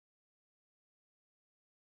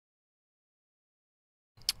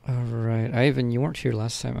Alright, Ivan, you weren't here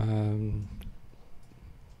last time.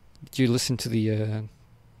 Did you listen to the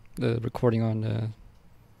recording on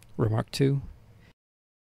Remark 2?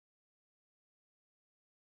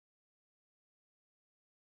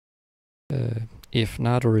 If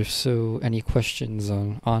not, or if so, any questions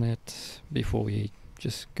on it before we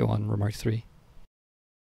just go on Remark 3?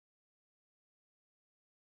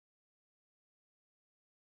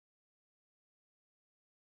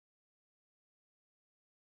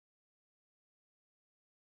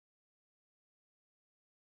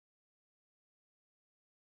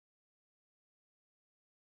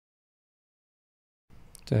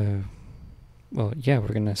 Uh, well, yeah,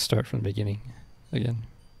 we're gonna start from the beginning again.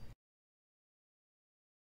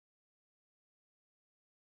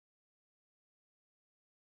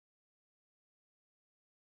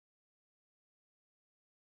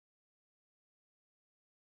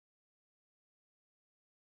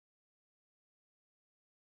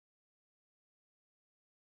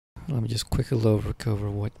 Let me just quickly look over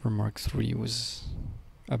what Remark 3 was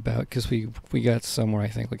about, because we got somewhere, I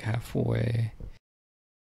think, like halfway.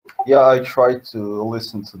 Yeah, I tried to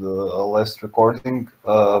listen to the last recording,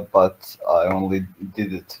 but I only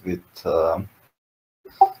did it with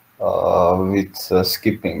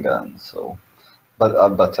skipping, and so.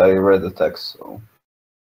 But I read the text, so.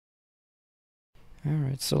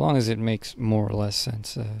 Alright, so long as it makes more or less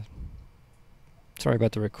sense. Sorry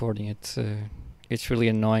about the recording. It's really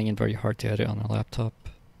annoying and very hard to edit on a laptop.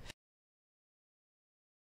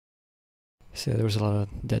 So there was a lot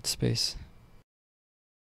of dead space.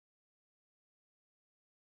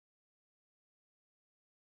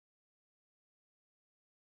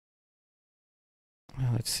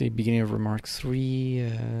 Let's see, beginning of Remark 3,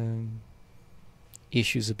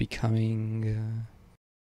 issues of becoming.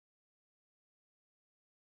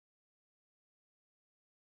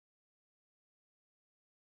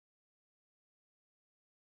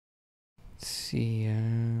 Let's see,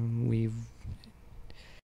 we've.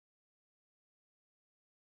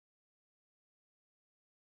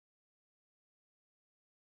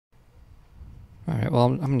 Alright, well,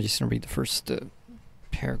 I'm just gonna read the first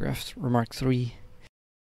paragraph. Remark 3.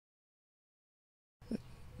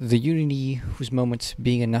 The unity whose moments,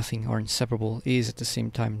 being and nothing, are inseparable, is at the same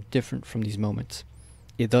time different from these moments.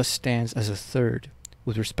 It thus stands as a third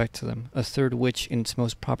with respect to them, a third which, in its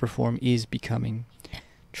most proper form, is becoming.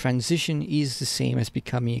 Transition is the same as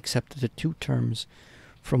becoming, except that the two terms,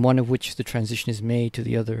 from one of which the transition is made to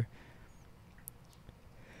the other,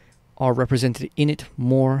 are represented in it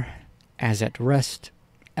more as at rest,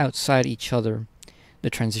 outside each other, the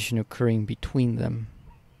transition occurring between them.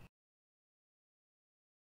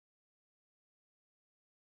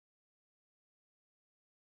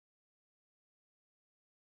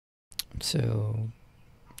 So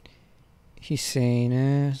he's saying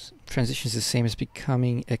transition is the same as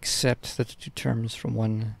becoming, except that the two terms from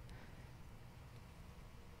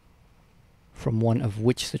one of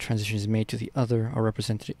which the transition is made to the other are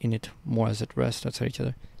represented in it more as at rest outside each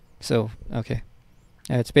other. So, okay.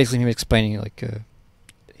 It's basically him explaining, like,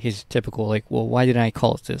 his typical, like, well, why didn't I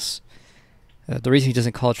call it this? The reason he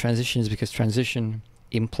doesn't call it transition is because transition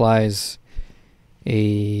implies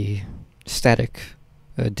a static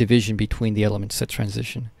division between the elements that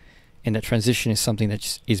transition. And that transition is something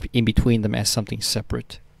that is in between them as something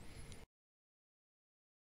separate.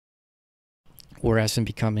 Whereas in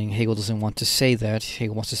becoming, Hegel doesn't want to say that.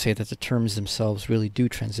 Hegel wants to say that the terms themselves really do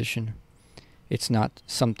transition. It's not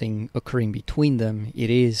something occurring between them, it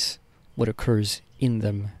is what occurs in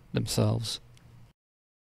them themselves.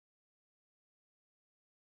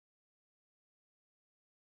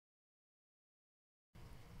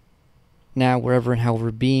 Now, wherever and however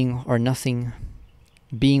being or nothing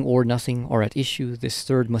are at issue, this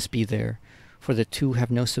third must be there, for the two have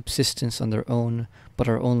no subsistence on their own, but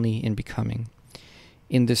are only in becoming.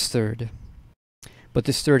 In this third. But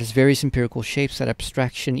this third has various empirical shapes that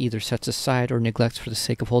abstraction either sets aside or neglects for the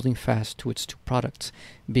sake of holding fast to its two products,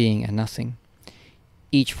 being and nothing,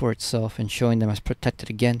 each for itself and showing them as protected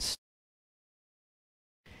against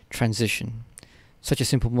transition. Such a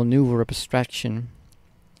simple maneuver of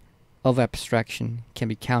abstraction can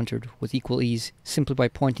be countered with equal ease simply by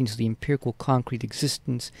pointing to the empirical concrete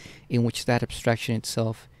existence in which that abstraction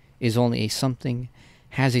itself is only a something,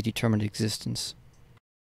 has a determined existence.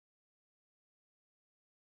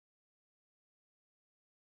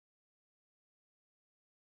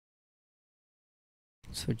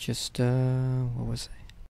 So just, what was I?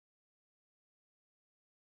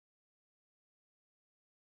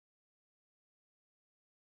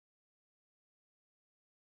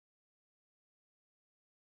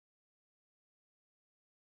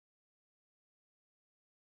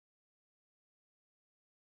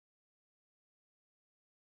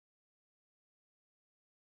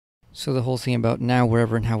 So the whole thing about now,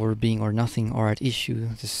 wherever, and however being or nothing are at issue,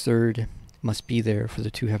 this third must be there, for the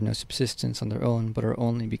two have no subsistence on their own, but are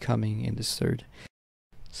only becoming in this third.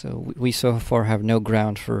 So we so far have no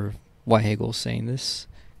ground for why Hegel's saying this,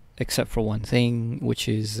 except for one thing, which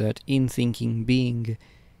is that in thinking being,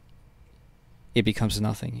 it becomes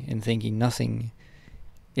nothing. In thinking nothing,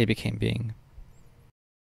 it became being.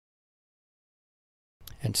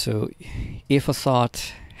 And so if a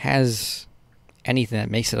thought has anything that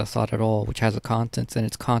makes it a thought at all, which has a content, then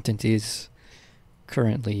its content is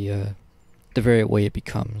currently the very way it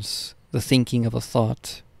becomes. The thinking of a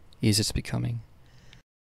thought is its becoming.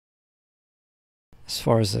 As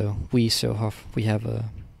far as we have a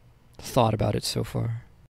thought about it so far.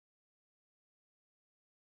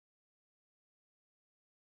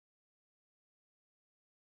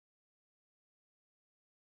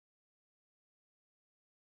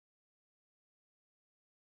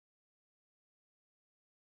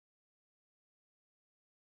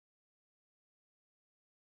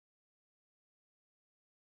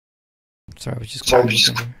 Sorry, I was just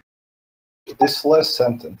quoting. This last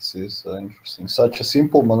sentence is interesting. Such a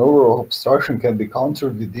simple maneuver of abstraction can be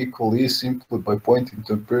countered with equal ease simply by pointing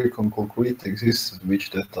to empirical and concrete existence, which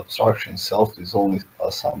that abstraction itself is only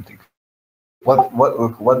something.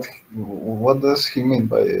 What does he mean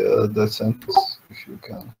by that sentence, if you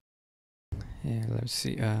can? Yeah, let's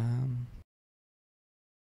see.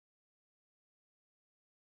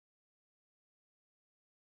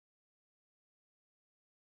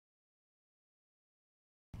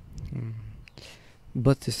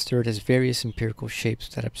 But this third has various empirical shapes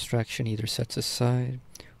that abstraction either sets aside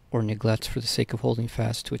or neglects for the sake of holding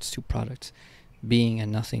fast to its two products, being and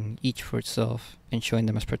nothing, each for itself, and showing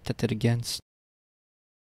them as protected against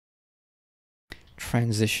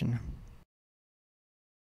transition.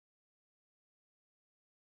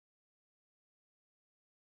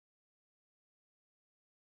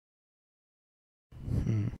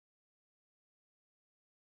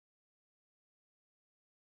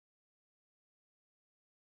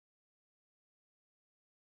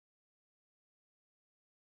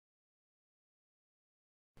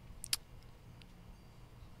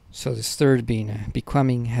 So this third being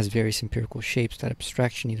becoming has various empirical shapes that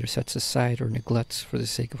abstraction either sets aside or neglects for the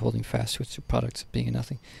sake of holding fast to its two products of being and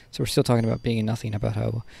nothing. So we're still talking about being and nothing, about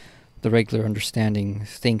how the regular understanding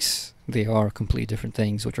thinks they are completely different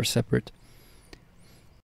things which are separate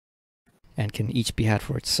and can each be had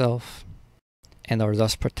for itself and are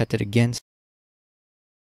thus protected against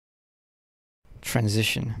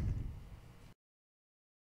transition.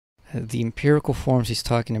 The empirical forms he's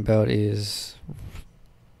talking about is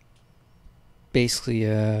basically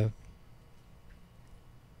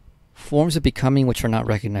forms of becoming which are not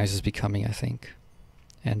recognized as becoming, I think.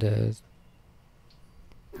 And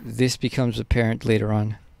this becomes apparent later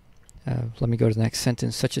on. Let me go to the next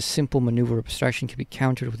sentence. Such a simple maneuver of abstraction can be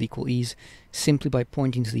countered with equal ease simply by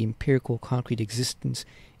pointing to the empirical concrete existence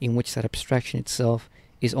in which that abstraction itself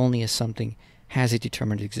is only as something has a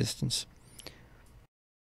determined existence.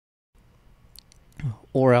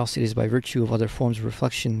 Or else it is by virtue of other forms of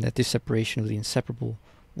reflection that this separation of the inseparable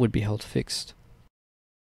would be held fixed.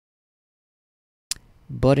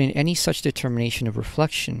 But in any such determination of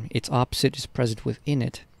reflection, its opposite is present within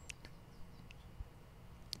it,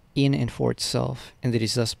 in and for itself, and it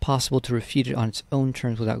is thus possible to refute it on its own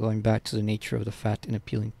terms without going back to the nature of the fact and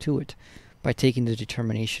appealing to it, by taking the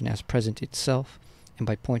determination as present itself, and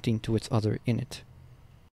by pointing to its other in it.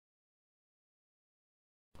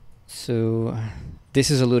 So this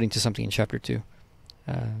is alluding to something in chapter 2.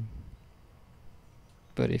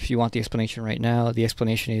 But if you want the explanation right now, the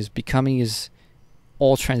explanation is becoming is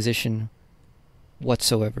all transition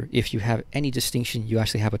whatsoever. If you have any distinction, you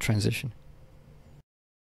actually have a transition.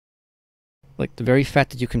 Like the very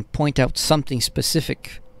fact that you can point out something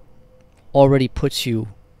specific already puts you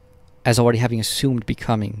as already having assumed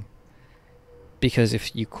becoming. Because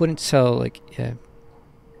if you couldn't tell, like,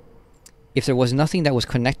 if there was nothing that was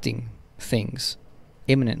connecting things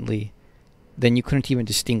imminently, then you couldn't even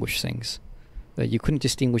distinguish things. You couldn't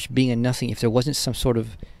distinguish being and nothing if there wasn't some sort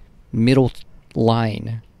of middle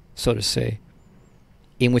line, so to say,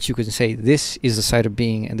 in which you could say this is the side of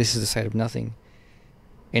being and this is the side of nothing.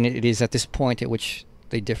 And it is at this point at which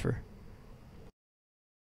they differ.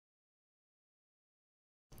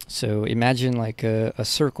 So imagine like a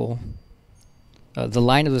circle. The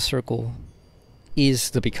line of the circle is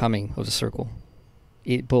the becoming of the circle.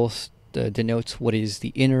 It both denotes what is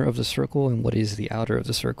the inner of the circle and what is the outer of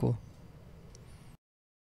the circle.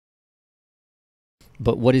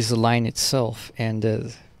 But what is the line itself? And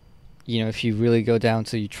if you really go down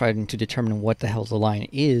to trying to determine what the hell the line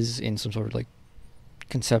is in some sort of like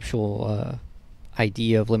conceptual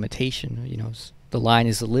idea of limitation, the line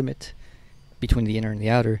is the limit between the inner and the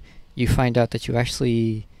outer, you find out that you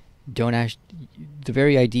actually don't the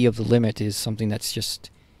very idea of the limit is something that's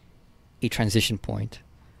just a transition point,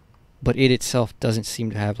 but it itself doesn't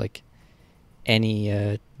seem to have like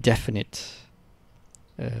any definite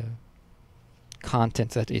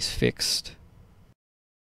content that is fixed.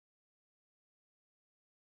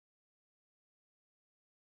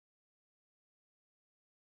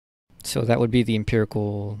 So that would be the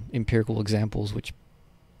empirical examples which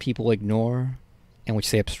people ignore and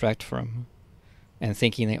which they abstract from, and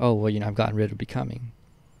thinking that, oh well, I've gotten rid of becoming.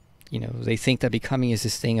 They think that becoming is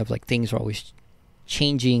this thing of like things are always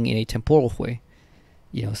changing in a temporal way.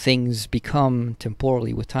 Things become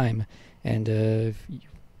temporally with time, and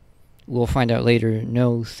we'll find out later,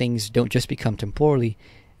 no, things don't just become temporally,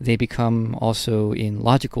 they become also in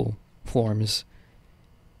logical forms,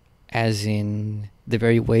 as in the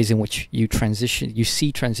very ways in which you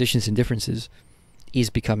see transitions and differences is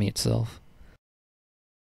becoming itself.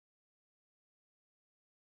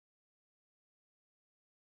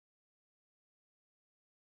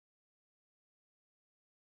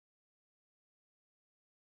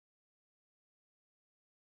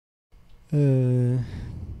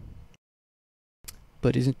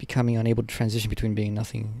 But isn't becoming unable to transition between being and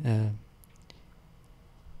nothing?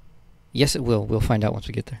 Yes, it will. We'll find out once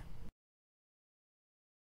we get there.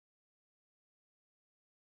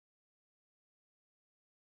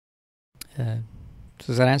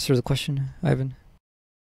 Does that answer the question, Ivan?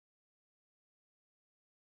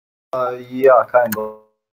 Yeah, kind of.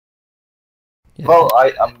 Yeah. Well,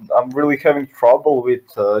 I'm really having trouble with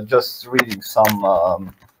just reading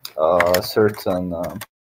some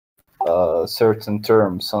certain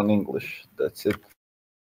terms on English. That's it.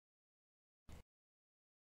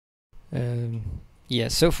 Yeah,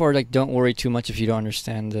 so far, like, don't worry too much if you don't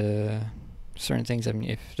understand certain things. I mean,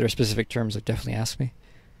 if there are specific terms, like, definitely ask me.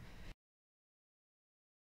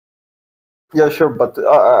 Yeah, sure, but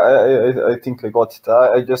I think I got it.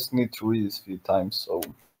 I just need to read it a few times, so.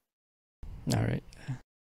 All right.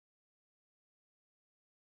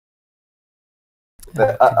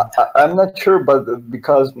 I'm not sure, but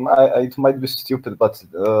because it might be stupid, but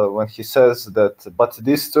when he says that, but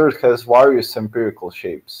this third has various empirical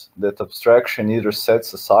shapes that abstraction either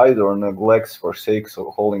sets aside or neglects for sake of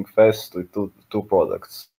holding fast to two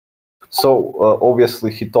products. So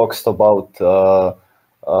obviously he talks about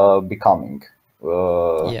becoming,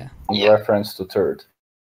 Yeah. in reference to third.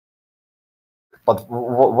 But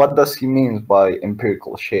what does he mean by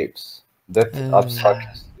empirical shapes that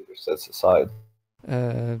abstraction either sets aside?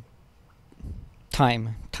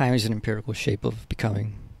 Time. Time is an empirical shape of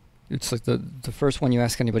becoming. It's like the first one you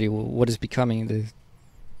ask anybody, well, what is becoming?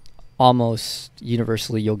 Almost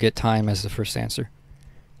universally, you'll get time as the first answer.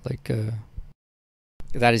 Like,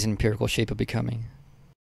 that is an empirical shape of becoming.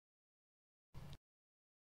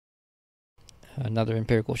 Another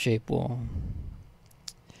empirical shape will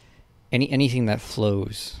anything that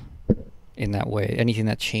flows in that way, anything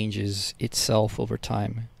that changes itself over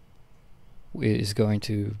time is going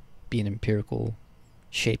to be an empirical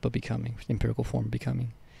shape of becoming, empirical form of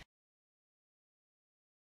becoming.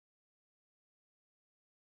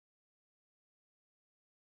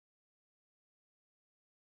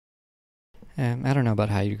 I don't know about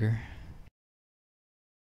Heidegger.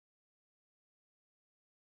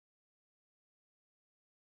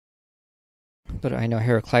 But I know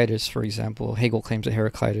Heraclitus, for example. Hegel claims that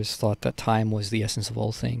Heraclitus thought that time was the essence of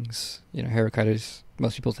all things. Heraclitus,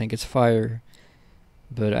 most people think it's fire,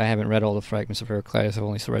 but I haven't read all the fragments of Heraclitus. I've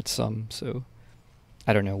only read some, so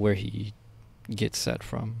I don't know where he gets that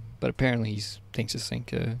from. But apparently he seems to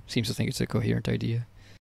think it's a coherent idea.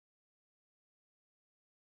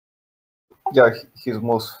 Yeah, his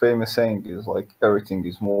most famous saying is like everything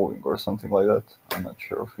is moving or something like that. I'm not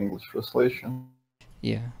sure of English translation.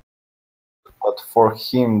 Yeah. But for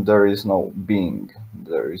him, there is no being,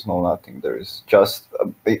 there is no nothing. There is just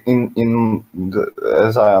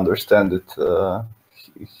as I understand it,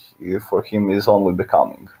 for him is only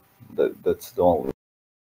becoming. That's the only.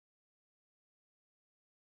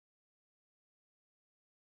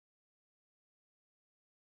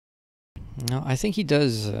 No, I think he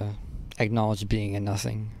does acknowledge being and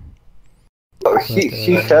nothing.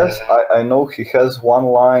 He has. I know he has one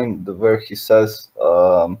line where he says.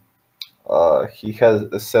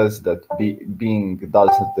 Says that being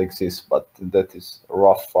doesn't exist, but that is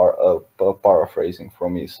rough paraphrasing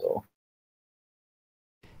from me. So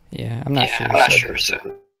yeah, I'm not sure. I'm not sure. So.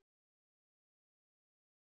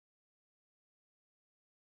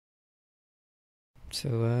 So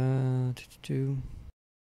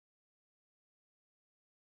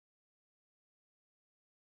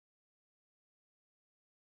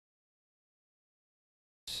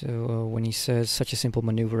So when he says such a simple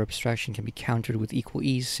maneuver abstraction can be countered with equal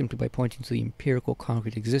ease simply by pointing to the empirical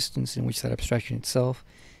concrete existence in which that abstraction itself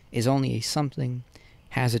is only a something,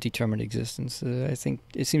 has a determinate existence. I think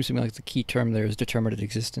it seems to me like the key term there is determinate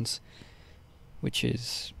existence, which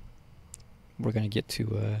is, we're going to get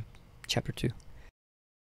to chapter 2.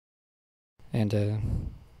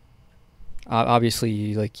 And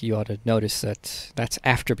obviously, like, you ought to notice that that's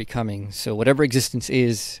after becoming, so whatever existence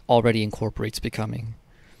is already incorporates becoming.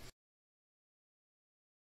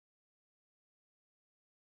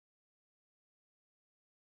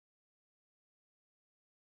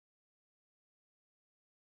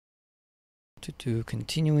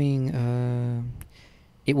 Continuing,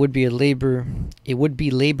 it would be labor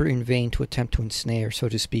in vain to attempt to ensnare, so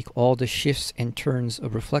to speak, all the shifts and turns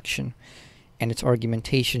of reflection and its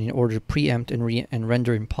argumentation in order to preempt and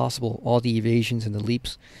render impossible all the evasions and the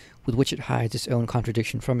leaps with which it hides its own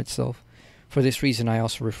contradiction from itself. For this reason I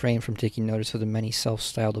also refrain from taking notice of the many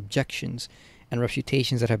self-styled objections and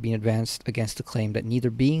refutations that have been advanced against the claim that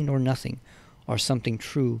neither being nor nothing are something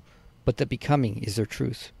true, but that becoming is their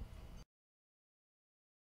truth.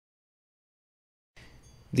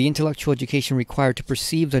 The intellectual education required to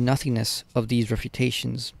perceive the nothingness of these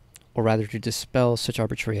refutations, or rather to dispel such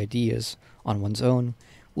arbitrary ideas on one's own,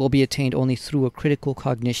 will be attained only through a critical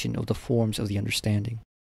cognition of the forms of the understanding.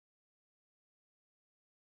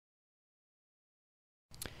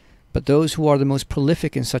 But those who are the most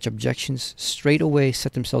prolific in such objections straightway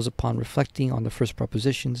set themselves upon reflecting on the first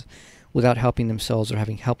propositions, without helping themselves or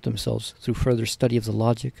having helped themselves through further study of the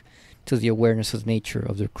logic to the awareness of the nature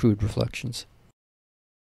of their crude reflections.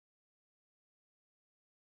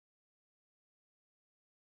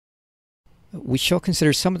 We shall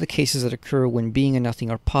consider some of the cases that occur when being and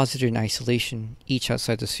nothing are posited in isolation, each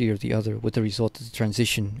outside the sphere of the other, with the result that the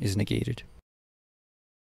transition is negated.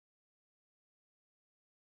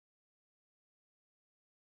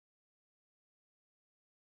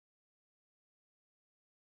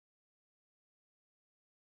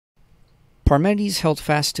 Parmenides held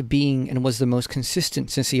fast to being and was the most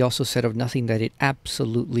consistent, since he also said of nothing that it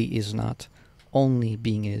absolutely is not. Only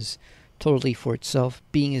being is. Totally for itself,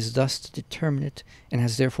 being is thus determinate and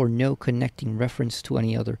has therefore no connecting reference to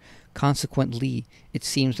any other. Consequently, it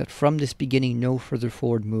seems that from this beginning no further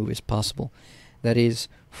forward move is possible. That is,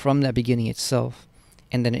 from that beginning itself,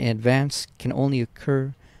 and that an advance can only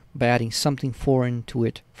occur by adding something foreign to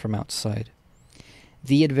it from outside.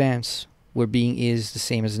 The advance, where being is the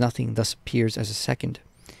same as nothing, thus appears as a second,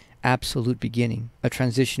 absolute beginning, a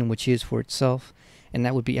transition which is for itself, and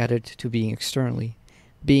that would be added to being externally.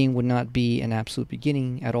 Being would not be an absolute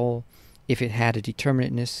beginning at all. If it had a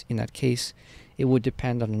determinateness, in that case, it would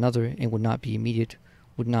depend on another and would not be immediate,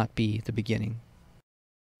 would not be the beginning.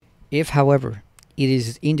 If, however, it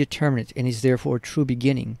is indeterminate and is therefore a true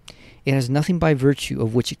beginning, it has nothing by virtue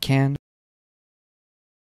of which it can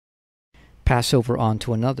pass over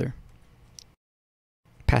to another.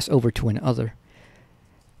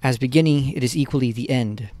 As beginning, it is equally the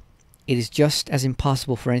end. It is just as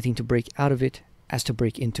impossible for anything to break out of it as to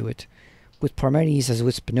break into it. With Parmenides, as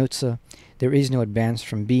with Spinoza, there is no advance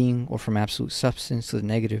from being or from absolute substance to the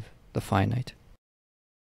negative, the finite.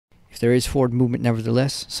 If there is forward movement,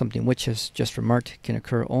 nevertheless, something which, as just remarked, can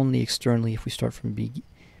occur only externally if we start from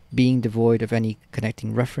being devoid of any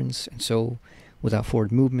connecting reference, and so without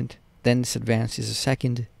forward movement, then this advance is a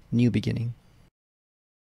second, new beginning.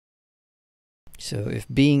 So if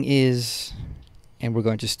being is, and we're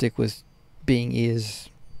going to stick with being is,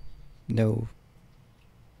 no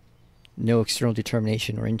external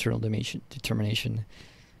determination or internal determination.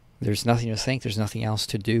 There's nothing to think, there's nothing else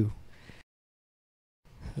to do.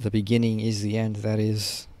 The beginning is the end. That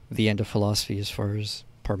is the end of philosophy as far as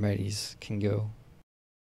Parmenides can go.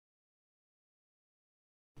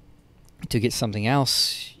 To get something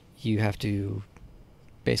else, you have to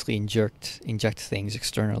basically inject things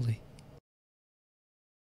externally.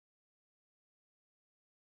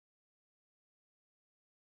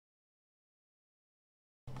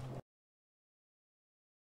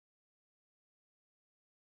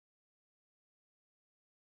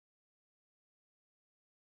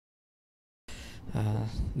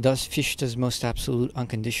 Thus Fichte's most absolute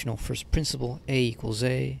unconditional first principle, A equals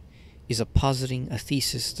A, is a positing, a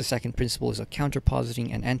thesis. The second principle is a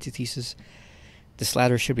counterpositing, an antithesis. This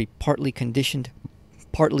latter should be partly conditioned,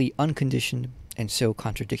 partly unconditioned, and so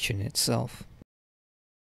contradiction in itself.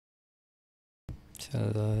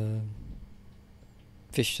 So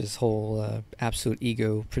Fichte's whole absolute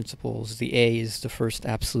ego principles, the A is the first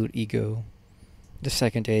absolute ego. The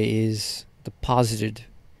second A is the posited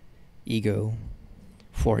ego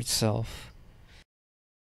for itself.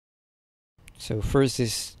 So first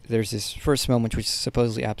there's this first moment which is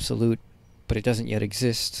supposedly absolute, but it doesn't yet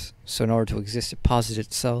exist. So in order to exist, it posits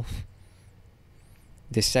itself.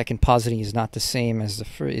 This second positing is not the same as the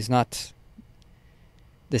first. Is not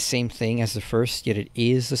the same thing as the first, yet it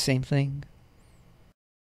is the same thing.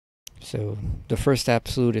 So the first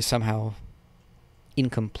absolute is somehow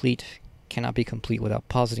incomplete, cannot be complete without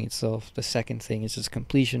positing itself. The second thing is its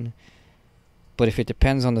completion. But if it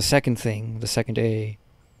depends on the second thing, the second A,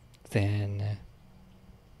 then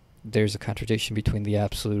there's a contradiction between the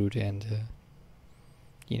absolute and,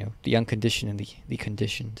 the unconditioned and the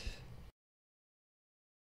conditioned.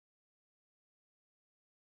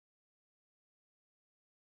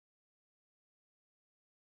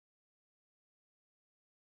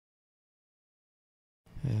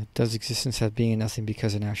 Does existence have being and nothing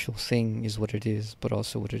because an actual thing is what it is, but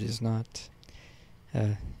also what it is not?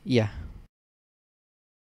 Yeah.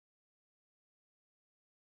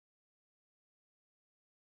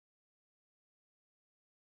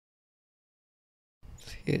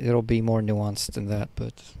 It'll be more nuanced than that,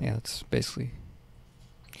 but yeah, it's basically,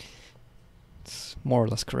 it's more or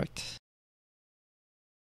less correct.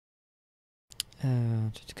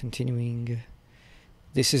 Continuing.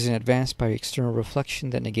 This is an advance by external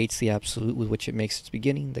reflection that negates the absolute with which it makes its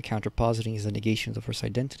beginning. The counterpositing is the negation of the first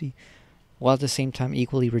identity, while at the same time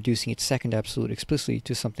equally reducing its second absolute explicitly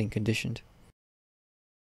to something conditioned.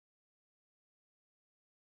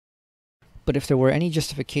 But if there were any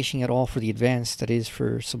justification at all for the advance, that is,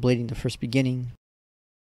 for sublating the first beginning,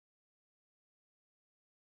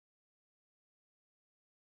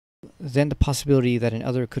 then the possibility that an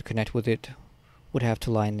other could connect with it would have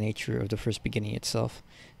to lie in the nature of the first beginning itself.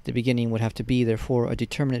 The beginning would have to be, therefore, a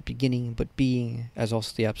determinate beginning, but being, as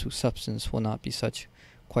also the absolute substance, will not be such,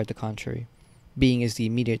 quite the contrary. Being is the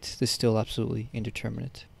immediate, the still absolutely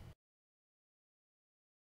indeterminate.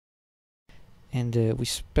 And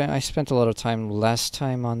I spent a lot of time last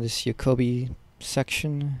time on this Jacobi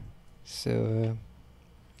section, so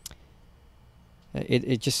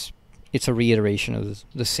it's a reiteration of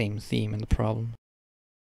the same theme and the problem.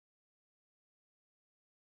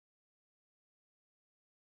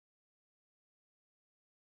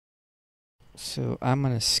 So I'm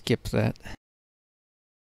gonna skip that.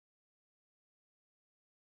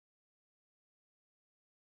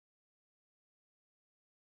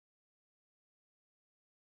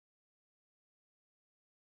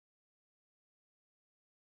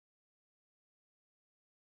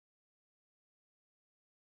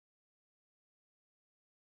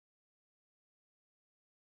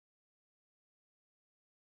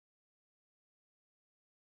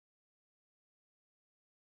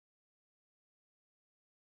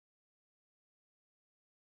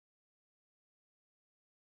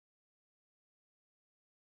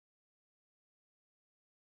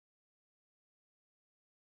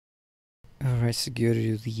 Alright, so go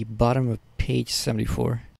to the bottom of page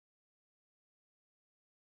 74.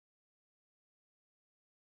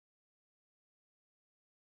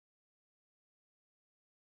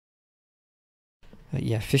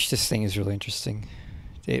 Yeah, Fichte's thing is really interesting.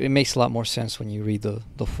 It makes a lot more sense when you read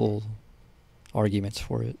the full arguments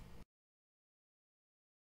for it.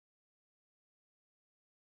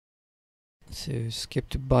 So skip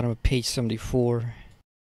to bottom of page 74.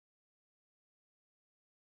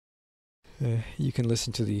 You can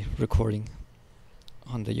listen to the recording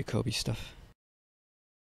on the Jacobi stuff.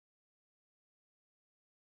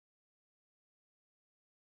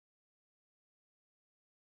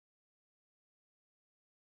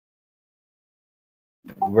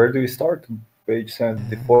 Where do we start? Page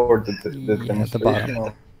 74, the yeah, at the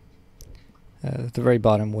bottom. At the very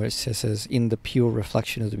bottom where it says, in the pure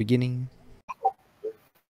reflection of the beginning.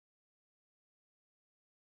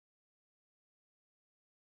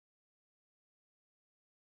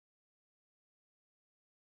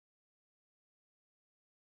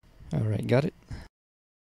 Alright, got it?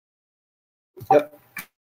 Yep.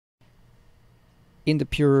 In the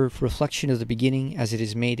pure reflection of the beginning, as it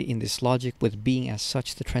is made in this logic, with being as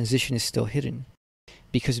such, the transition is still hidden.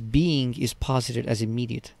 Because being is posited as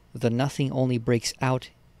immediate, the nothing only breaks out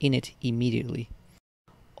in it immediately.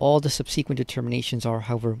 All the subsequent determinations are,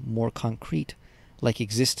 however, more concrete, like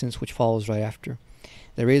existence, which follows right after.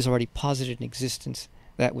 There is already posited in existence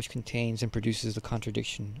that which contains and produces the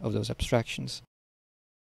contradiction of those abstractions.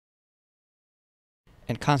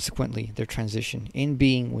 And consequently, their transition, in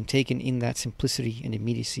being, when taken in that simplicity and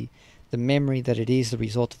immediacy, the memory that it is the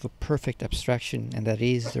result of a perfect abstraction, and that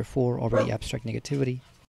is, therefore, already abstract negativity.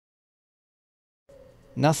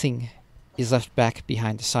 Nothing is left back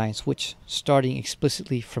behind the science which, starting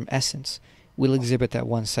explicitly from essence, will exhibit that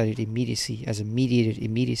one-sided immediacy as a mediated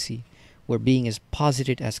immediacy, where being is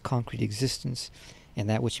posited as concrete existence, and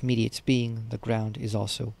that which mediates being, the ground, is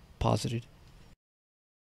also posited.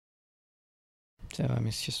 So, I mean,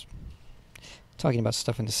 it's just talking about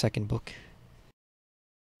stuff in the second book,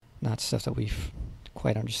 not stuff that we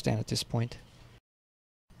quite understand at this point.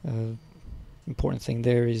 Important thing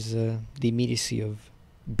there is the immediacy of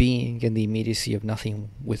being and the immediacy of nothing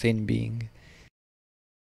within being.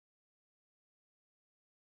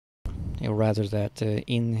 Or rather that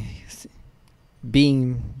in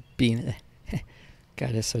being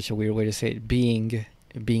God, that's such a weird way to say it. Being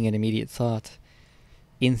an immediate thought,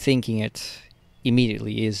 in thinking it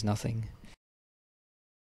immediately is nothing.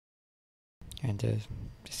 And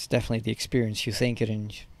it's definitely the experience. You think it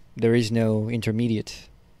and there is no intermediate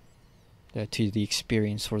to the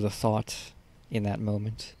experience or the thought in that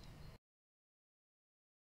moment.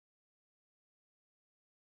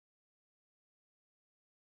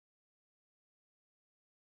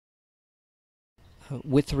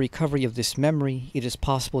 With the recovery of this memory, it is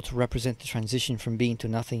possible to represent the transition from being to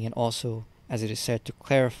nothing, and also, as it is said, to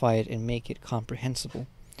clarify it and make it comprehensible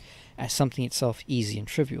as something itself easy and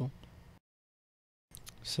trivial.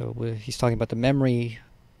 So he's talking about the memory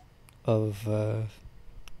of the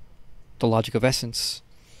logic of essence.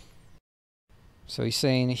 So he's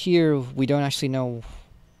saying here we don't actually know,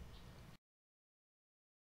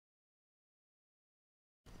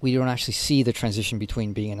 we don't actually see the transition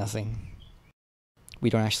between being and nothing. We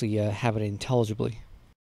don't actually have it intelligibly.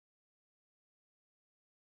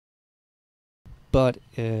 But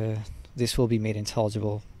this will be made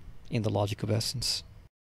intelligible in the logic of essence.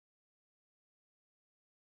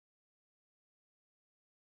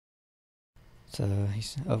 So,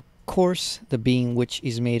 of course, the being which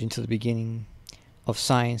is made into the beginning of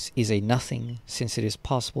science is a nothing, since it is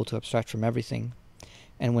possible to abstract from everything,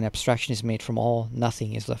 and when abstraction is made from all,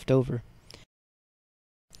 nothing is left over.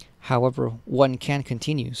 However, one can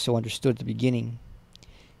continue, so understood at the beginning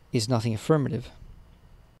is nothing affirmative.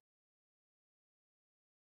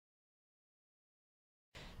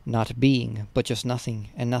 Not being, but just nothing,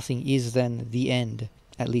 and nothing is then the end,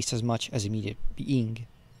 at least as much as immediate being,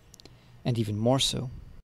 and even more so.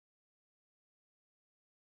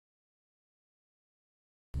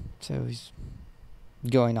 So he's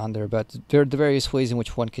going on there about the various ways in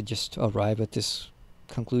which one could just arrive at this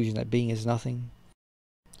conclusion that being is nothing.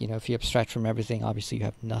 You know, if you abstract from everything, obviously you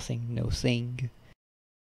have nothing, no thing.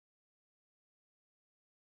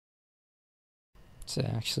 It's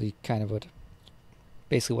actually kind of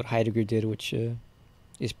basically what Heidegger did, which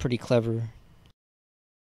is pretty clever.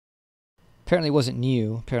 Apparently it wasn't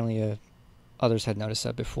new. Apparently others had noticed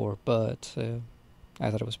that before, but I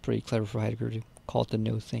thought it was pretty clever for Heidegger to call it the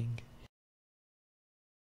no thing.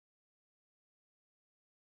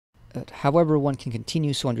 However, one can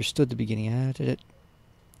continue, so understood the beginning.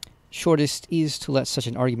 Shortest is to let such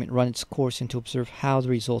an argument run its course and to observe how the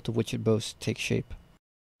result of which it boasts takes shape.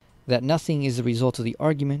 That nothing is the result of the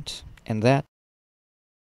argument, and that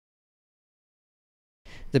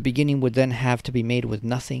the beginning would then have to be made with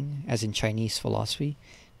nothing, as in Chinese philosophy,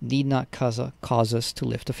 need not cause us to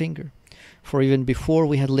lift a finger. For even before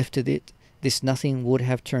we had lifted it, this nothing would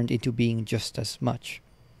have turned into being just as much.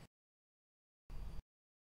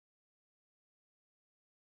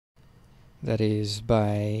 That is,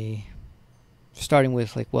 by starting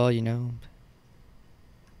with, like, well, you know,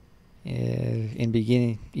 in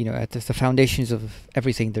beginning, you know, at the foundations of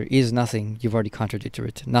everything, there is nothing. You've already contradicted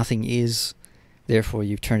it. Nothing is, therefore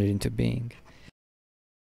you've turned it into being.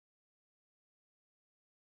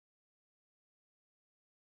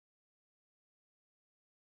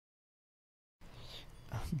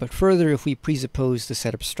 But further, if we presuppose the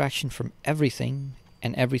set abstraction from everything,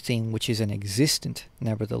 and everything which is an existent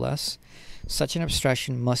nevertheless, such an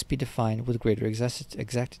abstraction must be defined with greater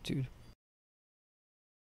exactitude.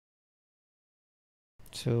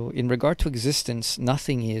 So, in regard to existence,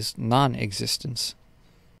 nothing is non-existence,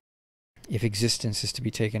 if existence is to be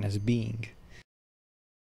taken as being.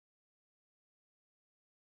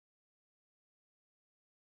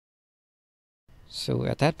 So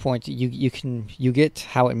at that point, you get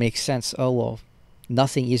how it makes sense. Oh well,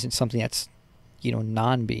 nothing isn't something that's, you know,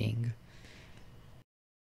 non-being.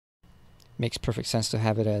 Makes perfect sense to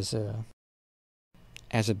have it as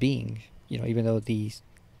a being. You know, even though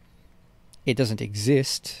it doesn't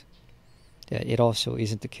exist, it also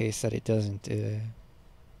isn't the case that it doesn't that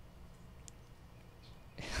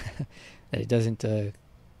it doesn't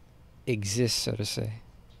exist, so to say.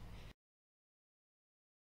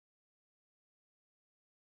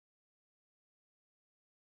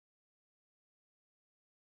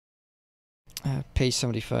 Page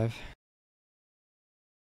 75.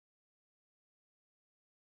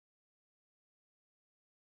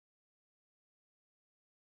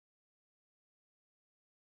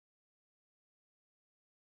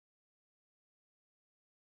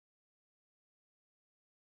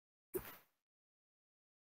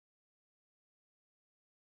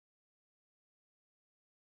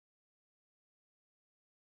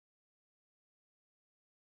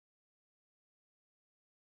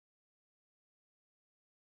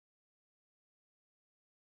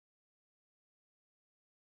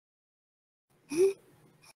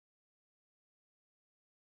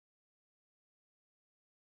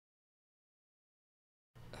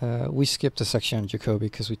 We skipped a section on Jacobi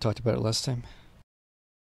because we talked about it last time.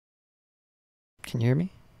 Can you hear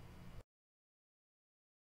me?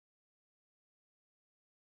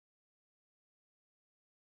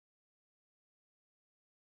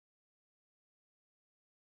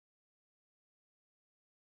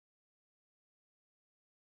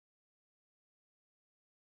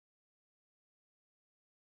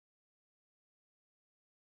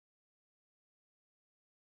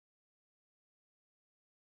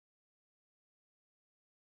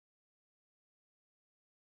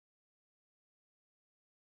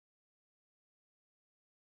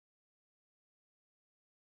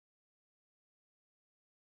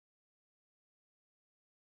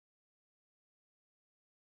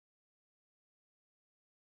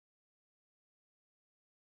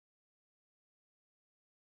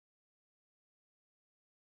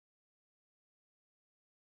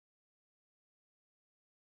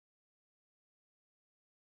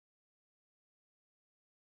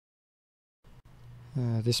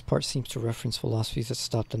 This part seems to reference philosophies that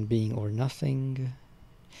stopped on being or nothing.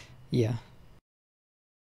 Yeah.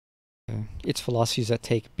 It's philosophies that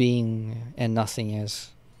take being and nothing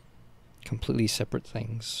as completely separate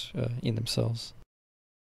things in themselves.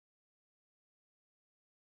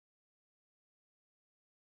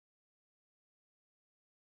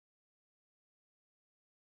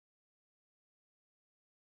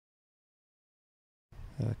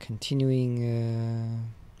 Continuing...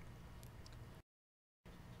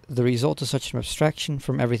 The result of such an abstraction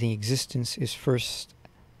from everything existence is first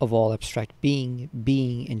of all abstract being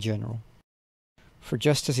in general. For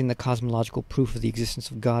just as in the cosmological proof of the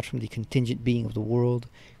existence of God from the contingent being of the world,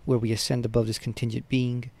 where we ascend above this contingent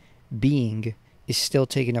being is still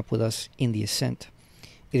taken up with us in the ascent.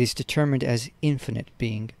 It is determined as infinite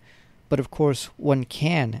being, but of course one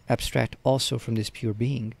can abstract also from this pure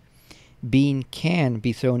being. Being can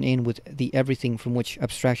be thrown in with the everything from which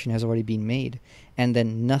abstraction has already been made, and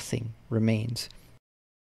then nothing remains.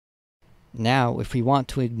 Now, if we want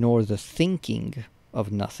to ignore the thinking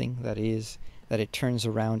of nothing, that is, that it turns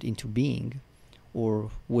around into being,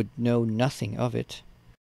 or would know nothing of it,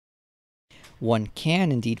 one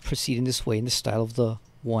can indeed proceed in this way in the style of the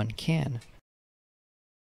one can.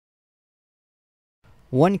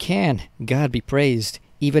 One can, God be praised,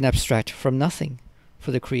 even abstract from nothing. For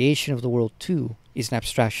the creation of the world too is an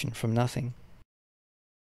abstraction from nothing.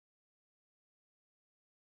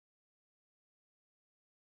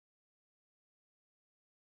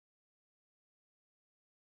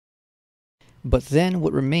 But then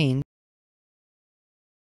what remains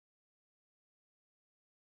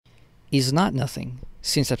is not nothing,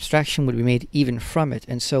 since abstraction would be made even from it,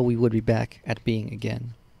 and so we would be back at being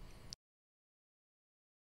again.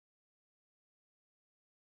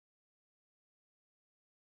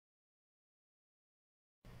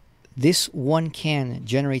 This one can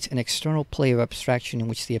generates an external play of abstraction in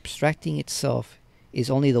which the abstracting itself is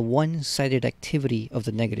only the one-sided activity of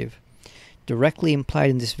the negative. Directly implied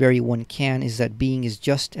in this very one can is that being is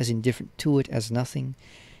just as indifferent to it as nothing,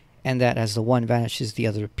 and that as the one vanishes, the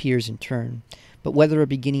other appears in turn. But whether a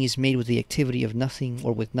beginning is made with the activity of nothing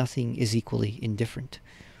or with nothing is equally indifferent.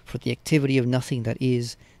 For the activity of nothing, that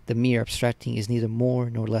is, the mere abstracting, is neither more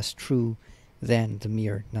nor less true than the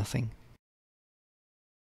mere nothing.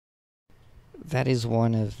 That is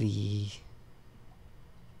one of the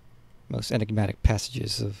most enigmatic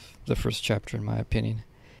passages of the first chapter, in my opinion.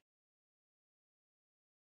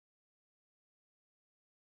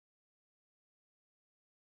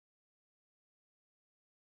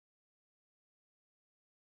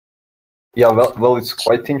 Yeah, well, it's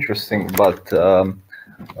quite interesting, but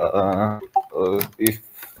if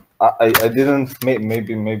I didn't,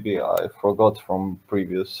 maybe I forgot from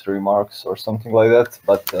previous remarks or something like that,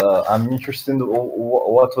 but I'm interested in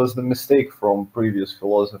what was the mistake from previous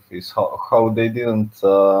philosophies, how they didn't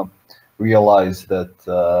realize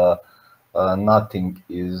that nothing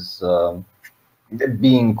is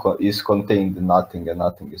being is contained in nothing, and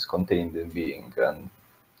nothing is contained in being. And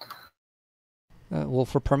well,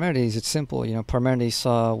 for Parmenides, it's simple. Parmenides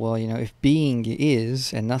saw, well, if being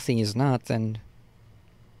is and nothing is not, then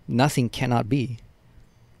nothing cannot be.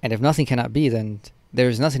 And if nothing cannot be, then there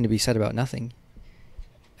is nothing to be said about nothing.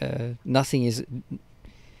 Nothing is...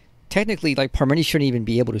 Technically, like, Parmenides shouldn't even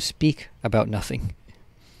be able to speak about nothing,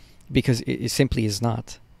 because it simply is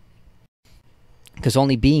not. Because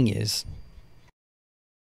only being is.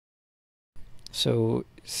 So,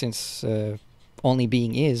 since only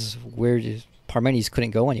being is, Parmenides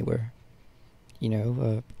couldn't go anywhere.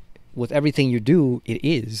 With everything you do, it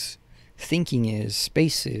is. thinking is,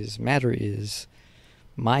 space is, matter is,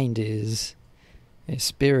 mind is,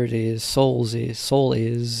 spirit is, soul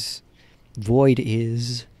is, void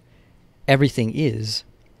is, everything is.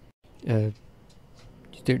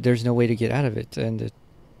 There's no way to get out of it, and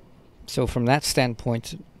so from that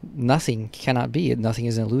standpoint, nothing cannot be. Nothing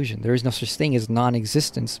is an illusion. There is no such thing as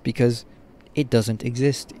non-existence because it doesn't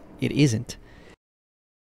exist. It isn't.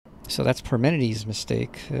 So that's Parmenides'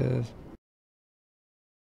 mistake.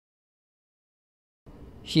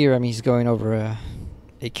 Here, I mean, he's going over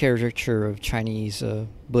a caricature of Chinese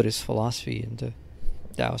Buddhist philosophy and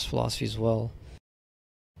Taoist philosophy as well,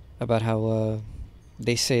 about how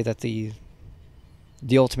they say that the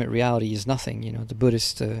ultimate reality is nothing. You know, the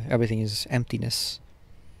Buddhist, everything is emptiness,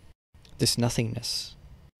 this nothingness.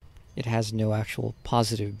 It has no actual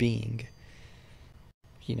positive being.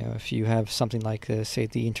 You know, if you have something like, say,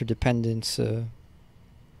 the interdependence,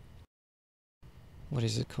 what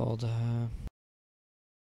is it called?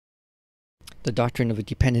 The doctrine of a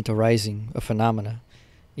dependent arising of phenomena,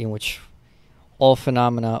 in which all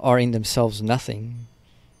phenomena are in themselves nothing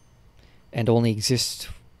and only exist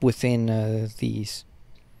within these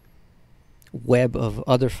web of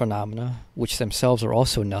other phenomena, which themselves are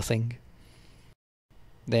also nothing,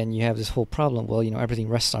 then you have this whole problem. Well, you know, everything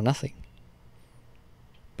rests on nothing.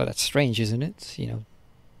 But that's strange, isn't it? You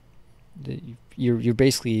know, you're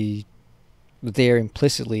basically there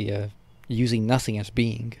implicitly using nothing as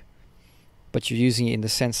being, but you're using it in the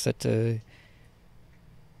sense that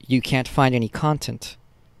you can't find any content,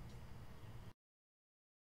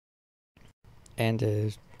 and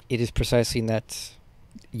it is precisely in that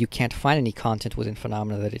you can't find any content within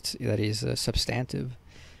phenomena that is substantive,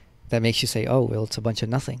 that makes you say, oh, well, it's a bunch of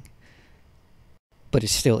nothing. But it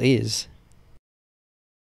still is.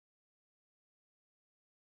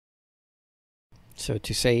 So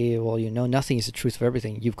to say, well, you know, nothing is the truth of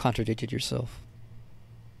everything, you've contradicted yourself.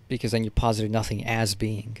 Because then you posited nothing as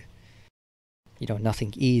being. You know,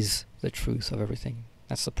 nothing is the truth of everything.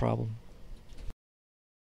 That's the problem.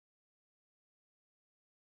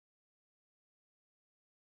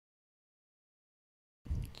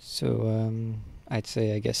 So I'd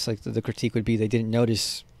say, I guess, like the critique would be they didn't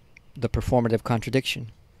notice the performative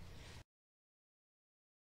contradiction.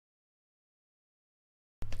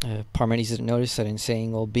 Parmenides didn't notice that in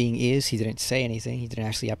saying, well, being is, he didn't say anything. He didn't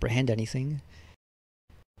actually apprehend anything.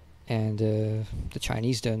 And the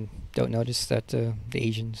Chinese don't notice that, the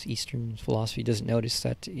Asians, Eastern philosophy doesn't notice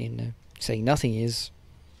that in saying nothing is,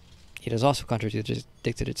 it has also contradicted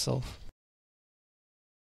itself.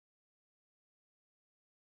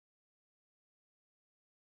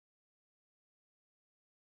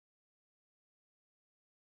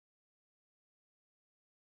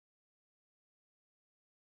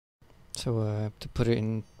 So to put it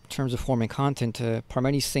in terms of form and content,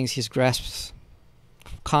 Parmenides thinks he grasps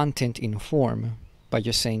content in form by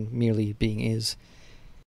just saying merely being is,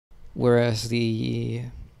 whereas the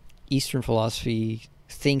Eastern philosophy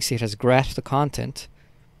thinks it has grasped the content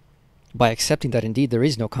by accepting that indeed there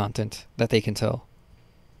is no content that they can tell,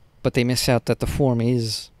 but they miss out that the form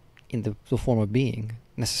is in the form of being,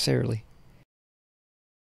 necessarily.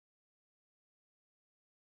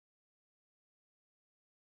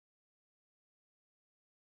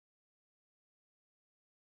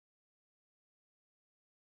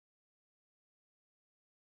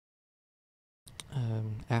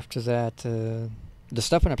 After that, the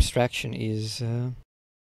stuff in abstraction is so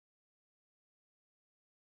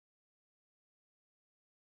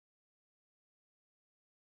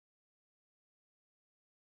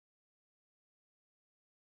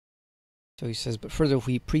he says, but further, if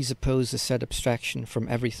we presuppose the said abstraction from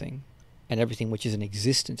everything, and everything which is in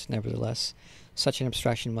existence nevertheless, such an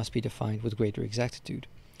abstraction must be defined with greater exactitude.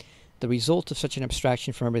 The result of such an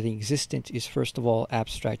abstraction from everything existent is first of all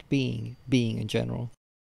abstract being in general.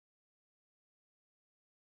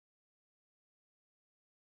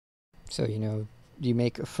 So, you know, you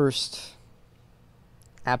make a first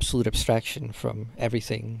absolute abstraction from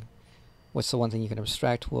everything. What's the one thing you can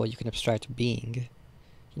abstract? Well, you can abstract being,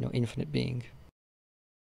 you know, infinite being.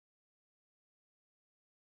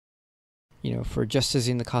 You know, for just as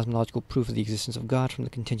in the cosmological proof of the existence of God from the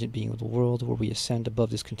contingent being of the world, where we ascend above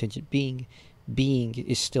this contingent being, being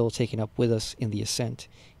is still taken up with us in the ascent.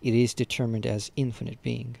 It is determined as infinite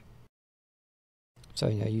being. So,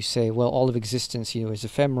 you know, you say, well, all of existence, you know, is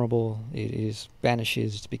ephemeral, it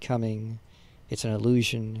vanishes, it's becoming, it's an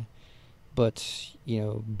illusion, but, you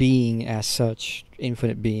know, being as such,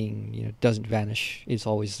 infinite being, you know, doesn't vanish, it's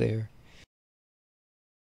always there.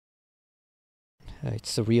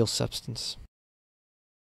 It's the real substance.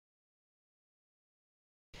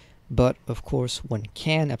 But, of course, one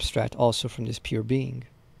can abstract also from this pure being.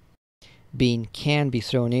 Being can be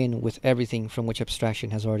thrown in with everything from which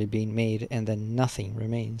abstraction has already been made, and then nothing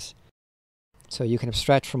remains. So you can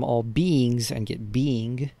abstract from all beings and get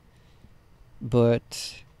being,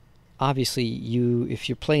 but obviously if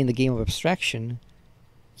you're playing the game of abstraction,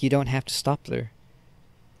 you don't have to stop there.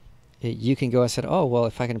 You can go and say, oh, well,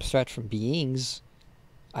 if I can abstract from beings,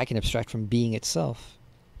 I can abstract from being itself.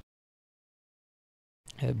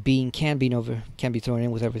 Being can be thrown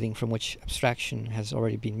in with everything from which abstraction has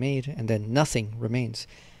already been made, and then nothing remains.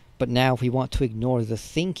 But now if we want to ignore the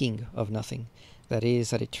thinking of nothing, that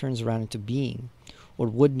is, that it turns around into being, or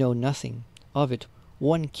would know nothing of it,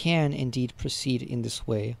 one can indeed proceed in this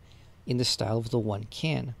way, in the style of the one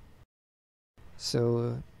can.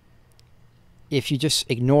 So if you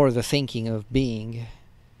just ignore the thinking of being,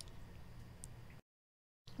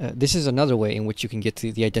 this is another way in which you can get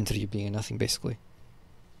to the identity of being and nothing, basically.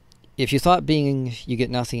 If you thought being, you get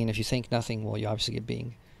nothing, and if you think nothing, well, you obviously get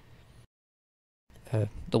being.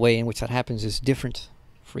 The way in which that happens is different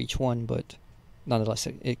for each one, but nonetheless,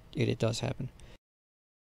 it does happen.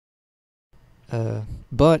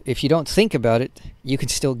 But if you don't think about it, you can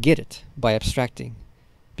still get it by abstracting,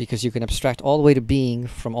 because you can abstract all the way to being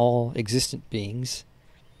from all existent beings,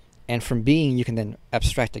 and from being you can then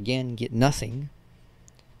abstract again, get nothing,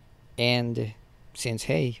 and since,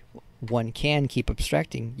 hey, one can keep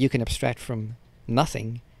abstracting, you can abstract from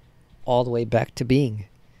nothing all the way back to being.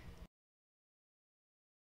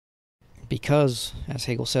 Because, as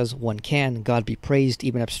Hegel says, one can, God be praised,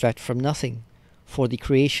 even abstract from nothing, for the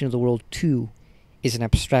creation of the world too is an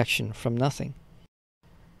abstraction from nothing.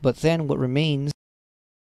 But then what remains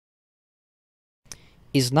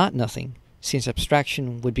is not nothing, since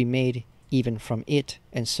abstraction would be made even from it,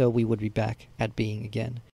 and so we would be back at being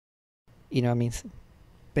again. You know, I mean,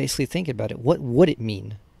 basically think about it. What would it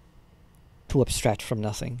mean to abstract from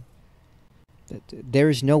nothing? There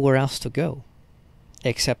is nowhere else to go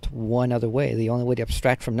except one other way. The only way to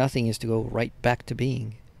abstract from nothing is to go right back to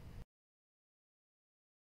being.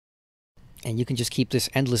 And you can just keep this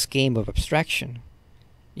endless game of abstraction.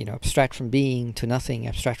 You know, abstract from being to nothing,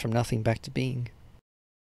 abstract from nothing back to being.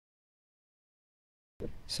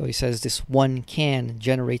 So he says this one can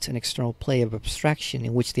generates an external play of abstraction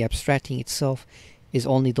in which the abstracting itself is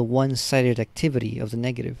only the one-sided activity of the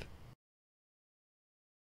negative.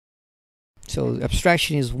 So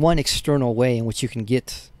abstraction is one external way in which you can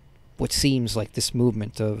get what seems like this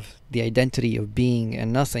movement of the identity of being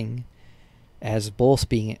and nothing as both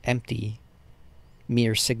being empty,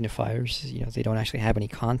 mere signifiers. You know, they don't actually have any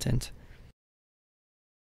content.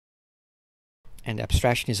 And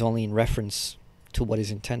abstraction is only in reference to what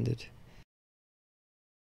is intended.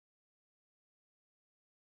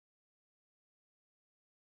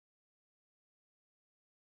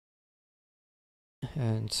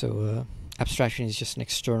 And so abstraction is just an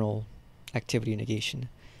external activity negation.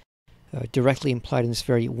 Directly implied in this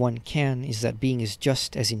very one can is that being is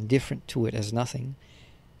just as indifferent to it as nothing,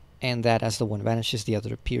 and that as the one vanishes, the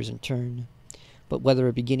other appears in turn. But whether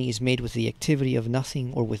a beginning is made with the activity of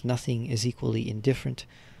nothing or with nothing is equally indifferent,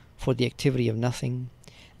 for the activity of nothing,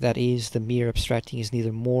 that is, the mere abstracting, is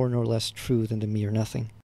neither more nor less true than the mere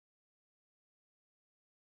nothing.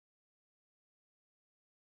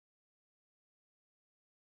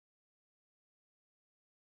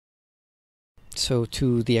 So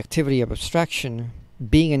to the activity of abstraction,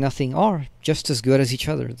 being and nothing are just as good as each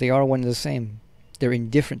other. They are one and the same. They're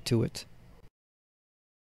indifferent to it.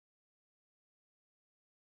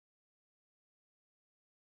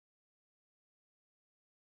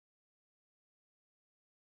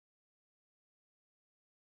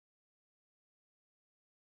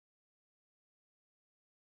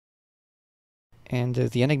 And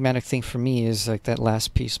the enigmatic thing for me is like that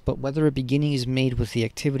last piece. But whether a beginning is made with the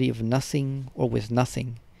activity of nothing or with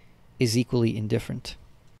nothing is equally indifferent.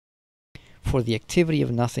 For the activity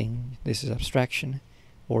of nothing, this is abstraction,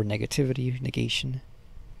 or negativity, negation,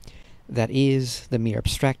 that is, the mere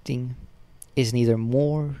abstracting, is neither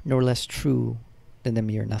more nor less true than the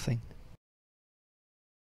mere nothing.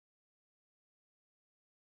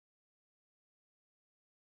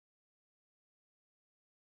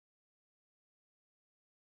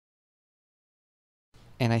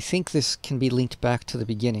 And I think this can be linked back to the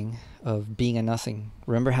beginning of being a nothing.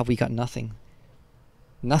 Remember how we got nothing?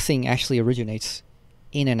 Nothing actually originates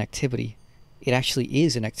in an activity. It actually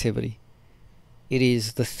is an activity. It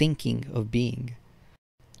is the thinking of being.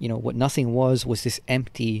 You know, what nothing was this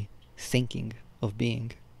empty thinking of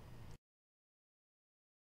being.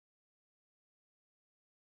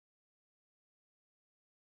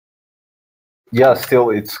 Yeah,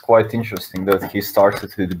 still, it's quite interesting that he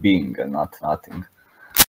started with being and not nothing.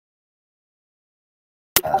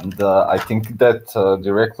 And I think that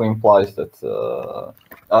directly implies that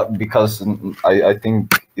because I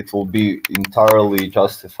think it will be entirely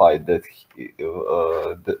justified that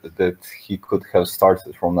that he could have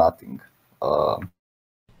started from nothing,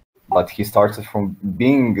 but he started from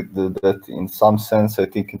being. That in some sense, I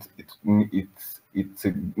think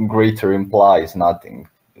it greater implies nothing.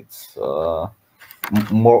 It's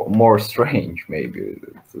more strange, maybe,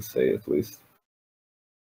 to say at least.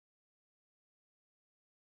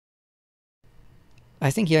 I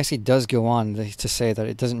think he actually does go on to say that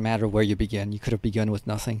it doesn't matter where you begin. You could have begun with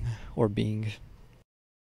nothing or being.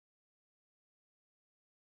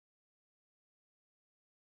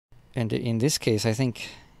 And in this case, I think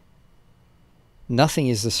nothing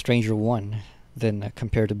is the stranger one than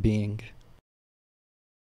compared to being.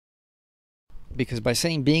 Because by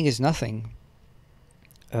saying being is nothing,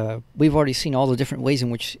 we've already seen all the different ways in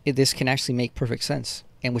which this can actually make perfect sense,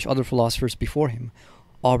 and which other philosophers before him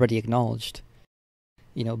already acknowledged.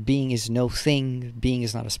 You know, being is no thing, being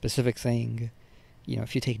is not a specific thing. You know,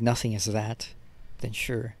 if you take nothing as that, then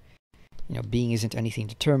sure. You know, being isn't anything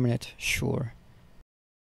determinate, sure.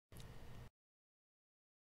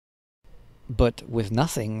 But with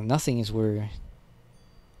nothing, nothing is where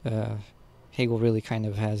Hegel really kind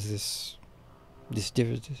of has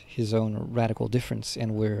his own radical difference,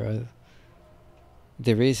 and where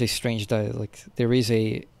there is a strange there is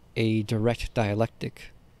a direct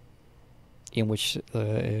dialectic in which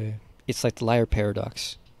it's like the liar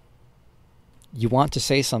paradox. You want to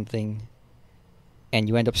say something, and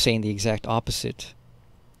you end up saying the exact opposite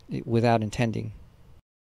without intending.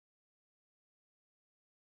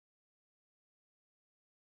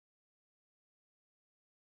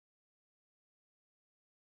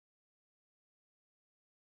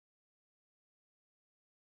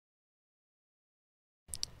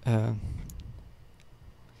 Uh,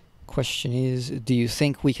 Question is, do you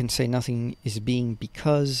think we can say nothing is being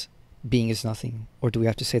because being is nothing, or do we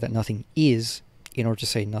have to say that nothing is in order to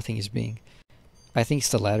say nothing is being? I think it's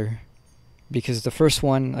the latter, because the first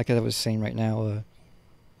one, like I was saying right now,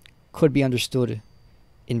 could be understood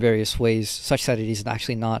in various ways, such that it is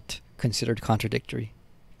actually not considered contradictory.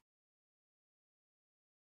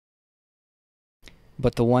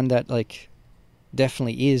 But the one that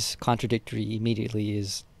definitely is contradictory immediately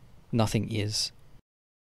is nothing is.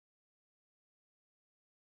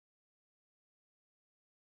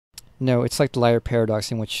 No, it's like the liar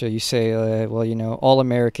paradox, in which you say, well, you know, all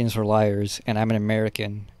Americans are liars, and I'm an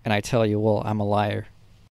American, and I tell you, well, I'm a liar.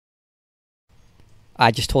 I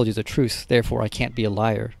just told you the truth, therefore I can't be a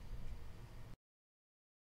liar.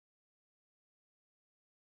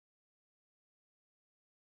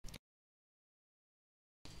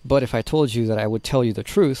 But if I told you that I would tell you the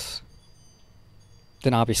truth,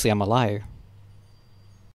 then obviously I'm a liar.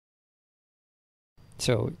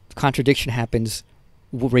 So contradiction happens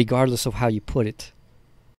regardless of how you put it.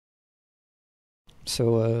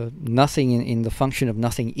 So nothing in the function of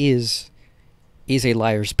nothing is a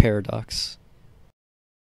liar's paradox.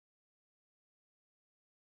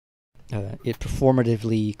 It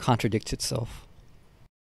performatively contradicts itself.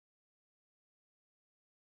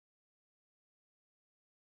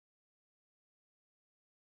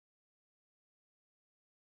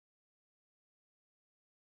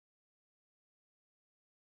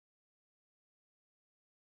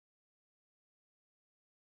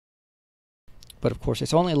 But of course,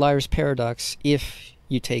 it's only a liar's paradox if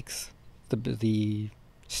you take the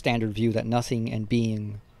standard view that nothing and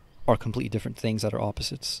being are completely different things that are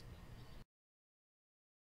opposites.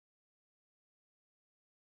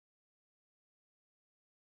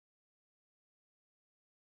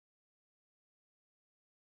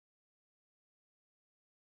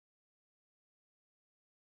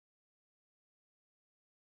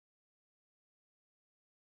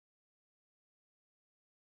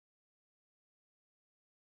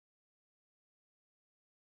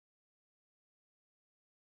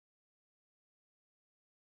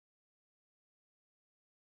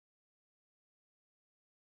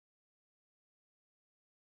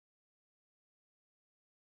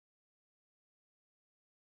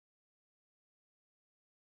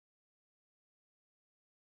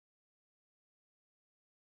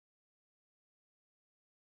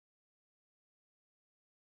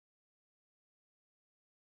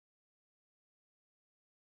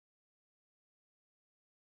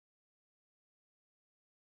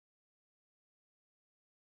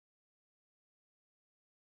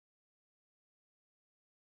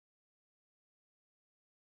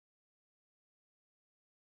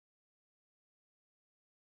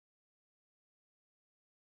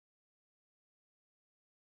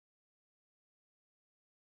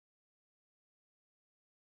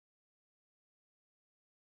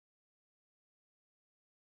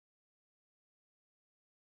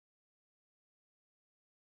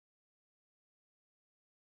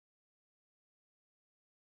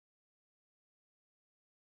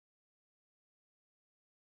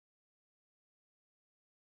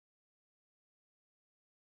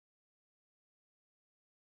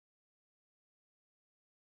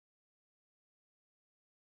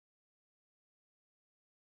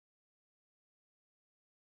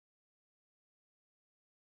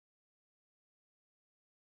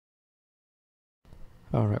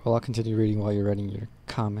 Alright, well, I'll continue reading while you're writing your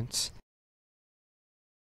comments.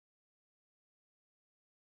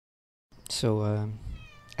 So,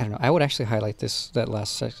 I don't know, I would actually highlight that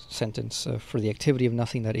last sentence. For the activity of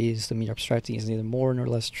nothing that is, the mere abstracting is neither more nor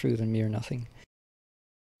less true than mere nothing.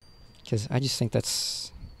 Because I just think that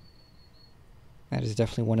is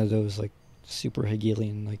definitely one of those, like, super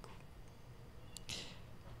Hegelian, like,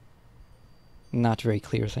 not very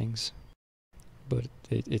clear things. But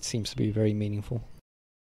it seems to be very meaningful.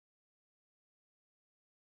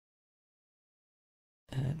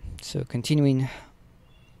 So continuing,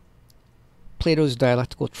 Plato's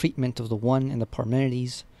dialectical treatment of the one and the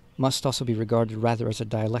Parmenides must also be regarded rather as a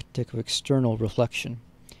dialectic of external reflection.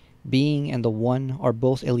 Being and the one are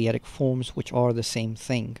both Eleatic forms which are the same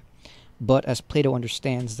thing, but as Plato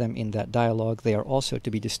understands them in that dialogue, they are also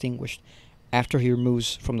to be distinguished, after he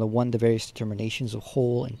removes from the one the various determinations of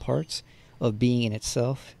whole and parts, of being in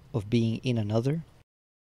itself, of being in another,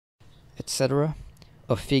 etc.,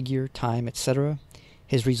 of figure, time, etc.,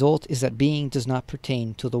 his result is that being does not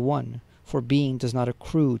pertain to the one, for being does not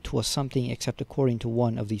accrue to a something except according to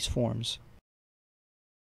one of these forms.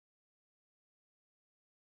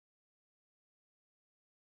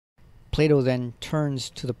 Plato then turns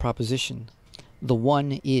to the proposition, the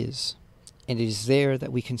one is, and it is there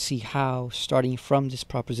that we can see how, starting from this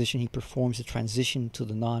proposition, he performs the transition to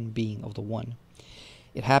the non-being of the one.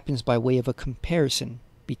 It happens by way of a comparison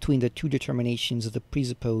between the two determinations of the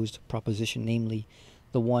presupposed proposition, namely,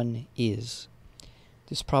 the one is.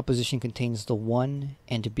 This proposition contains the one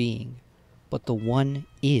and being, but the one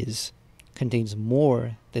is contains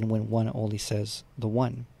more than when one only says the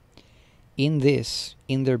one. In this,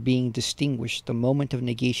 in their being distinguished, the moment of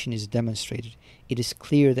negation is demonstrated. It is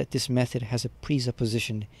clear that this method has a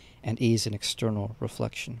presupposition and is an external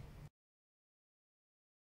reflection.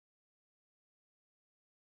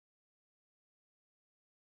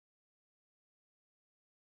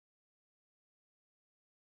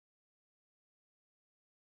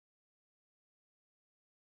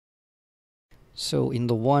 So in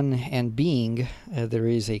the one and being, there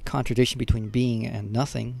is a contradiction between being and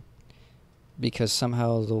nothing, because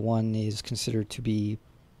somehow the one is considered to be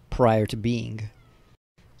prior to being.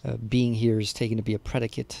 Being here is taken to be a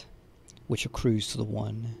predicate, which accrues to the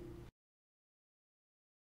one.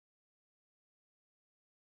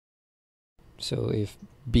 So if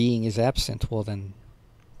being is absent, well then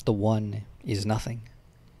the one is nothing.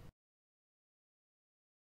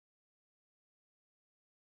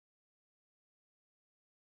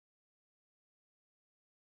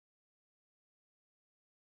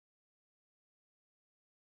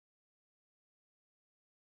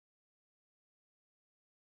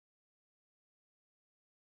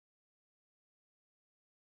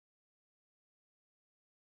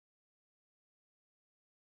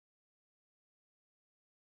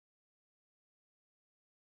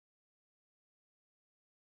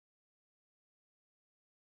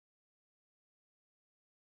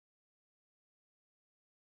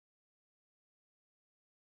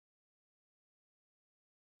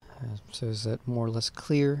 So is that more or less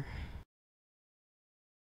clear?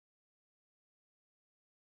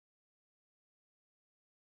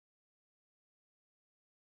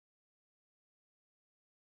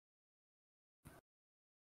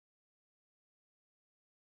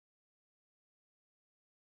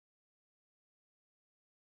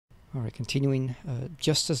 Alright, continuing.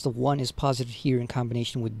 Just as the one is posited here in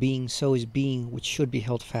combination with being, so is being, which should be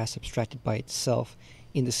held fast abstracted by itself,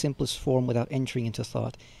 in the simplest form without entering into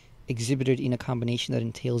thought, exhibited in a combination that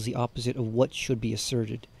entails the opposite of what should be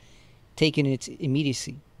asserted. Taken in its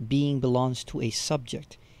immediacy, being belongs to a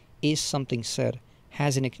subject, is something said,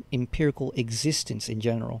 has an empirical existence in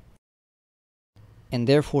general, and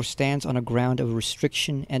therefore stands on a ground of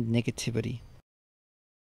restriction and negativity.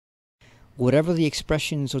 Whatever the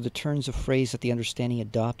expressions or the turns of phrase that the understanding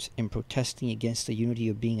adopts in protesting against the unity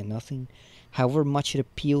of being and nothing, however much it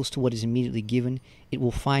appeals to what is immediately given, it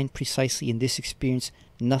will find precisely in this experience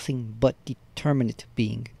nothing but determinate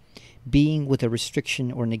being, being with a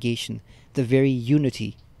restriction or negation, the very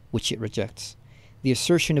unity which it rejects. The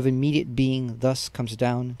assertion of immediate being thus comes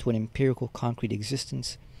down to an empirical concrete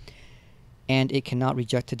existence, and it cannot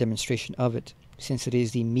reject a demonstration of it, since it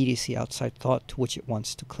is the immediacy outside thought to which it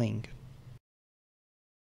wants to cling.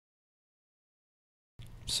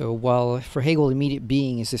 So while for Hegel immediate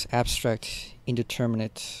being is this abstract,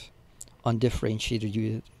 indeterminate,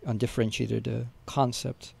 undifferentiated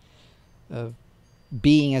concept,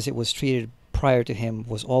 being as it was treated prior to him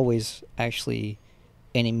was always actually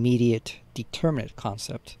an immediate, determinate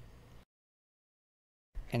concept.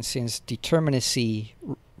 And since determinacy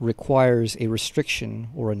requires a restriction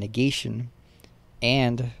or a negation,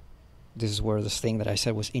 And this is where this thing that I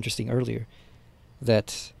said was interesting earlier,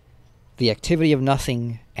 that the activity of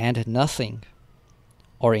nothing and nothing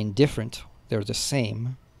are indifferent, they're the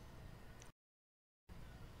same.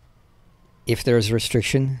 If there is a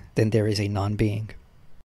restriction, then there is a non-being.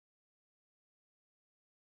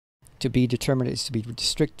 To be determinate is to be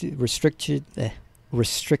restricted,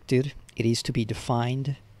 it is to be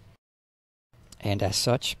defined. And as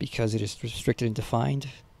such, because it is restricted and defined,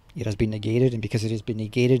 it has been negated, and because it has been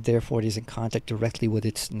negated, therefore it is in contact directly with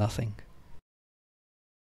its nothing.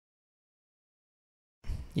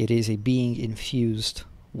 It is a being infused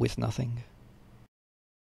with nothing.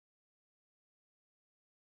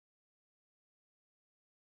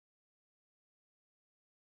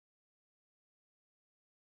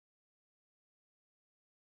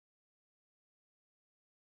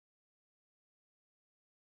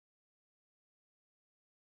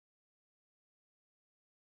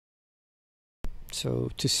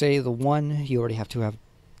 So to say the one, you already have to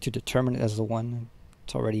determine it as the one.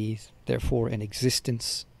 It's already, therefore, an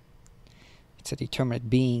existence. It's a determinate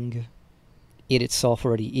being. It itself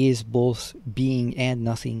already is both being and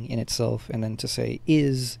nothing in itself. And then to say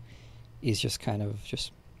is just kind of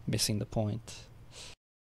just missing the point.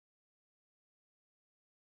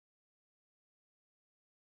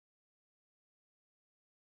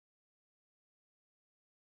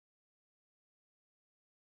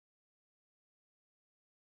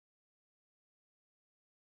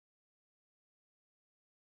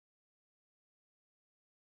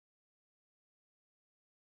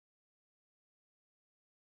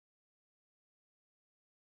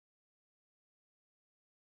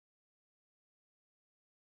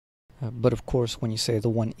 But of course, when you say the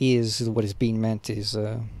one is, what is being meant is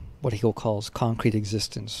what Hegel calls concrete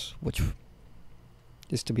existence, which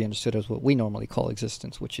is to be understood as what we normally call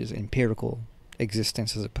existence, which is empirical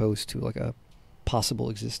existence as opposed to like a possible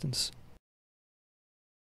existence.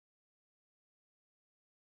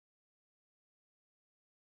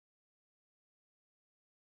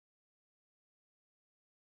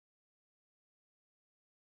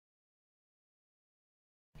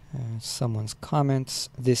 Someone's comments,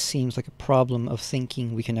 this seems like a problem of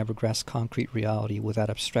thinking we can never grasp concrete reality without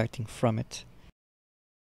abstracting from it.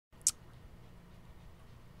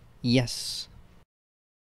 Yes.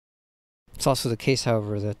 It's also the case,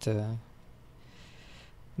 however, that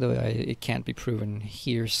though it can't be proven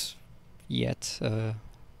here yet,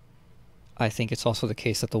 I think it's also the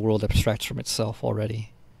case that the world abstracts from itself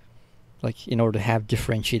already. Like, in order to have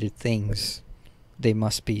differentiated things, they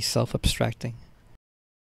must be self-abstracting.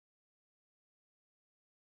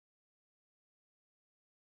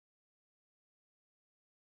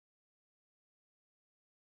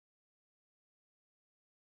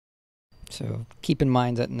 So keep in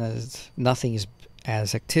mind that nothing is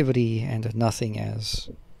as activity and nothing as,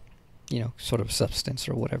 sort of substance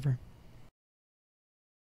or whatever.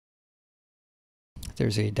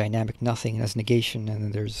 There's a dynamic nothing as negation, and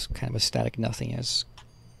then there's kind of a static nothing as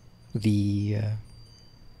the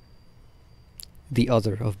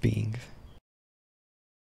other of being.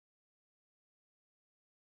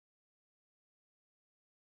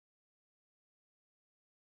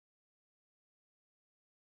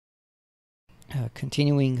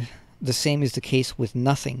 Continuing, the same is the case with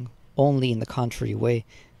nothing, only in the contrary way.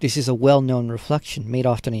 This is a well-known reflection, made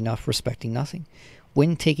often enough respecting nothing.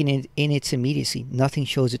 When taken in its immediacy, nothing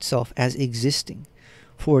shows itself as existing,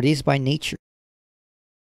 for it is by nature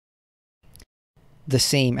the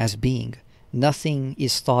same as being. Nothing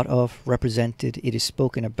is thought of, represented, it is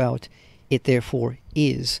spoken about, it therefore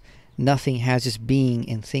is. Nothing has its being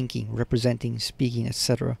in thinking, representing, speaking,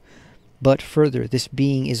 etc. But further, this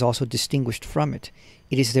being is also distinguished from it.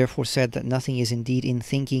 It is therefore said that nothing is indeed in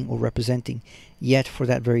thinking or representing, yet for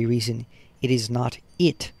that very reason it is not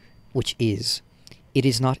it which is. It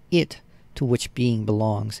is not it to which being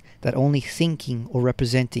belongs, that only thinking or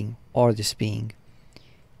representing are this being.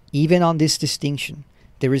 Even on this distinction,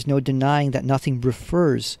 there is no denying that nothing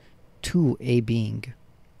refers to a being.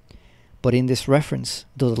 But in this reference,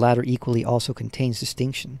 though the latter equally also contains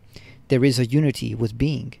distinction, there is a unity with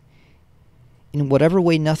being. In whatever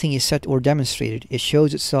way nothing is set or demonstrated, it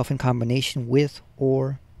shows itself in combination with,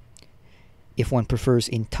 or, if one prefers,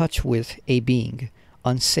 in touch with, a being,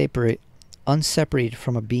 unseparated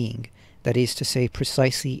from a being, that is to say,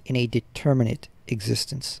 precisely in a determinate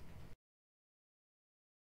existence.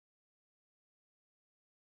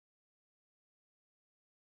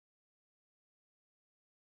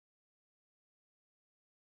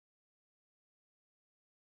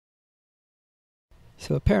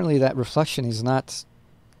 So apparently that reflection is not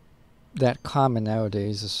that common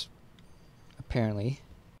nowadays, apparently.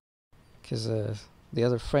 Because the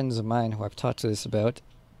other friends of mine who I've talked to this about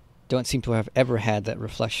don't seem to have ever had that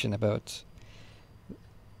reflection about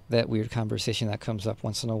that weird conversation that comes up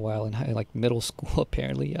once in a while in like middle school.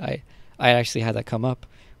 Apparently, I actually had that come up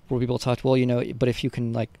where people talked, well, but if you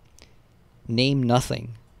can like name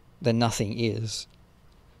nothing, then nothing is,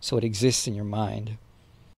 so it exists in your mind.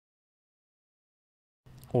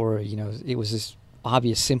 Or it was this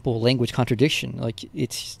obvious simple language contradiction. Like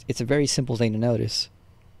it's a very simple thing to notice,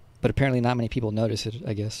 but apparently not many people notice it,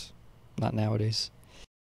 I guess. Not nowadays.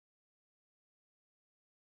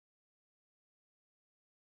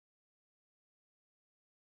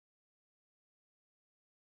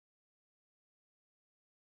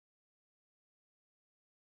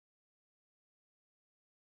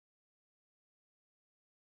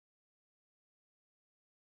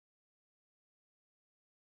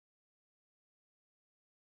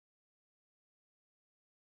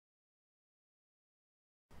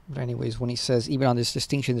 But anyways, when he says, even on this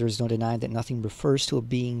distinction, there is no denying that nothing refers to a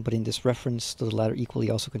being, but in this reference to the latter equally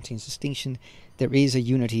also contains distinction, there is a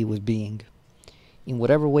unity with being. In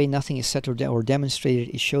whatever way nothing is said or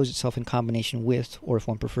demonstrated, it shows itself in combination with, or if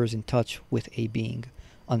one prefers, in touch with a being,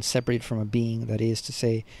 unseparated from a being, that is to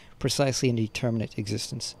say, precisely in determinate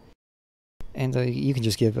existence. And you can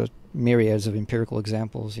just give myriads of empirical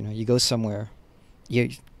examples. You go somewhere,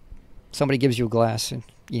 somebody gives you a glass, and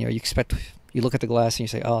you look at the glass and you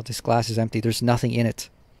say, oh, this glass is empty, there's nothing in it.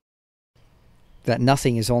 That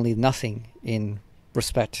nothing is only nothing in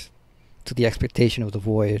respect to the expectation of the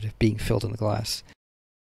void being filled in the glass.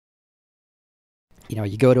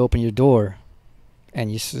 You go to open your door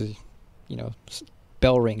and you see,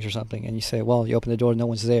 bell rings or something, and you say, well, you open the door, no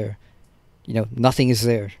one's there. Nothing is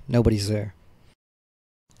there, nobody's there.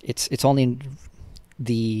 It's only in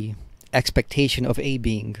the expectation of a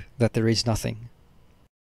being that there is nothing.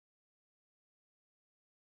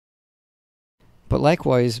 But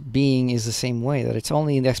likewise, being is the same way, that it's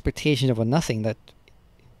only in the expectation of a nothing that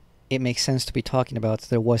it makes sense to be talking about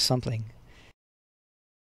there was something.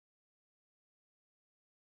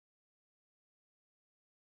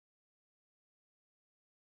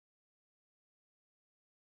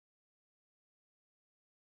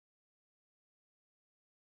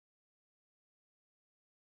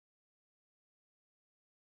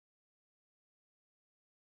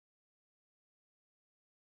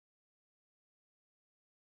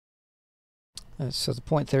 So the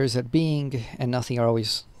point there is that being and nothing are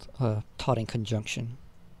always taught in conjunction.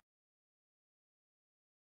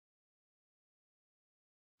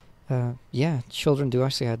 Yeah, children do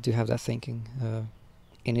actually have that thinking,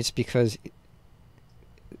 and it's because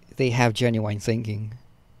they have genuine thinking.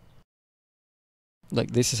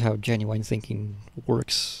 Like, this is how genuine thinking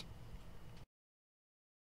works.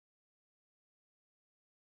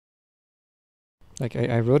 Like,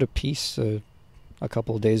 I wrote a piece a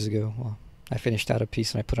couple of days ago. Well, I finished out a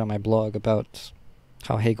piece and I put on my blog about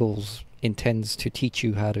how Hegel intends to teach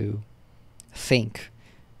you how to think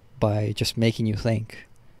by just making you think,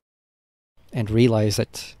 and realize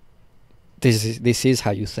that this is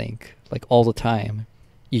how you think, like, all the time.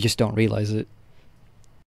 You just don't realize it.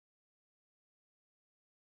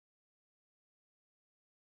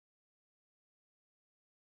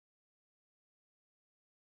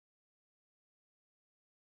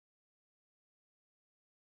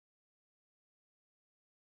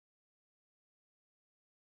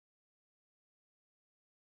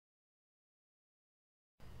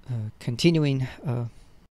 Continuing,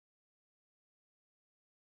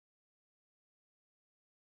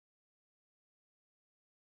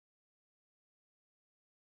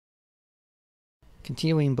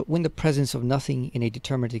 but when the presence of nothing in a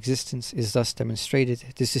determinate existence is thus demonstrated,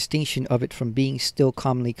 this distinction of it from being still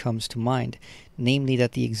commonly comes to mind, namely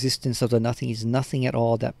that the existence of the nothing is nothing at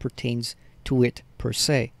all that pertains to it per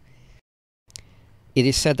se. It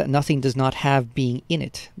is said that nothing does not have being in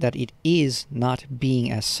it, that it is not being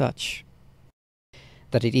as such,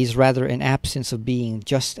 that it is rather an absence of being,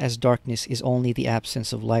 just as darkness is only the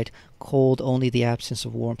absence of light, cold only the absence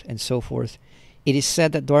of warmth, and so forth. It is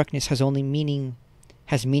said that darkness has meaning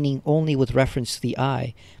only with reference to the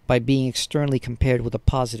eye, by being externally compared with a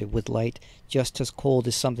positive, with light, just as cold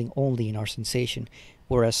is something only in our sensation,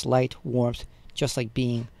 whereas light, warmth, just like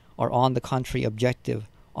being, are on the contrary objective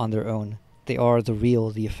on their own. They are the real,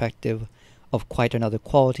 the effective, of quite another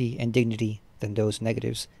quality and dignity than those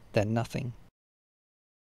negatives, than nothing.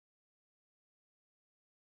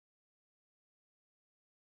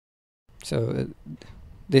 So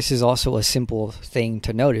this is also a simple thing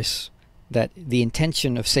to notice, that the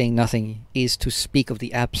intention of saying nothing is to speak of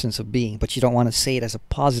the absence of being, but you don't want to say it as a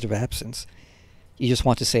positive absence. You just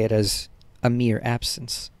want to say it as a mere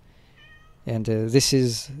absence. And this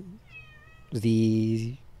is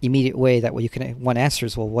the immediate way that one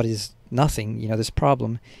answers, well, what is nothing? This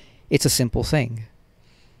problem, it's a simple thing.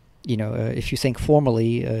 If you think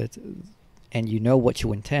formally and you know what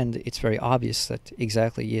you intend, it's very obvious that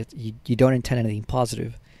exactly you don't intend anything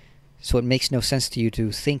positive. So it makes no sense to you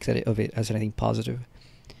to think of it as anything positive,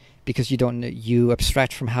 because you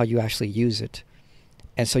abstract from how you actually use it.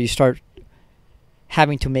 And so you start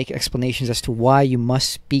having to make explanations as to why you must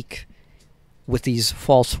speak with these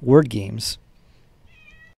false word games,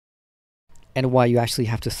 and why you actually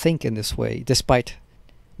have to think in this way, despite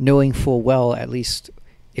knowing full well, at least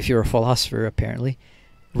if you're a philosopher apparently,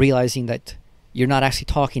 realizing that you're not actually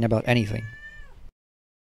talking about anything.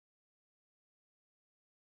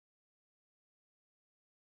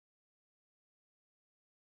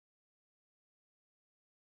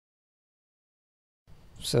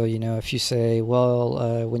 So, if you say,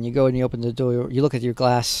 well, when you go and you open the door, you look at your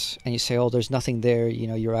glass and you say, oh, there's nothing there,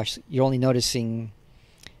 you're only noticing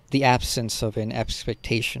the absence of an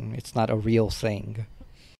expectation. It's not a real thing.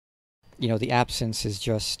 The absence is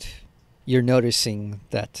just, you're noticing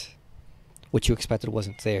that what you expected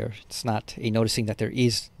wasn't there. It's not a noticing that there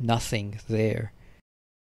is nothing there.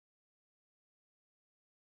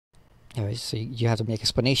 Alright, so you have to make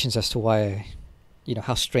explanations as to why,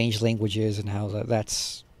 how strange language is, and how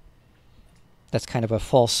that's kind of a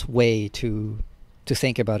false way to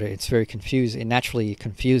think about it. It's very confusing. It naturally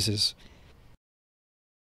confuses.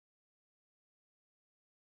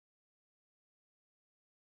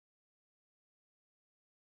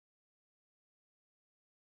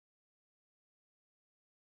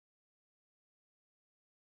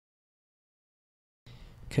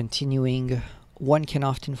 Continuing, one can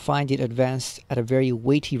often find it advanced at a very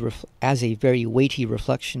weighty as a very weighty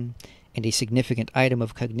reflection and a significant item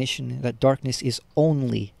of cognition that darkness is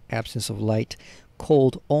only absence of light,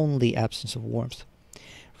 cold only absence of warmth.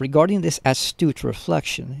 Regarding this astute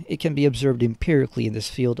reflection, it can be observed empirically in this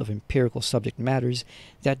field of empirical subject matters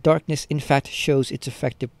that darkness in fact shows its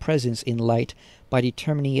effective presence in light by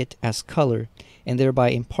determining it as color, and thereby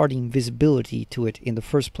imparting visibility to it in the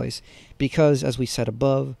first place, because, as we said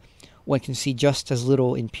above, one can see just as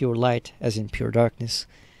little in pure light as in pure darkness.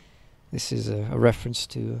 This is a reference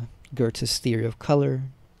to Goethe's theory of color.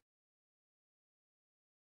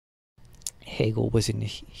 Hegel was in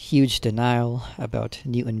huge denial about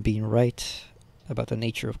Newton being right about the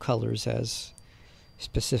nature of colors as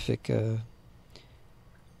specific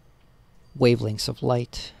wavelengths of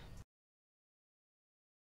light.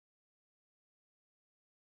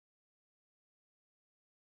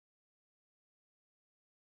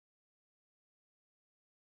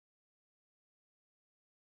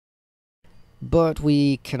 But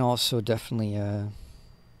we can also definitely...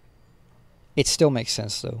 it still makes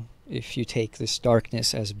sense, though, if you take this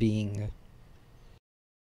darkness as being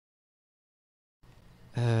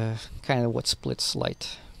kind of what splits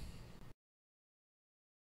light.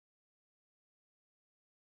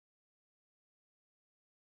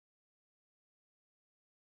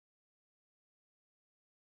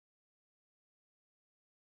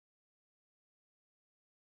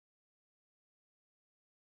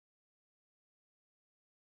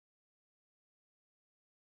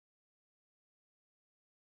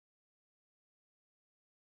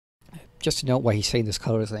 Just to note why he's saying this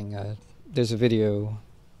color thing, there's a video,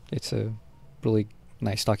 it's a really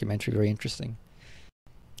nice documentary, very interesting,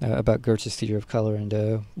 about Goethe's theory of color, and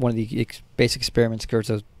one of the basic experiments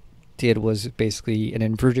Goethe did was basically an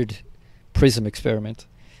inverted prism experiment.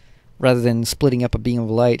 Rather than splitting up a beam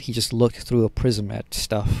of light, he just looked through a prism at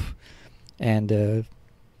stuff, and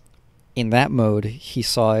in that mode he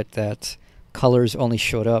saw it that colors only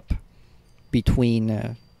showed up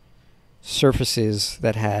between surfaces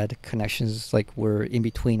that had connections, like were in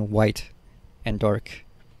between white and dark.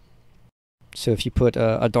 So if you put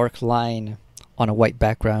a dark line on a white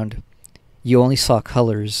background, you only saw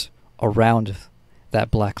colors around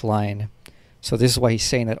that black line. So this is why he's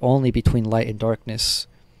saying that only between light and darkness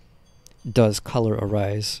does color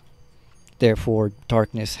arise. Therefore,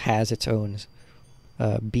 darkness has its own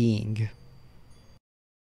being.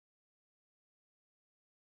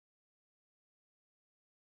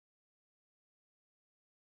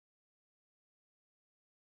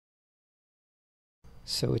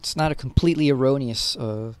 So it's not a completely erroneous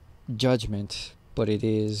judgment, but it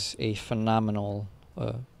is a phenomenal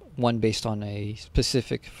one based on a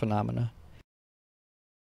specific phenomena.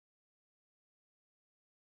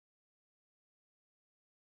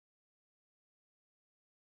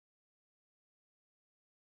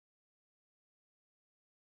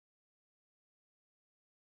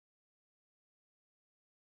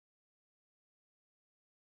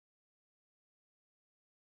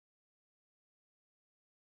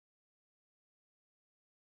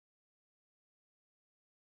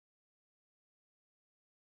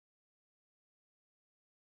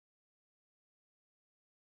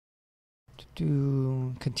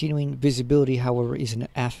 Continuing, visibility, however, is an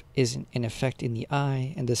effect in the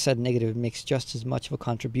eye, and the said negative makes just as much of a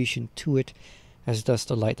contribution to it as does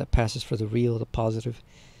the light that passes for the real, the positive.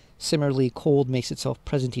 Similarly, cold makes itself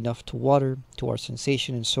present enough to water, to our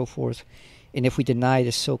sensation, and so forth, and if we deny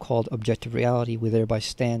this so-called objective reality, we thereby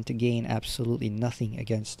stand to gain absolutely nothing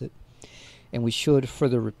against it. And we should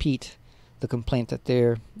further repeat the complaint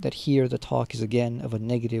that here the talk is again of a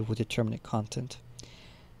negative with determinate content,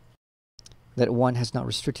 that one has not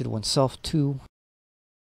restricted oneself to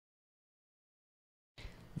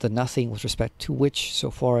the nothing with respect to which,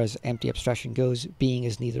 so far as empty abstraction goes, being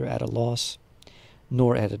is neither at a loss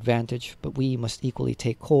nor at advantage, but we must equally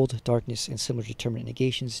take cold, darkness, and similar determinate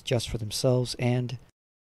negations just for themselves, and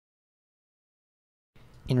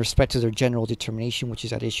in respect to their general determination, which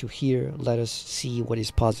is at issue here, let us see what is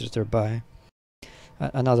posited thereby.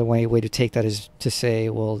 Another way to take that is to say,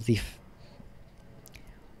 well,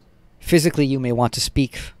 physically you may want to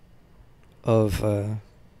speak of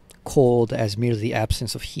cold as merely the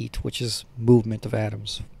absence of heat, which is movement of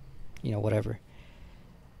atoms, whatever.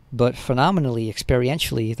 But phenomenally,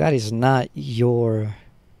 experientially, that is not your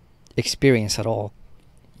experience at all.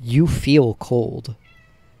 You feel cold.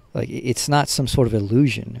 Like, it's not some sort of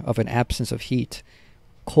illusion of an absence of heat.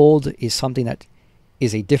 Cold is something that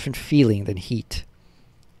is a different feeling than heat,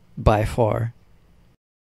 by far.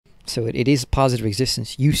 So it is positive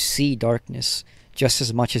existence. You see darkness just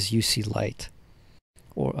as much as you see light,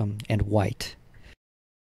 or and white.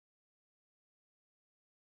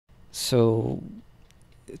 So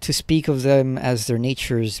to speak of them as their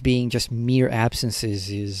natures being just mere absences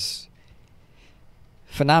is,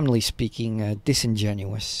 phenomenally speaking,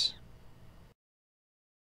 disingenuous.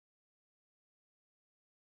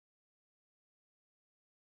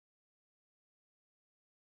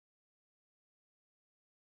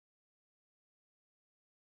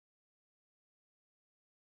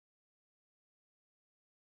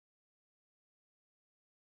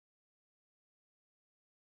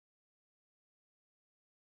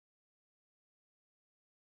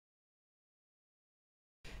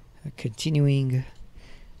 Continuing,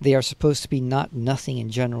 they are supposed to be not nothing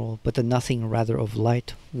in general, but the nothing rather of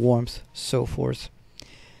light, warmth, so forth,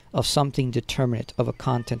 of something determinate, of a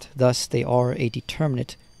content. Thus they are a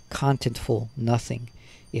determinate, contentful nothing,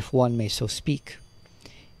 if one may so speak.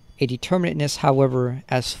 A determinateness, however,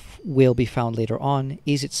 as will be found later on,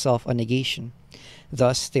 is itself a negation.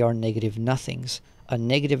 Thus they are negative nothings. A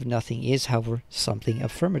negative nothing is, however, something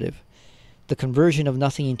affirmative. The conversion of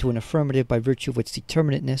nothing into an affirmative by virtue of its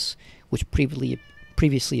determinateness, which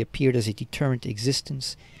previously appeared as a determinate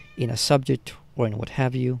existence in a subject or in what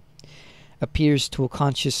have you, appears to a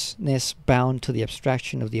consciousness bound to the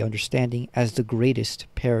abstraction of the understanding as the greatest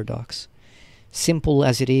paradox. Simple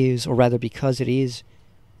as it is, or rather because it is,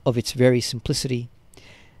 of its very simplicity,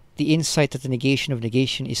 the insight that the negation of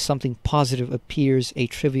negation is something positive appears a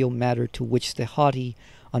trivial matter to which the haughty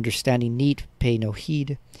understanding need pay no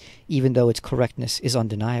heed, even though its correctness is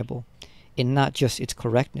undeniable, and not just its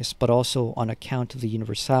correctness, but also on account of the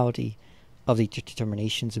universality of the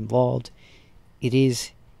determinations involved. It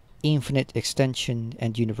is infinite extension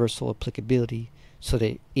and universal applicability, so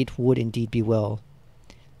that it would indeed be well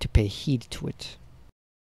to pay heed to it.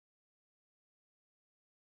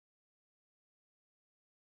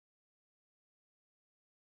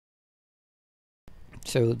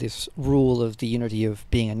 So this rule of the unity of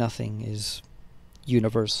being a nothing is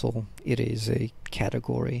universal. It is a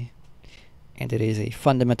category, and it is a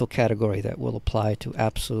fundamental category that will apply to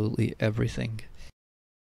absolutely everything.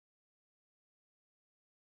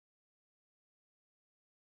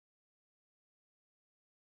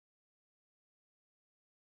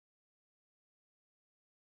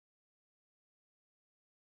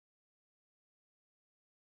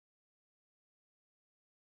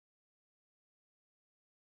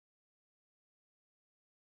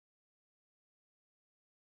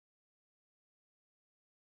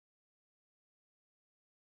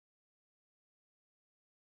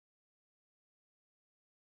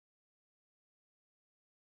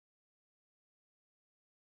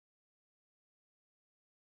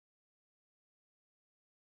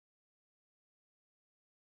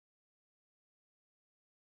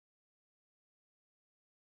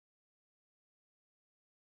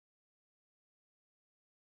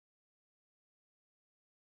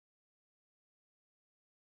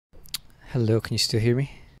 Hello, can you still hear me?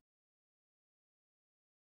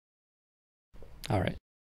 Alright.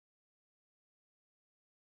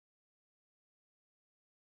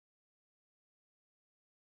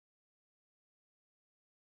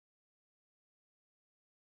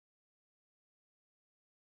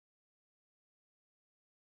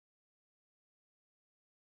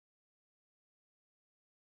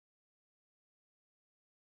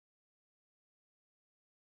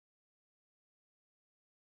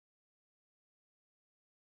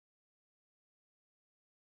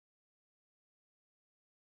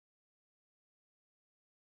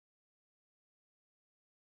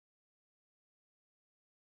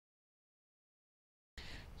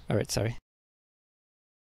 Alright, sorry.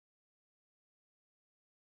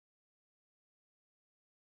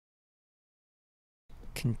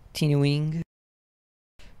 Continuing.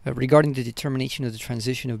 Regarding the determination of the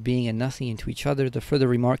transition of being and nothing into each other, the further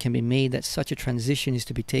remark can be made that such a transition is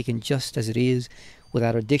to be taken just as it is,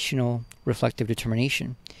 without additional reflective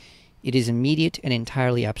determination. It is immediate and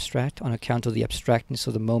entirely abstract on account of the abstractness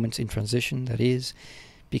of the moments in transition, that is,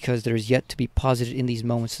 because there is yet to be posited in these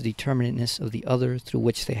moments the determinateness of the other through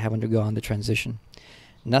which they have undergone the transition.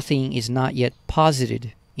 Nothing is not yet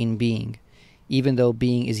posited in being, even though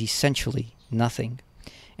being is essentially nothing,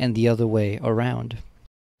 and the other way around.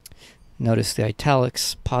 Notice the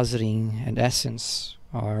italics, positing, and essence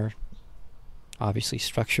are obviously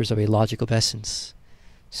structures of a logic of essence.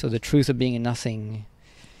 So the truth of being and nothing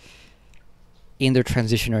in their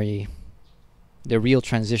transitionary, their real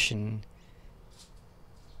transition,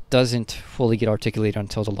 doesn't fully get articulated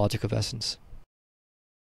until the logic of essence.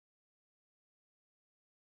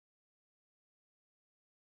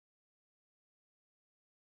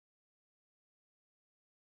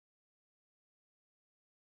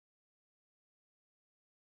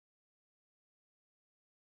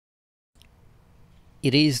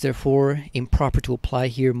 It is, therefore, improper to apply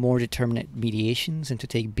here more determinate mediations and to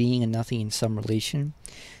take being and nothing in some relation.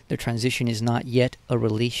 The transition is not yet a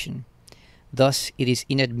relation. Thus, it is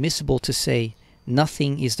inadmissible to say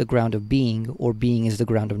nothing is the ground of being or being is the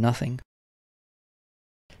ground of nothing.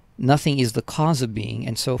 Nothing is the cause of being,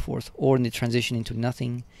 and so forth, or in the transition into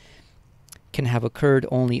nothing can have occurred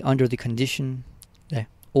only under the condition,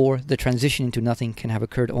 or the transition into nothing can have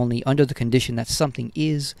occurred only under the condition that something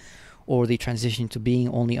is, or the transition to being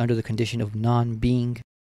only under the condition of non-being.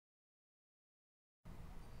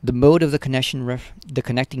 The mode of the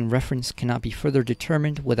connecting reference cannot be further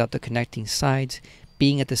determined without the connecting sides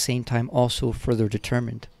being at the same time also further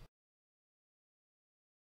determined.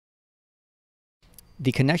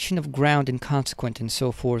 The connection of ground and consequent and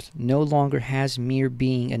so forth no longer has mere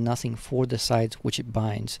being and nothing for the sides which it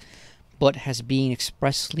binds, but has being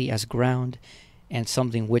expressly as ground, and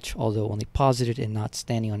something which, although only posited and not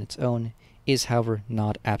standing on its own, is however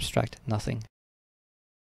not abstract nothing.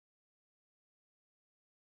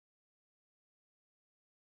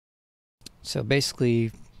 So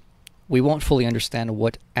basically, we won't fully understand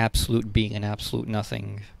what absolute being and absolute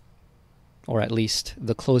nothing, or at least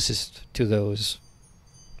the closest to those,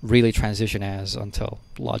 really transition as until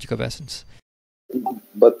logic of essence.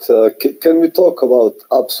 But can we talk about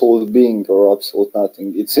absolute being or absolute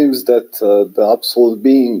nothing? It seems that the absolute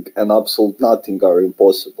being and absolute nothing are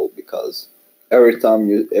impossible, because every time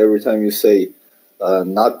you say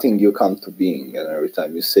nothing, you come to being, and every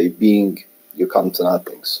time you say being, you come to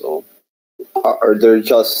nothing. So are there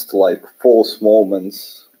just like false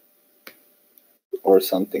moments or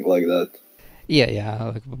something like that?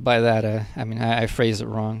 Yeah. By that, I mean I phrased it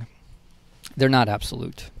wrong. They're not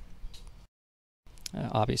absolute.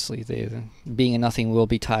 Obviously, the being and nothing will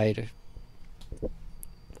be tied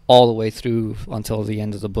all the way through until the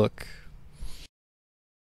end of the book.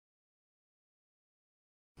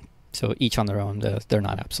 So each on their own, they're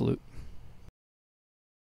not absolute.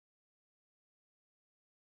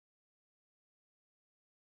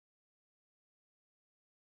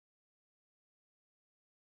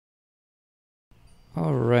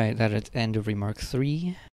 Alright, that is the end of Remark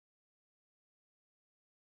 3.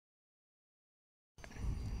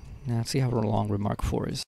 Now let's see how long Remark 4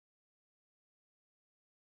 is.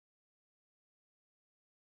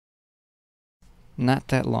 Not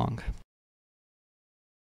that long.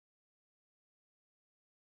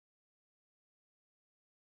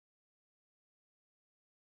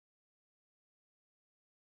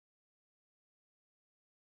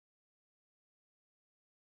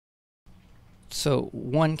 So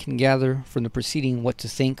one can gather from the preceding what to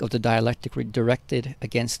think of the dialectic directed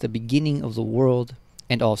against the beginning of the world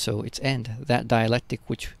and also its end, that dialectic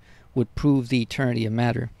which would prove the eternity of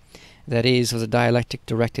matter, that is, of the dialectic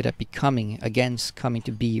directed at becoming against coming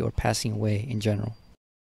to be or passing away in general.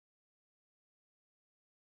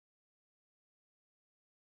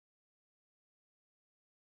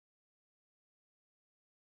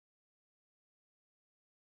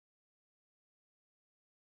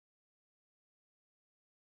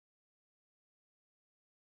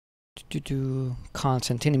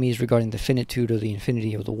 Kant's antinomies regarding the finitude or the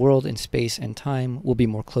infinity of the world in space and time will be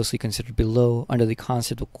more closely considered below under the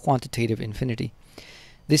concept of quantitative infinity.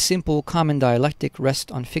 This simple common dialectic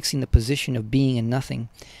rests on fixing the position of being and nothing,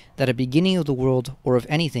 that a beginning of the world or of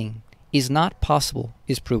anything is not possible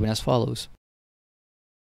is proven as follows.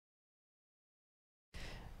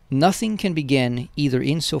 Nothing can begin either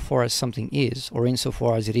insofar as something is or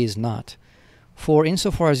insofar as it is not. For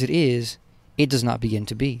insofar as it does not begin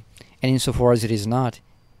to be, and insofar as it is not,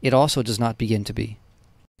 it also does not begin to be.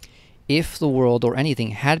 If the world or anything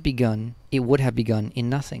had begun, it would have begun in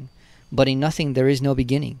nothing. But in nothing there is no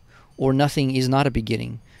beginning, or nothing is not a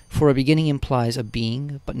beginning, for a beginning implies a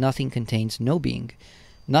being, but nothing contains no being.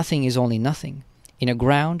 Nothing is only nothing. In a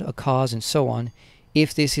ground, a cause, and so on,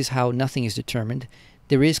 if this is how nothing is determined,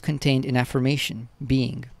 there is contained an affirmation,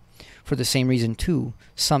 being. For the same reason, too,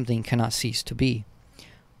 something cannot cease to be.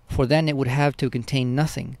 For then it would have to contain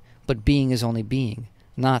nothing, but being is only being,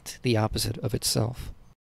 not the opposite of itself.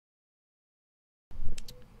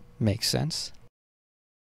 Makes sense?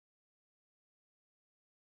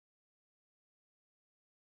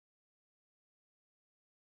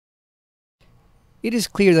 It is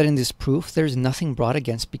clear that in this proof there is nothing brought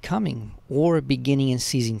against becoming, or beginning and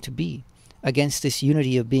ceasing to be, against this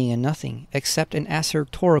unity of being and nothing, except an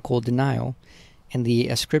assertorical denial, and the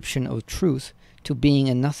ascription of truth to being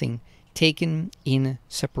and nothing, taken in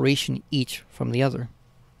separation each from the other.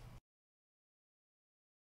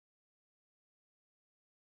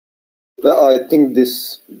 Well, I think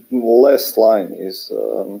this last line is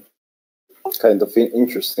kind of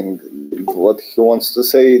interesting. What he wants to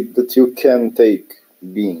say, that you can take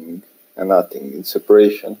being and nothing in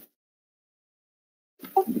separation,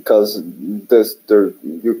 because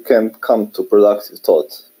you can't come to productive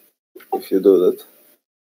thought if you do that,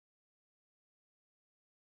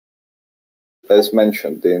 as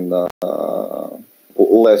mentioned in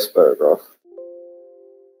last paragraph.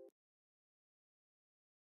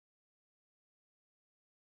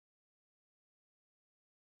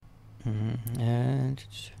 And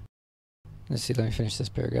let's see, let me finish this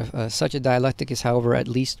paragraph. Such a dialectic is, however, at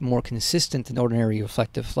least more consistent than ordinary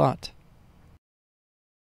reflective thought.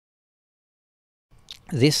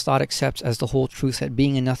 This thought accepts as the whole truth that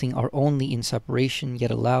being and nothing are only in separation,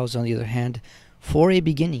 yet allows, on the other hand, for a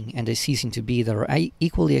beginning and a ceasing to be that are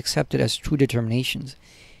equally accepted as true determinations.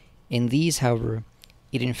 In these, however,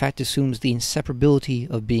 it in fact assumes the inseparability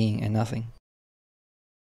of being and nothing.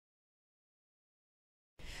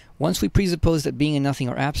 Once we presuppose that being and nothing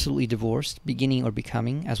are absolutely divorced, beginning or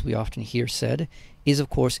becoming, as we often hear said, is of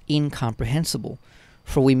course incomprehensible,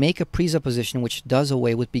 for we make a presupposition which does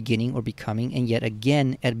away with beginning or becoming and yet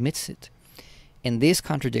again admits it. And this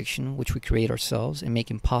contradiction, which we create ourselves and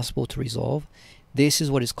make impossible to resolve, this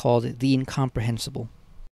is what is called the incomprehensible.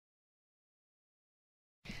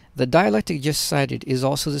 The dialectic just cited is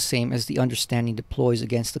also the same as the understanding deploys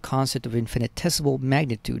against the concept of infinitesimal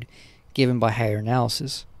magnitude given by higher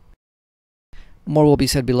analysis. More will be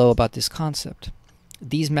said below about this concept.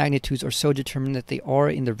 These magnitudes are so determined that they are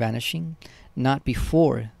in their vanishing, not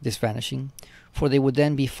before this vanishing, for they would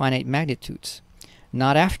then be finite magnitudes,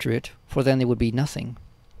 not after it, for then they would be nothing.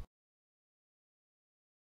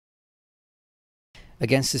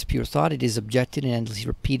 Against this pure thought, it is objected and endlessly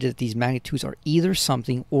repeated that these magnitudes are either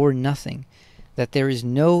something or nothing, that there is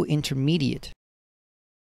no intermediate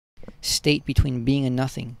state between being and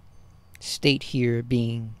nothing. State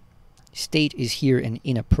is here an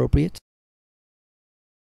inappropriate,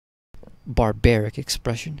 barbaric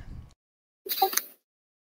expression.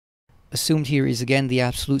 Assumed here is again the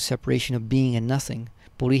absolute separation of being and nothing,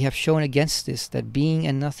 but we have shown against this that being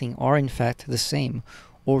and nothing are in fact the same,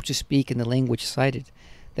 or to speak in the language cited,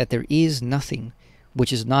 that there is nothing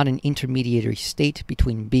which is not an intermediary state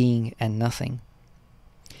between being and nothing.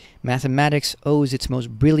 Mathematics owes its most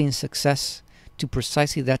brilliant success to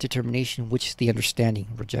precisely that determination which the understanding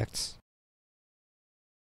rejects.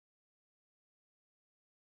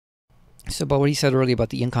 So about what he said earlier about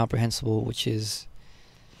the incomprehensible, which is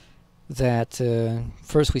that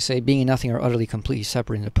first we say being and nothing are utterly completely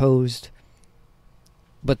separate and opposed,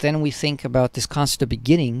 but then we think about this concept of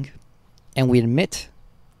beginning and we admit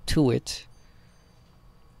to it,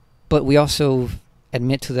 but we also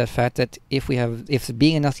admit to that fact that if the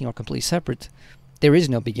being and nothing are completely separate, there is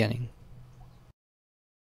no beginning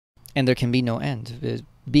and there can be no end.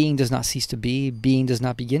 Being does not cease to be, being does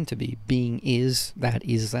not begin to be. Being is that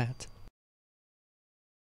is that.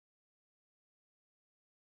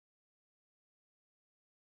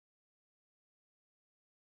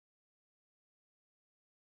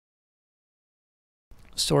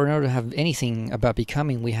 So in order to have anything about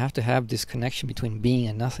becoming, we have to have this connection between being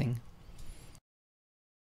and nothing.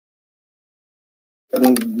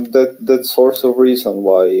 And that's also reason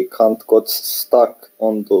why Kant got stuck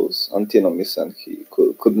on those antinomies, and he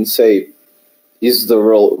couldn't say, is the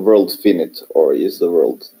world finite or is the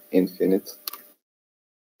world infinite?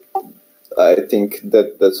 I think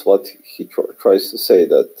that's what he tries to say,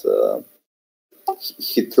 that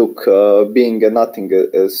he took being and nothing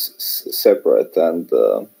as separate, and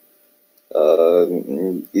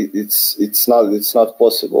it's not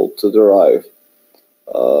possible to derive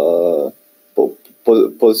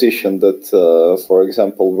position that, for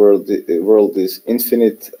example, world is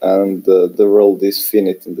infinite and the world is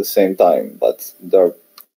finite in the same time. But there,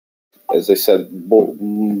 as I said,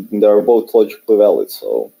 they are both logically valid.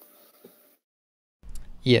 So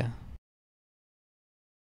Yeah.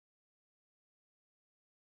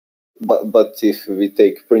 But if we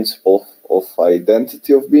take principle of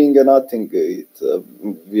identity of being a nothing,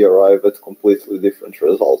 we arrive at completely different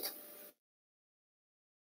result.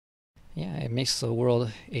 Yeah, it makes the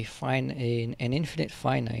world an infinite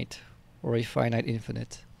finite, or a finite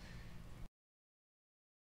infinite,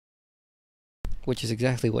 which is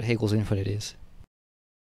exactly what Hegel's infinite is.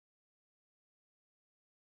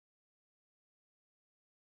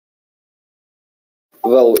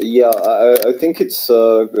 Well, yeah, I think it's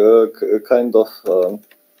kind of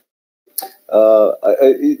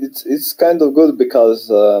it's kind of good because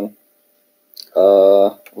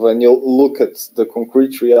when you look at the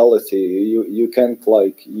concrete reality, you can't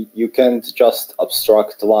you can't just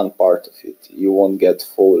abstract one part of it. You won't get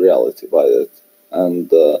full reality by it. And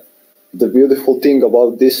the beautiful thing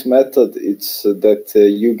about this method is that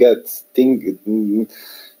you get in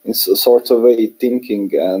sort of a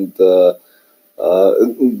thinking and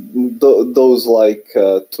those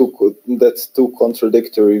two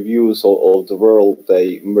contradictory views of the world,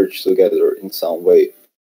 they merge together in some way.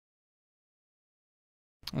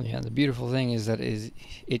 Yeah, the beautiful thing is that it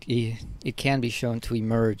can be shown to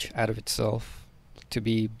emerge out of itself, to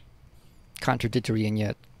be contradictory and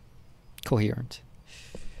yet coherent.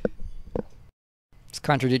 It's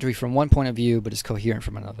contradictory from one point of view, but it's coherent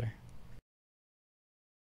from another.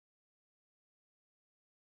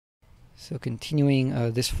 So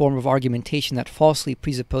continuing this form of argumentation that falsely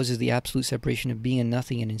presupposes the absolute separation of being and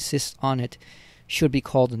nothing and insists on it should be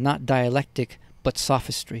called not dialectic, but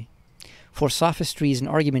sophistry. For sophistry is an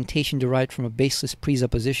argumentation derived from a baseless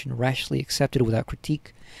presupposition rationally accepted without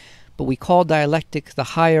critique, but we call dialectic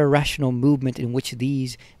the higher rational movement in which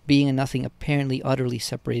these, being and nothing apparently utterly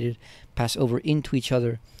separated, pass over into each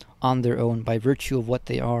other on their own by virtue of what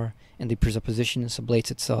they are, and the presupposition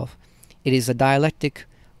sublates itself. It is a dialectic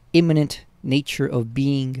immanent nature of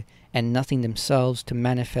being and nothing themselves to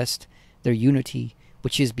manifest their unity,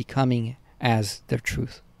 which is becoming as their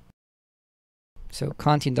truth. So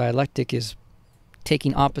Kantian dialectic is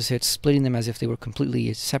taking opposites, splitting them as if they were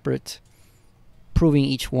completely separate, proving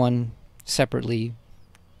each one separately,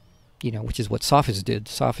 which is what sophists did.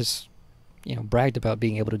 Sophists, bragged about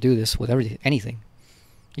being able to do this with anything.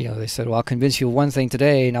 They said, well, I'll convince you of one thing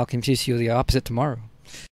today, and I'll convince you of the opposite tomorrow.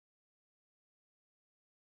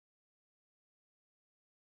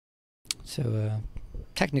 So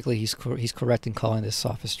technically he's correct in calling this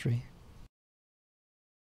sophistry.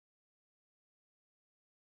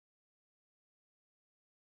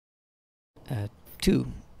 2.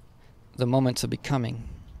 The moments of becoming.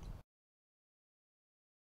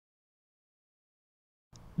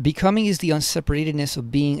 Becoming is the unseparatedness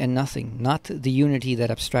of being and nothing, not the unity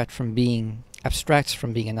that abstracts from being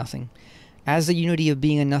and nothing. As the unity of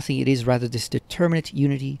being and nothing, it is rather this determinate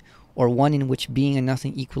unity, or one in which being and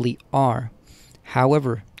nothing equally are.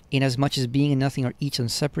 However, inasmuch as being and nothing are each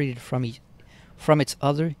unseparated from its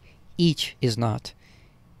other, each is not.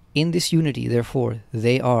 In this unity, therefore,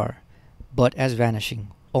 they are, but as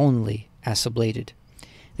vanishing, only as sublated.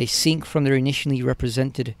 They sink from their initially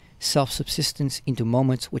represented self-subsistence into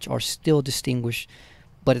moments which are still distinguished,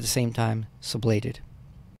 but at the same time sublated.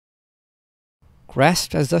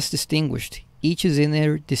 Grasped as thus distinguished, each is in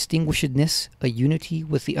their distinguishedness a unity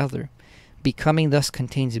with the other. Becoming thus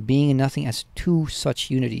contains being and nothing as two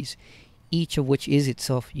such unities, each of which is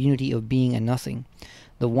itself unity of being and nothing.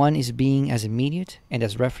 The one is being as immediate and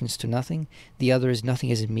as reference to nothing, the other is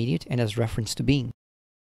nothing as immediate and as reference to being.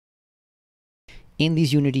 In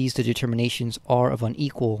these unities, the determinations are of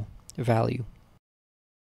unequal value.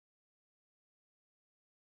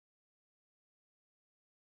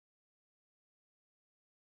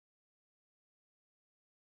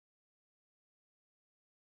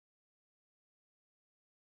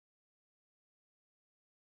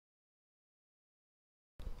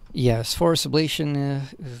 Yes, for sublation,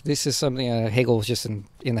 this is something Hegel was just in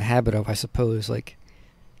the habit of, I suppose.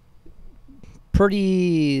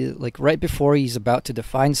 Pretty, right before he's about to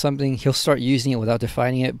define something, he'll start using it without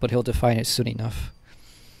defining it, but he'll define it soon enough.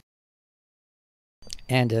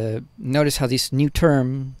 And notice how this new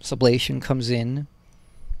term, sublation, comes in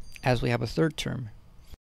as we have a third term.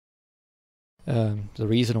 The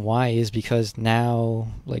reason why is because now,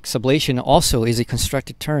 sublation also is a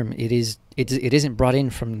constructed term. It isn't brought in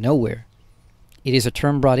from nowhere. It is a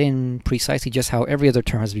term brought in precisely just how every other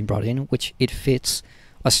term has been brought in, which it fits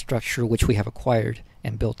a structure which we have acquired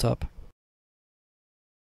and built up.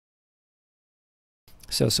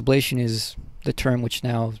 So sublation is the term which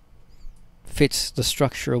now fits the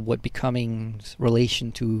structure of what becoming's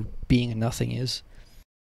relation to being and nothing is.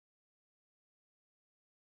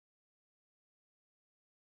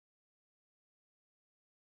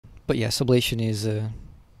 But yeah, sublation is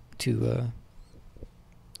to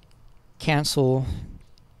cancel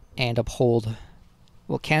and uphold.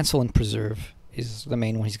 Well, cancel and preserve is the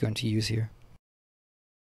main one he's going to use here.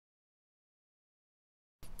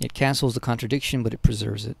 It cancels the contradiction, but it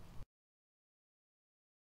preserves it.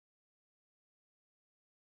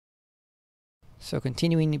 So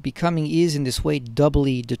continuing, becoming is in this way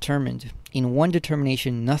doubly determined. In one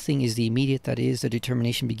determination, nothing is the immediate, that is, the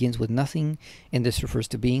determination begins with nothing, and this refers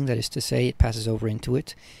to being, that is to say, it passes over into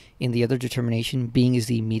it. In the other determination, being is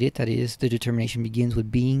the immediate, that is, the determination begins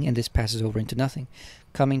with being, and this passes over into nothing,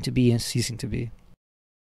 coming to be and ceasing to be.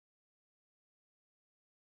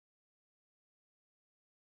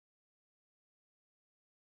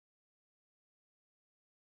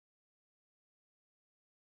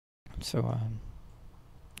 So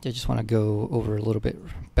I just want to go over a little bit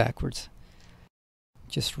backwards.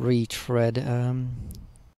 Just retread.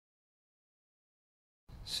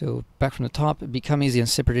 So back from the top, becoming is the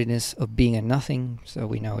unseparatedness of being and nothing. So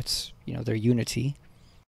we know it's, their unity.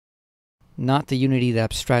 Not the unity that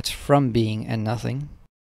abstracts from being and nothing.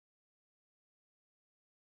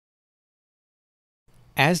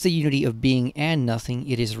 As the unity of being and nothing,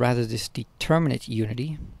 it is rather this determinate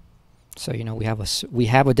unity. So we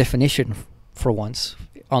have a definition for once,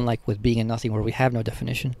 unlike with being and nothing where we have no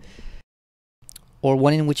definition, or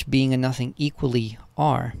one in which being and nothing equally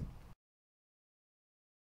are.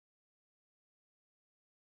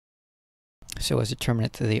 So as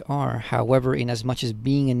determinate they are. However, inasmuch as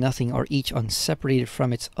being and nothing are each unseparated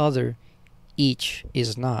from its other, each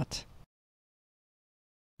is not.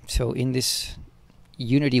 So in this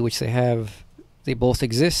unity which they have, they both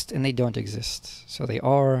exist and they don't exist. So they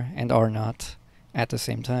are and are not at the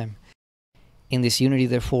same time. In this unity,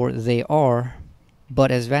 therefore, they are, but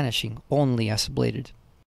as vanishing, only as sublated.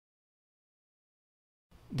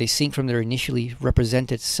 They sink from their initially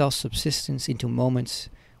represented self-subsistence into moments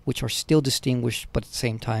which are still distinguished, but at the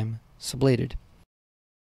same time sublated.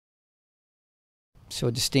 So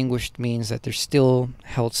distinguished means that they're still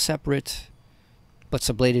held separate, but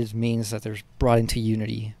sublated means that they're brought into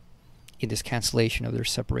unity in this cancellation of their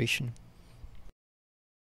separation.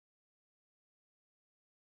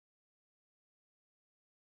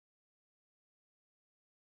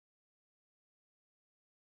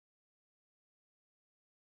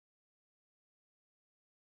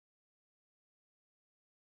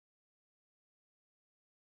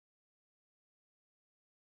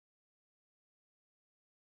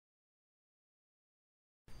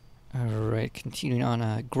 Alright, continuing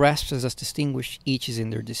on. Grasps as thus distinguished, each is in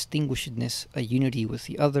their distinguishedness a unity with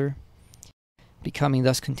the other. Becoming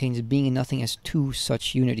thus contains being and nothing as two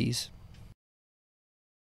such unities,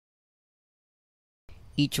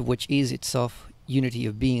 each of which is itself unity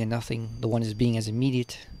of being and nothing. The one is being as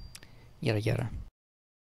immediate, yada yada.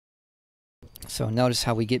 So notice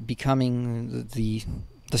how we get becoming. The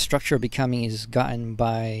structure of becoming is gotten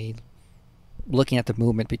by looking at the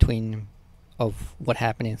movement between of what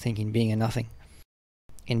happened in thinking being and nothing.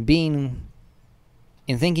 In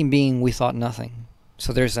thinking being, we thought nothing,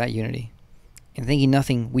 so there's that unity. In thinking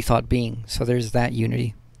nothing, we thought being, so there's that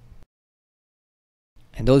unity.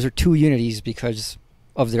 And those are two unities because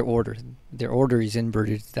of their order. Their order is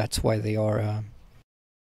inverted, that's why they are,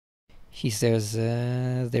 he says,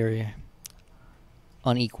 they're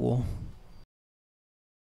unequal.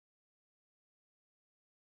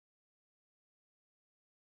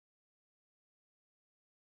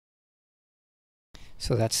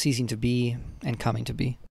 So that's ceasing to be and coming to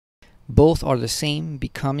be. Both are the same,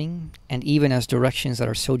 becoming, and even as directions that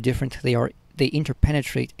are so different, they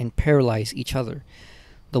interpenetrate and paralyze each other.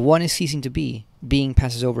 The one is ceasing to be, being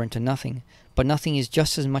passes over into nothing, but nothing is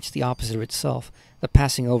just as much the opposite of itself, the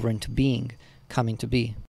passing over into being, coming to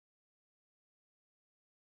be.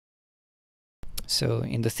 So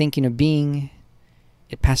in the thinking of being,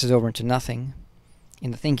 it passes over into nothing. In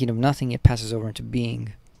the thinking of nothing, it passes over into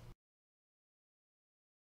being.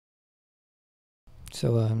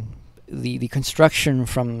 So the construction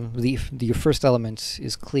from the first elements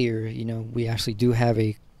is clear. We actually do have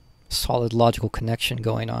a solid logical connection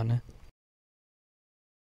going on.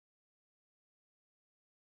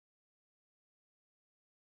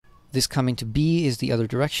 This coming to be is the other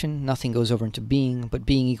direction. Nothing goes over into being, but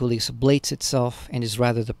being equally sublates itself and is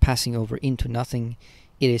rather the passing over into nothing.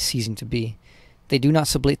 It is ceasing to be. They do not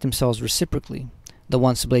sublate themselves reciprocally, the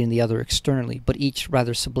one sublating the other externally, but each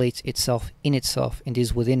rather sublates itself in itself and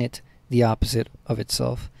is within it the opposite of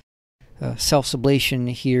itself.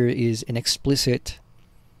 Self-sublation here is an explicit,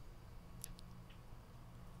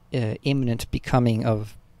 imminent becoming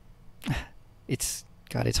of... it's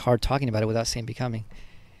hard talking about it without saying becoming.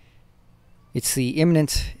 It's the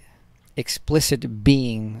imminent, explicit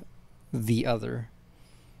being the other.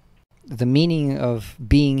 The meaning of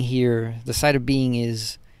being here, the side of being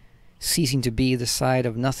is ceasing to be, the side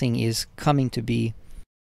of nothing is coming to be.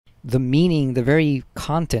 The meaning, the very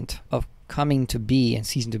content of coming to be and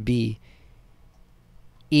ceasing to be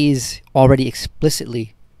is already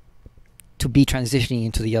explicitly to be transitioning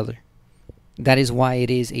into the other. That is why it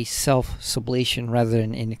is a self-sublation rather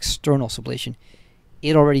than an external sublation.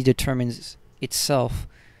 It already determines itself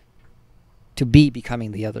to be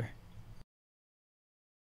becoming the other.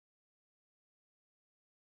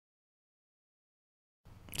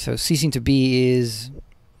 So ceasing to be is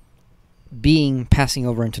being passing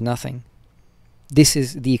over into nothing. This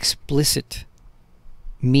is the explicit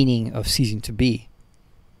meaning of ceasing to be.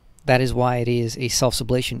 That is why it is a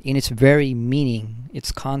self-sublation. In its very meaning,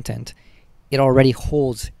 its content, it already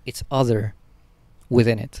holds its other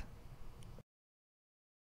within it.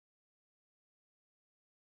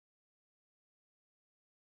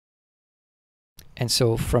 And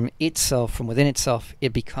so from itself, from within itself,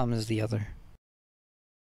 it becomes the other.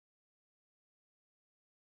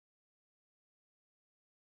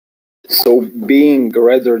 So being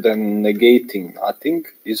rather than negating nothing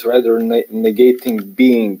is rather negating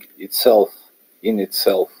being itself in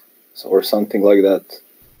itself, or something like that.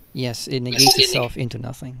 Yes, it negates itself into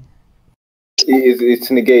nothing.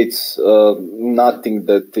 It negates nothing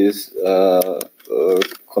that is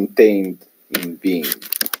contained in being,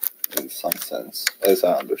 in some sense, as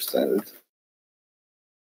I understand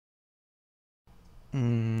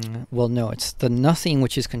it. Well, no, it's the nothing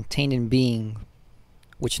which is contained in being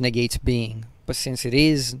which negates being. But since it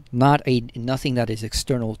is not a nothing that is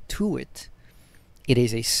external to it, it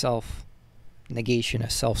is a self-negation, a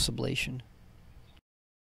self-sublation.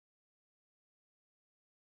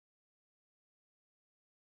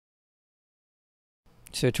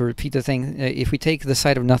 So to repeat the thing, if we take the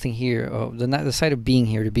side of nothing here, the side of being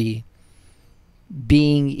here to be,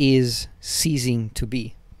 being is ceasing to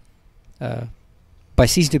be. By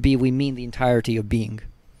ceasing to be, we mean the entirety of being.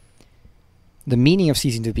 The meaning of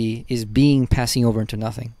ceasing to be is being passing over into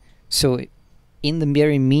nothing. So in the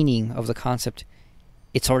very meaning of the concept,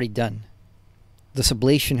 it's already done. The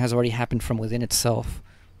sublation has already happened from within itself,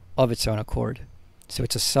 of its own accord. So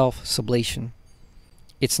it's a self-sublation.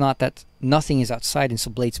 It's not that nothing is outside and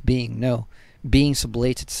sublates being. No, being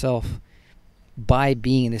sublates itself by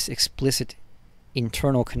being in this explicit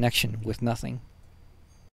internal connection with nothing.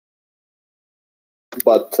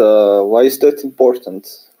 But why is that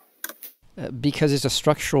important? Because it's a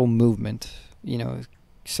structural movement, you know.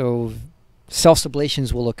 So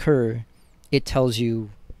self-sublations will occur. It tells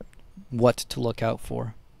you what to look out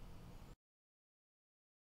for.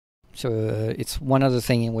 So it's one other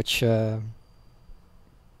thing in which it's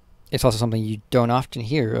also something you don't often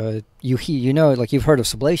hear. You know, like you've heard of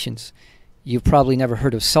sublations. You've probably never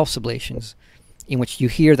heard of self-sublations, in which you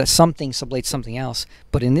hear that something sublates something else.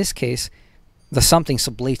 But in this case, the something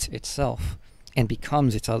sublates itself and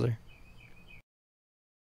becomes its other.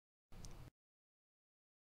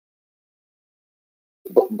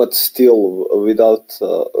 But still, without,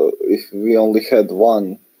 if we only had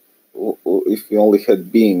one, if we only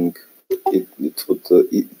had being,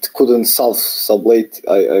 it couldn't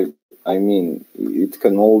self-sublate. I mean, it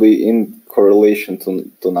can only in correlation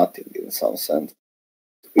to nothing in some sense.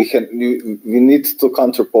 We need to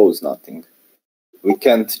counterpose nothing. We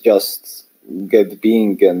can't just get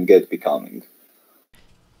being and get becoming.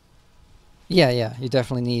 Yeah, you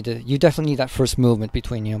definitely need that first movement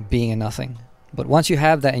between, you know, being and nothing. But once you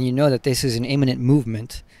have that and you know that this is an imminent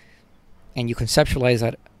movement and you conceptualize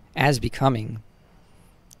that as becoming,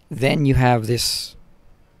 then you have this,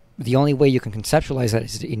 the only way you can conceptualize that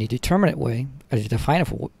is in a determinate way, as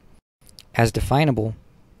definable,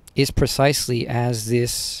 is precisely as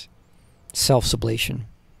this self-sublation.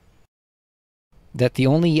 That the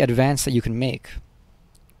only advance that you can make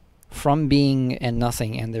from being and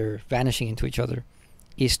nothing and their vanishing into each other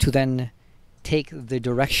is to then take the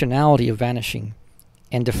directionality of vanishing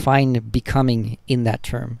and define becoming in that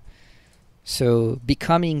term. So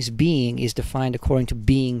becoming's being is defined according to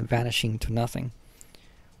being vanishing to nothing,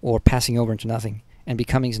 or passing over into nothing. and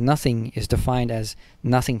becoming's nothing is defined as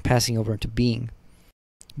nothing passing over into being,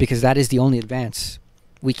 because that is the only advance.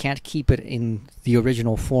 We can't keep it in the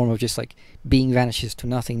original form of just like being vanishes to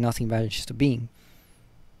nothing, nothing vanishes to being.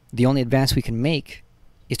 The only advance we can make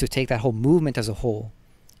is to take that whole movement as a whole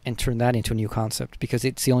and turn that into a new concept, because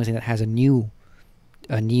it's the only thing that has a new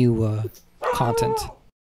content.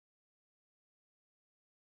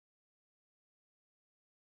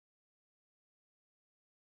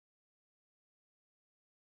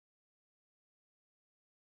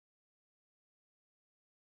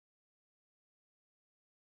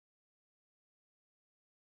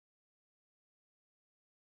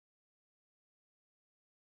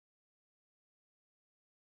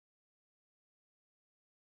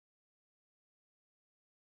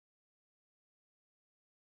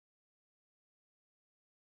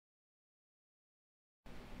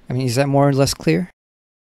 I mean, is that more or less clear?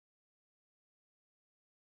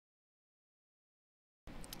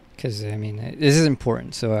 Because, I mean, this is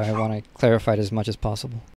important, so I want to clarify it as much as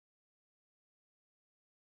possible.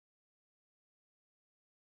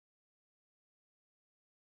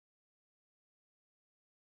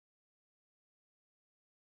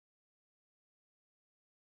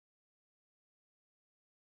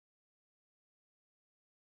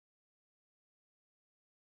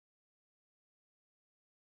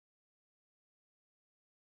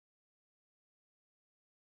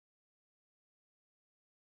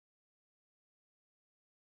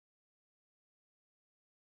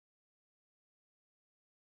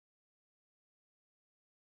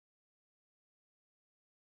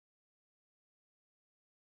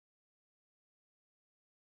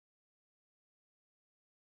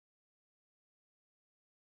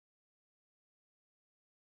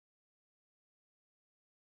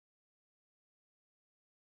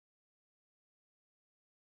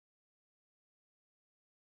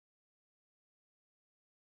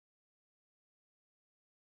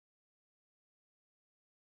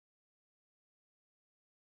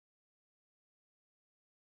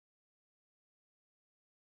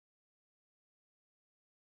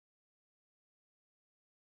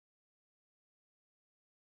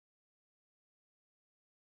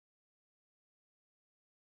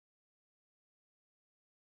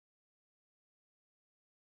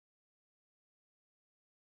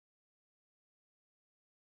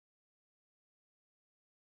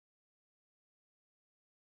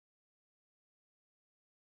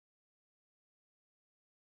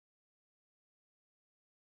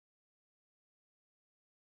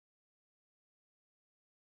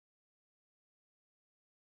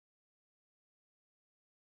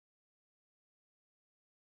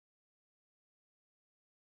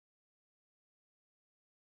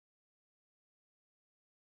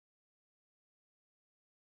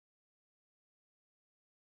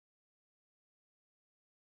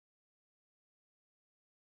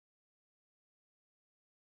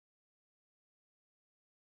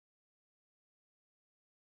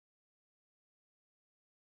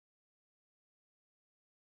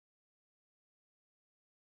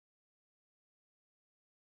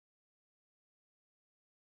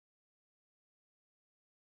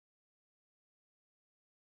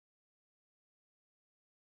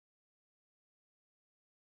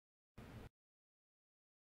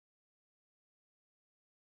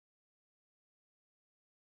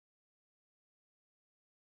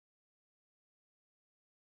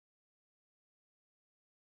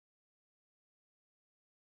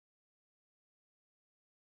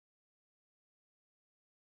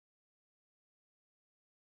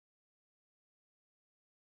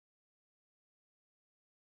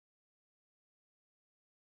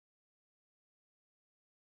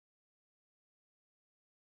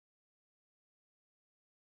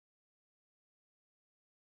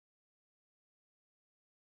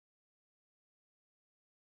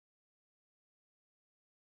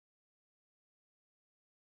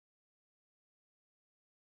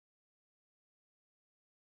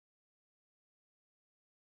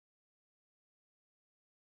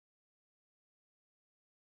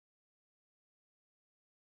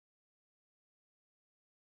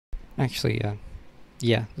 Actually,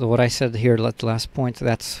 yeah, what I said here at the last point,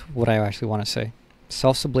 that's what I actually want to say.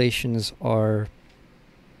 Self-sublations are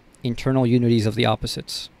internal unities of the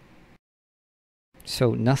opposites.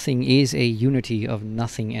 So nothing is a unity of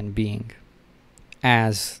nothing and being,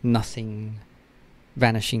 as nothing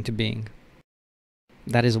vanishing to being.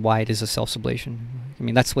 That is why it is a self-sublation. I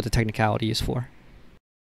mean, that's what the technicality is for.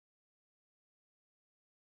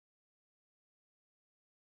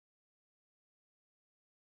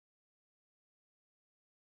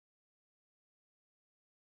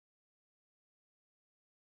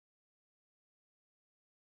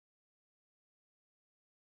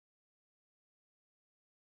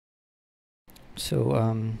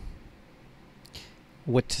 So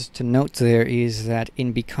what's to note there is that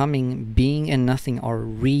in becoming, being and nothing are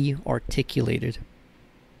re-articulated.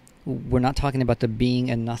 We're not talking about the being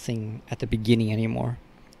and nothing at the beginning anymore.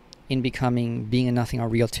 In becoming, being and nothing are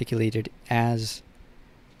re-articulated as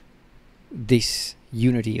this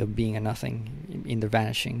unity of being and nothing in the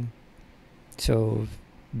vanishing. So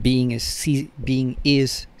being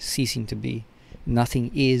is ceasing to be.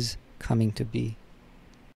 Nothing is coming to be.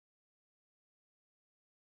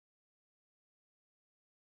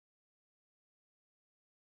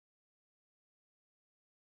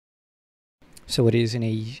 So it is in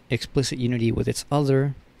a explicit unity with its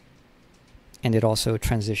other, and it also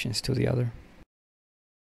transitions to the other.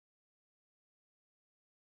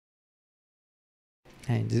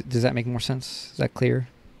 And does that make more sense? Is that clear?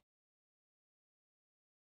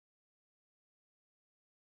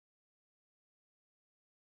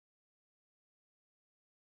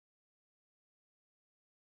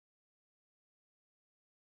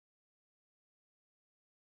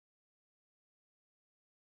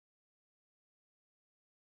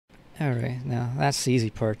 Alright, now that's the easy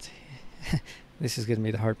part. This is going to be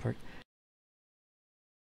the hard part.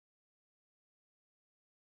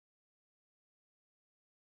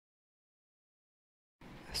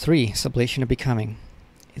 Three, sublation of becoming.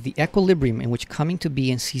 The equilibrium in which coming to be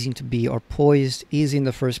and ceasing to be are poised is in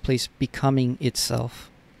the first place becoming itself.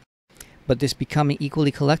 But this becoming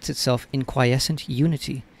equally collects itself in quiescent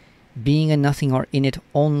unity. Being and nothing are in it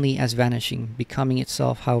only as vanishing. Becoming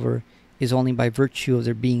itself, however, is only by virtue of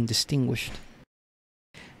their being distinguished.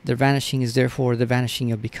 Their vanishing is therefore the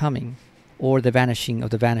vanishing of becoming, or the vanishing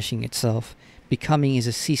of the vanishing itself. Becoming is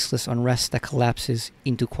a ceaseless unrest that collapses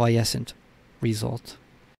into quiescent result.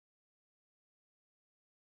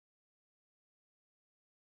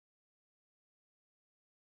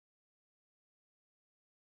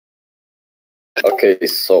 Okay,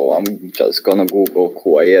 so I'm just gonna Google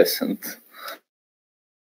quiescent.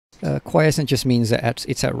 Quiescent just means that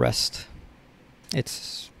it's at rest.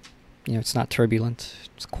 It's, it's not turbulent.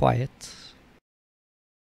 It's quiet.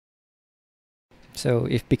 So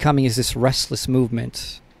if becoming is this restless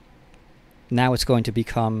movement, now it's going to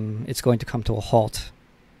come to a halt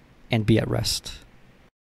and be at rest.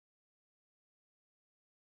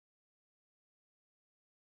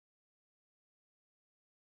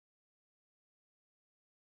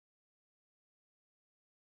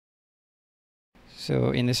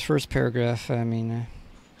 So in this first paragraph,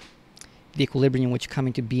 the equilibrium in which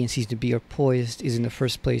coming to be and ceasing to be are poised is in the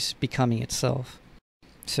first place becoming itself.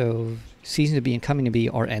 So ceasing to be and coming to be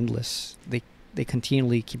are endless. They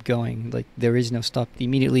continually keep going. Like there is no stop.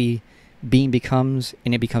 Immediately being becomes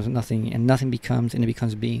and it becomes nothing, and nothing becomes and it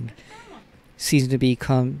becomes being. Ceasing to be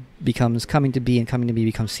becomes coming to be, and coming to be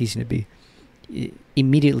becomes ceasing to be.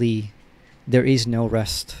 Immediately there is no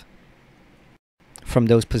rest from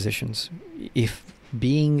those positions. If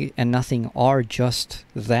being and nothing are just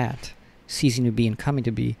that, ceasing to be and coming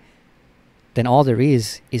to be, then all there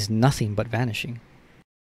is nothing but vanishing.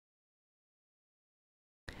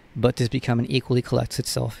 But this becoming equally collects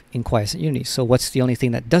itself in quiescent unity. So what's the only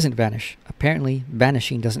thing that doesn't vanish? Apparently,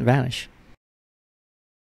 vanishing doesn't vanish.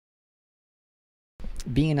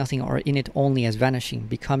 Being and nothing are in it only as vanishing.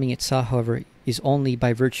 Becoming itself, however, is only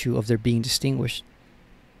by virtue of their being distinguished.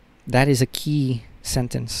 That is a key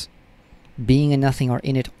sentence. Being and nothing are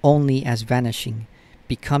in it only as vanishing.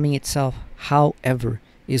 Becoming itself, however,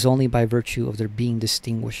 is only by virtue of their being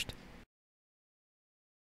distinguished.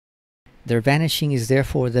 Their vanishing is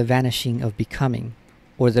therefore the vanishing of becoming,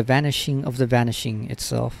 or the vanishing of the vanishing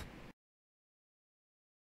itself.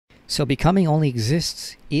 So becoming only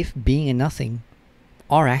exists if being and nothing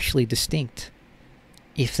are actually distinct.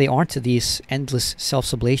 If they aren't this endless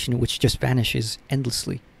self-sublation which just vanishes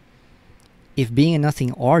endlessly. If being and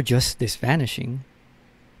nothing are just this vanishing,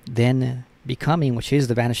 then becoming, which is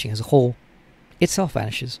the vanishing as a whole, itself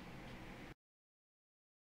vanishes.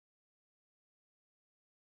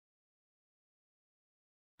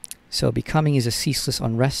 So becoming is a ceaseless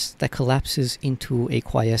unrest that collapses into a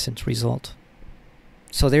quiescent result.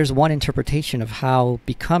 So there's one interpretation of how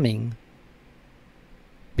becoming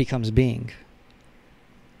becomes being.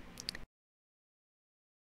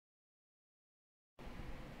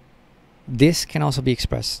 This can also be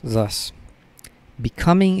expressed thus.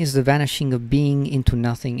 Becoming is the vanishing of being into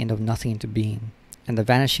nothing and of nothing into being, and the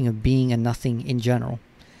vanishing of being and nothing in general.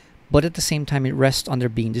 But at the same time it rests on their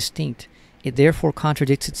being distinct. It therefore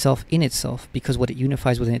contradicts itself in itself, because what it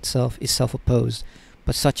unifies within itself is self-opposed,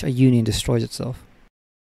 but such a union destroys itself.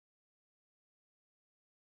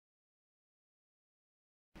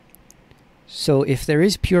 So if there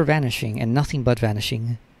is pure vanishing and nothing but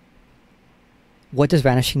vanishing, what does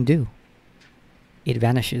vanishing do? It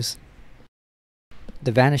vanishes.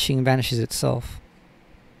 The vanishing vanishes itself.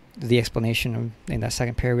 The explanation in that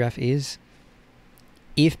second paragraph is,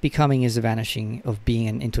 if becoming is the vanishing of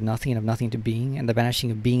being into nothing and of nothing to being, and the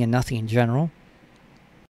vanishing of being and nothing in general,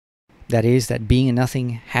 that is, that being and nothing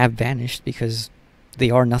have vanished because they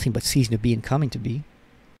are nothing but ceasing to be and coming to be,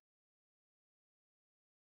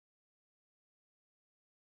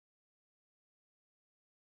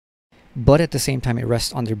 but at the same time it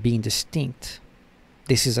rests on their being distinct.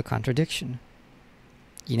 This is a contradiction.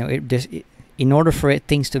 You know, in order for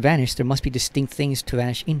things to vanish, there must be distinct things to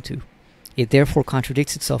vanish into. It therefore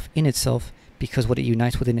contradicts itself in itself because what it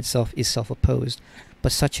unites within itself is self-opposed.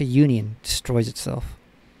 But such a union destroys itself.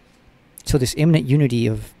 So this immanent unity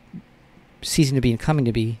of ceasing to be and coming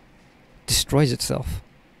to be destroys itself.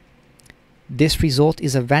 This result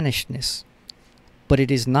is a vanishedness, but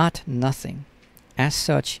it is not nothing. As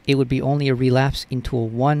such, it would be only a relapse into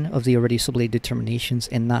one of the already sublated determinations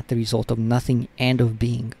and not the result of nothing and of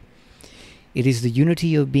being. It is the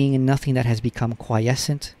unity of being and nothing that has become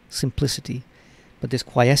quiescent simplicity. But this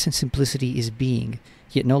quiescent simplicity is being,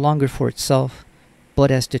 yet no longer for itself,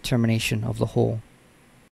 but as determination of the whole.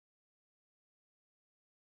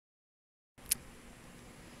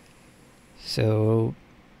 So,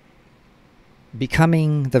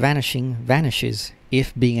 becoming the vanishing vanishes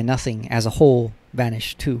if being and nothing as a whole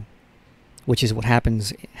vanish too, which is what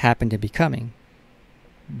happened in becoming.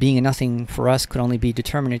 Being and nothing for us could only be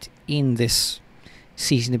determinate in this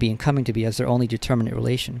ceasing to be and coming to be as their only determinate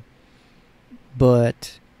relation.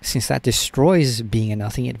 But since that destroys being and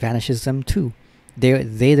nothing, it vanishes them too.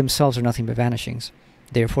 They themselves are nothing but vanishings.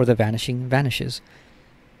 Therefore the vanishing vanishes.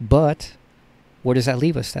 But where does that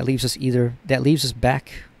leave us? That leaves us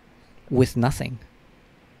back with nothing.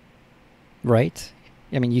 Right?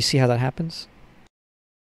 I mean, you see how that happens?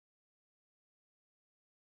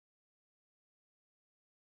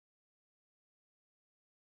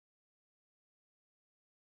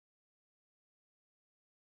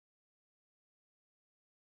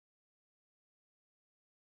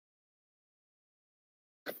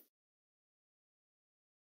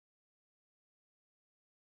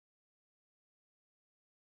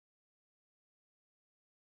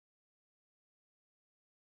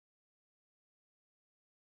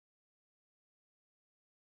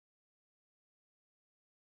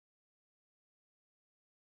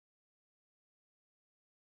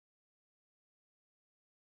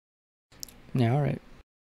 Yeah, alright.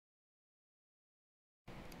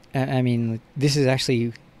 I mean, this is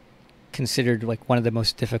actually considered like one of the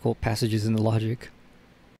most difficult passages in the logic.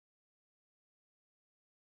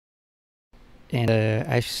 And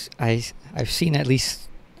I've seen at least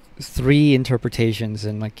 3 interpretations,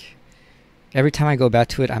 and like every time I go back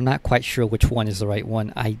to it, I'm not quite sure which one is the right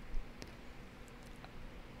one.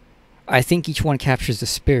 I think each one captures the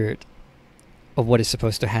spirit of what is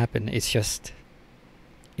supposed to happen. It's just,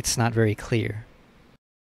 it's not very clear.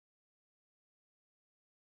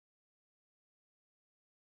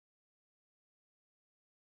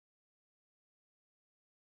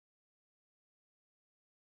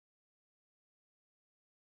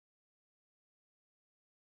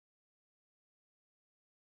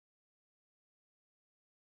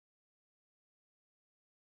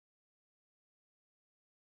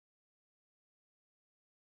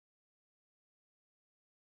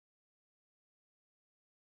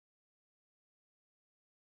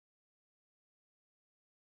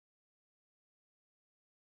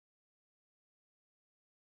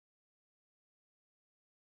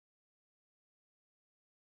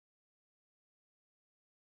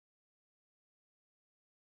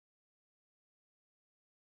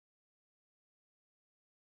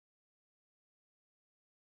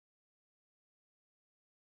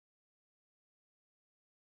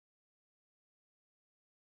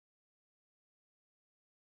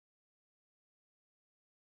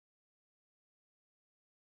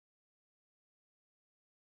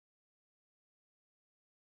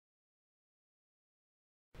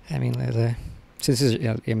 I mean, since this is, you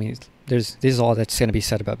know, I mean, this is all that's going to be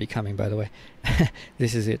said about becoming, by the way.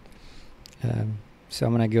 This is it. So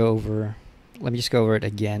I'm going to go over, let me just go over it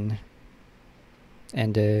again.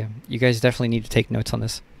 And you guys definitely need to take notes on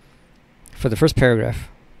this. For the first paragraph,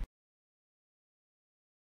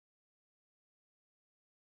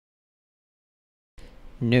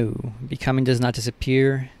 no, becoming does not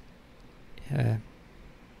disappear.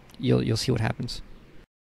 You'll see what happens.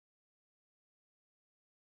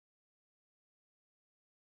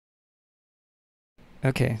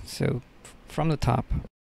 Okay, so from the top,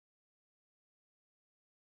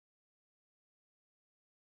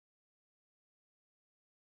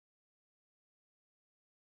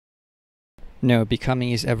 No,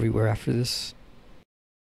 becoming is everywhere after this.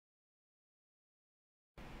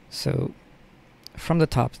 So, from the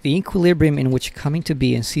top, the equilibrium in which coming to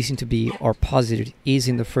be and ceasing to be are posited is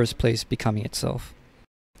in the first place becoming itself.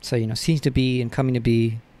 So, ceasing to be and coming to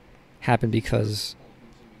be happen because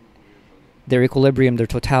their equilibrium, their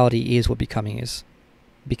totality is what becoming is.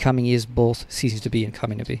 Becoming is both ceasing to be and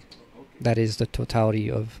coming to be. That is the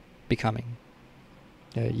totality of becoming.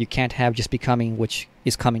 You can't have just becoming which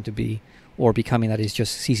is coming to be, or becoming that is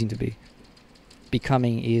just ceasing to be.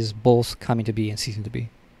 Becoming is both coming to be and ceasing to be.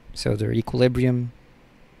 So their equilibrium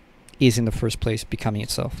is in the first place becoming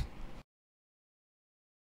itself.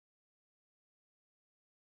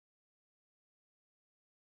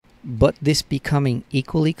 But this becoming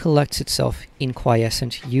equally collects itself in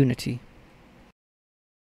quiescent unity.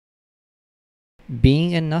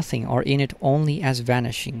 Being and nothing are in it only as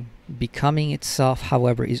vanishing. Becoming itself,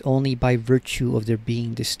 however, is only by virtue of their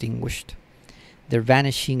being distinguished. Their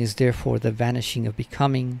vanishing is therefore the vanishing of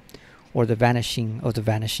becoming, or the vanishing of the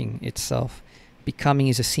vanishing itself. Becoming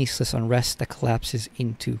is a ceaseless unrest that collapses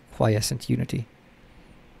into quiescent unity.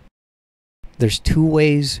 There's two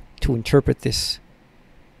ways to interpret this,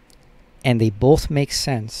 and they both make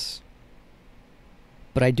sense,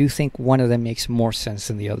 but I do think one of them makes more sense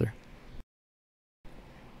than the other.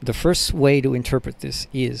 The first way to interpret this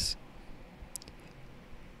is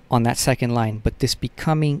on that second line, but this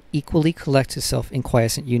becoming equally collects itself in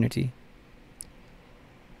quiescent unity.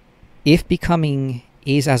 If becoming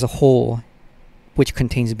is as a whole, which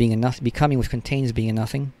contains being and nothing, becoming which contains being and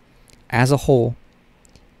nothing, as a whole,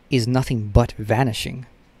 is nothing but vanishing.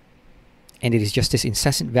 And it is just this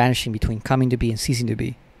incessant vanishing between coming to be and ceasing to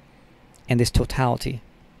be, and this totality.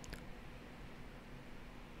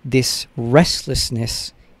 This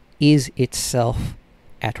restlessness is itself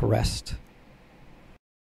at rest.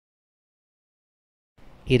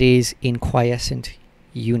 It is in quiescent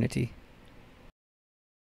unity.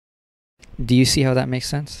 Do you see how that makes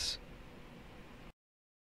sense?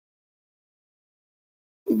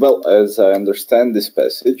 Well, as I understand this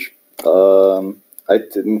passage, I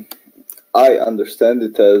understand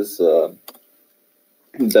it as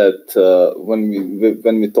that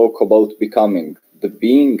when we talk about becoming, the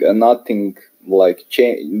being and nothing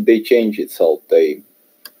they change itself. They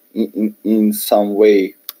in some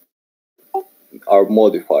way are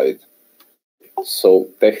modified. So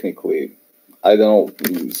technically, I don't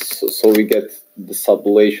know. So we get the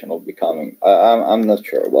sublation of becoming. I'm not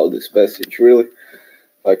sure about this passage really.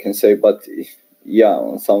 I can say, but yeah,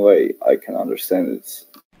 in some way I can understand it.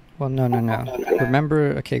 Well, no.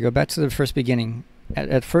 Remember, okay, go back to the first beginning.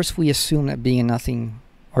 At first we assume that being and nothing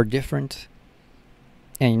are different.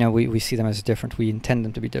 And we see them as different. We intend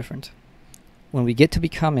them to be different. When we get to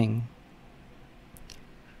becoming,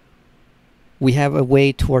 we have a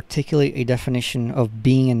way to articulate a definition of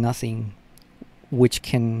being and nothing which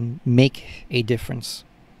can make a difference.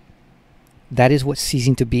 That is what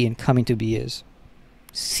ceasing to be and coming to be is.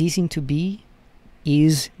 Ceasing to be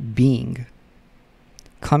is being.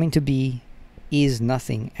 Coming to be is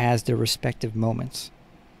nothing as their respective moments.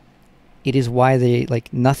 It is why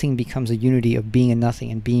nothing becomes a unity of being and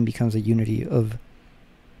nothing, and being becomes a unity of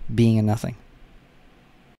being and nothing.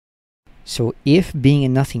 So if being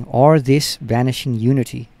and nothing are this vanishing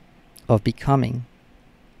unity of becoming,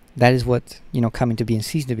 that is what, coming to be and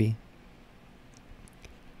ceasing to be,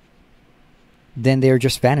 then they're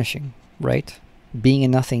just vanishing, right? Being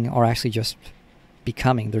and nothing are actually just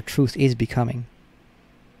becoming. Their truth is becoming.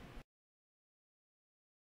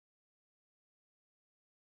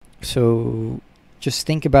 So just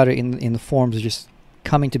think about it in the forms of just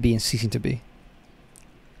coming to be and ceasing to be.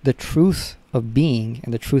 The truth of being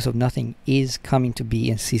and the truth of nothing is coming to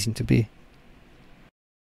be and ceasing to be.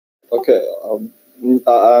 Okay,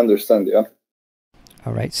 I understand, yeah.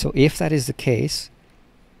 All right, so if that is the case,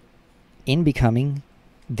 in becoming,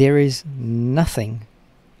 there is nothing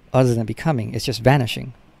other than becoming. It's just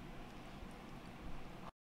vanishing.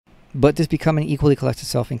 But this becoming equally collects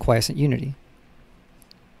itself in quiescent unity.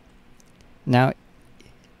 Now,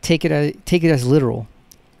 take it as literal.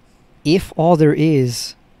 If all there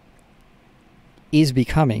is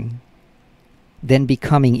becoming, then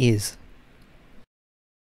becoming is.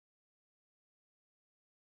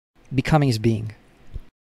 Becoming is being.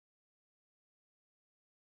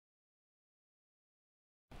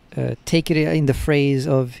 Take it in the phrase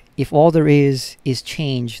of, if all there is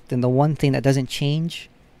change, then the one thing that doesn't change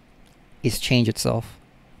is change itself.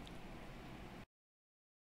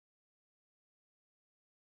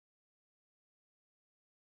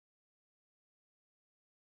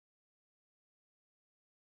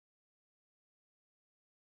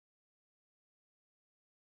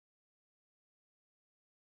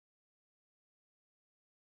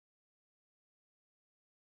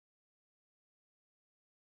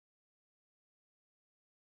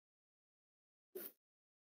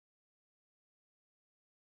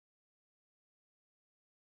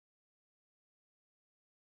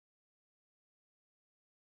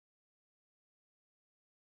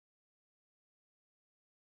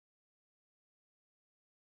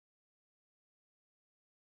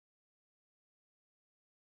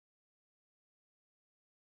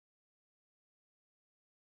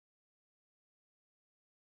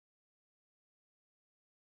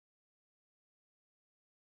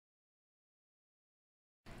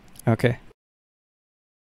 Okay.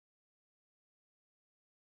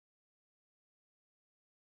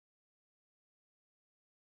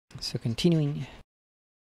 So continuing.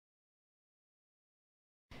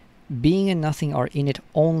 Being and nothing are in it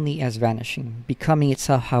only as vanishing. Becoming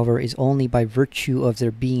itself, however, is only by virtue of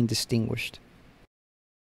their being distinguished.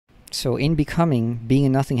 So in becoming, being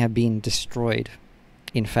and nothing have been destroyed,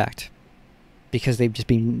 in fact, because they've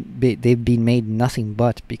been made nothing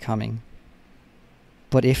but becoming.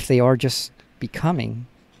 But if they are just becoming,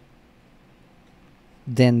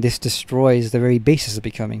 then this destroys the very basis of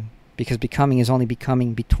becoming, because becoming is only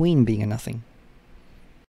becoming between being and nothing.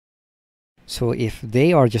 So if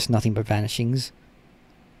they are just nothing but vanishings,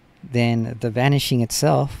 then the vanishing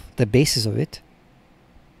itself, the basis of it,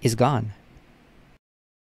 is gone.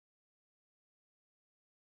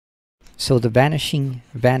 So the vanishing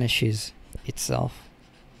vanishes itself.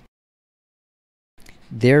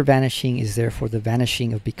 Their vanishing is therefore the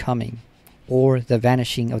vanishing of becoming, or the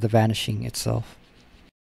vanishing of the vanishing itself.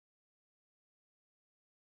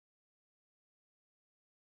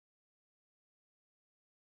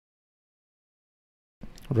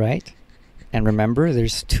 Right? And remember,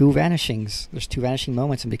 there's two vanishings. There's two vanishing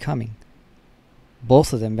moments in becoming.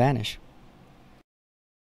 Both of them vanish.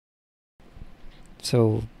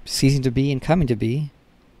 So ceasing to be and coming to be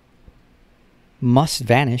must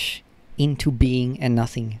vanish into being and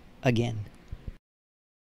nothing again.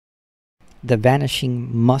 The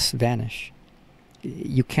vanishing must vanish.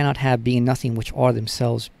 You cannot have being and nothing which are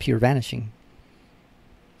themselves pure vanishing.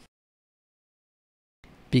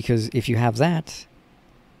 Because if you have that,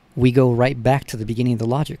 we go right back to the beginning of the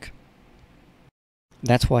logic.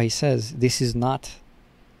 That's why he says this is not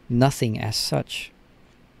nothing as such.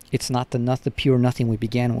 It's not the pure nothing we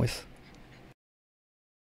began with.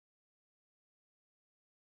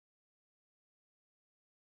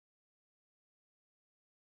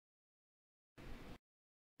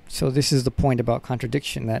 So this is the point about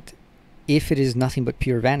contradiction, that if it is nothing but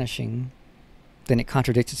pure vanishing, then it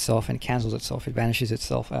contradicts itself and cancels itself. It vanishes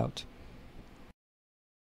itself out.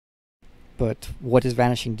 But what does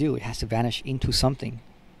vanishing do? It has to vanish into something.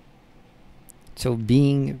 So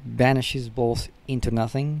being vanishes both into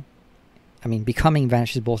nothing. Becoming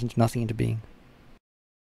vanishes both into nothing and into being.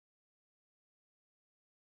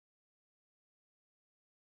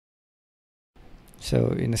 So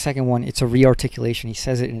in the second one, it's a rearticulation. He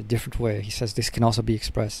says it in a different way. He says this can also be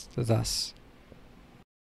expressed thus.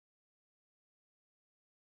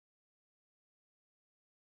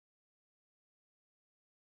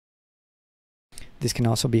 This can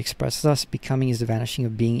also be expressed thus. Becoming is the vanishing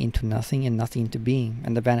of being into nothing and nothing into being,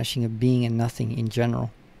 and the vanishing of being and nothing in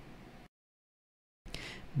general.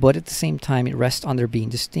 But at the same time, it rests on their being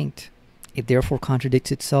distinct. It therefore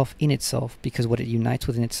contradicts itself in itself, because what it unites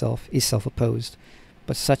within itself is self-opposed.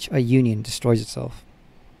 But such a union destroys itself.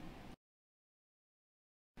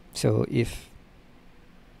 So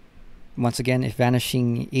once again, if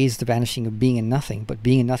vanishing is the vanishing of being and nothing, but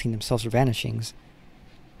being and nothing themselves are vanishings,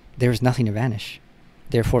 there is nothing to vanish.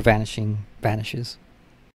 Therefore, vanishing vanishes.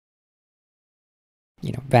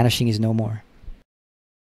 Vanishing is no more.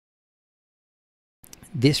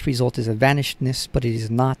 This result is a vanishedness, but it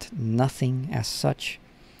is not nothing as such.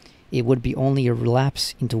 It would be only a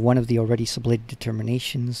relapse into one of the already sublated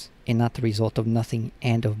determinations, and not the result of nothing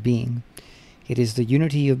and of being. It is the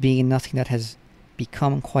unity of being and nothing that has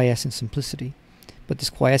become quiescent simplicity. But this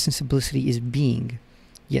quiescent simplicity is being,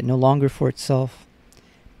 yet no longer for itself,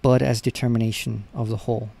 but as determination of the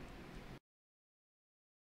whole.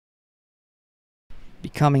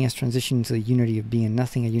 Becoming has transitioned into the unity of being and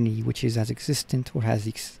nothing, a unity which is as existent, or has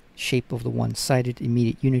the shape of the one-sided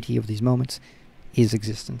immediate unity of these moments, is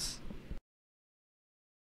existence.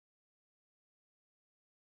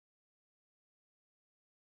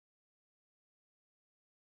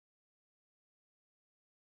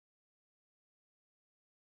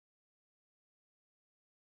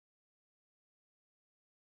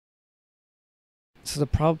 So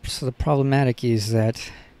the problematic is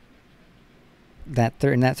that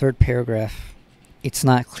in that third paragraph, it's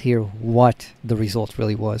not clear what the result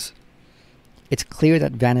really was. It's clear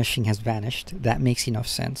that vanishing has vanished. That makes enough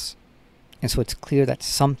sense. And so it's clear that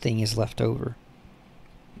something is left over.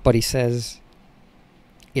 But he says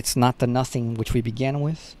it's not the nothing which we began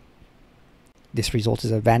with. This result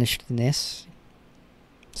is a vanishedness.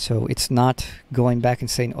 So it's not going back and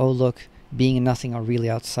saying, oh look, being and nothing are really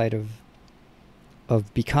outside of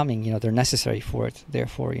becoming, they're necessary for it.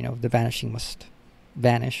 Therefore, the vanishing must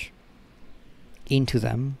vanish into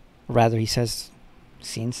them. Rather, he says,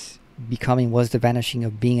 since becoming was the vanishing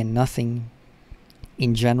of being and nothing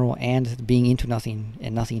in general, and being into nothing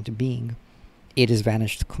and nothing into being, it is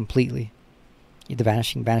vanished completely. The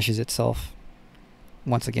vanishing vanishes itself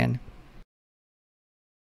once again.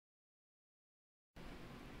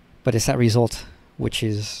 But it's that result which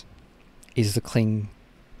is the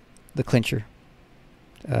clincher.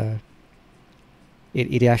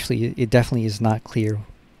 It definitely is not clear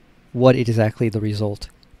what it exactly the result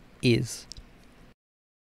is.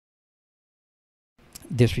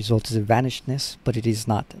 This result is a vanishedness, but it is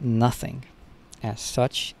not nothing. As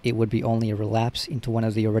such, it would be only a relapse into one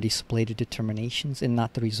of the already splayed determinations and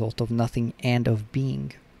not the result of nothing and of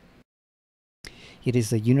being. It is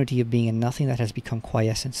the unity of being and nothing that has become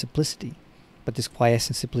quiescent simplicity. But this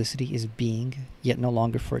quiescent simplicity is being, yet no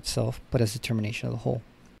longer for itself, but as determination of the whole.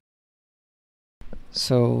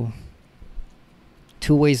 So,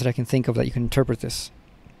 two ways that I can think of that you can interpret this,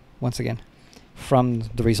 once again, from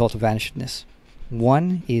the result of vanishedness.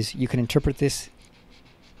 One is you can interpret this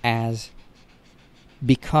as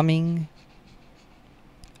becoming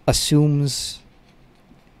assumes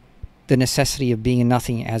the necessity of being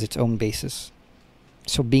nothing as its own basis.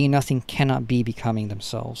 So being nothing cannot be becoming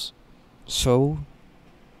themselves. So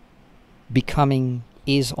becoming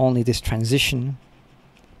is only this transition,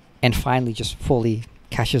 and finally just fully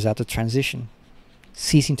cashes out the transition.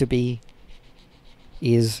 Ceasing to be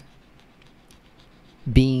is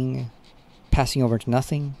being passing over into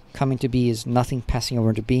nothing. Coming to be is nothing passing over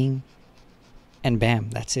into being. And bam,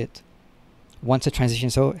 that's it. Once a transition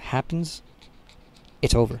so happens,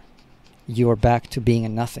 it's over. You are back to being a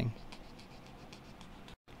nothing.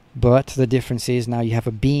 But the difference is now you have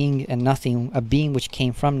a being and nothing, a being which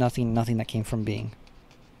came from nothing, nothing that came from being.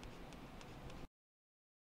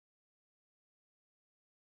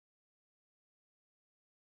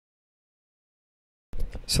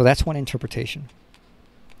 So that's one interpretation.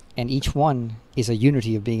 And each one is a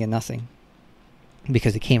unity of being and nothing,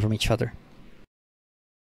 because they came from each other.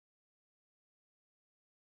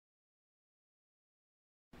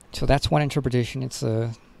 So that's one interpretation. It's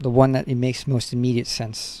the one that it makes most immediate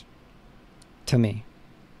sense to me.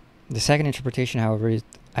 The second interpretation, however,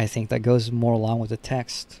 I think that goes more along with the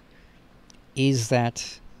text, is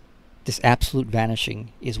that this absolute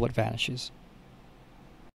vanishing is what vanishes.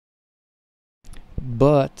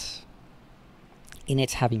 But in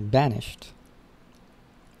its having vanished,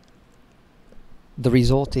 the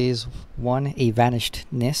result is, one, a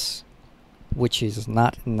vanishedness, which is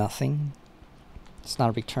not nothing. It's not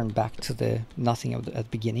a return back to the nothing at the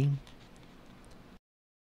beginning.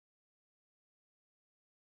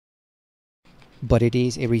 But it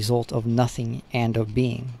is a result of nothing and of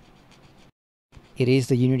being. It is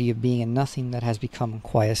the unity of being and nothing that has become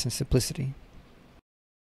quiescent simplicity.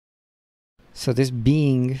 So this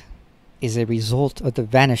being is a result of the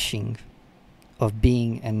vanishing of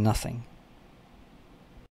being and nothing.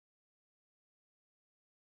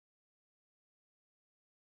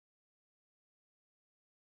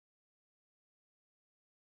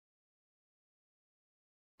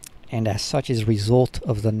 And as such is a result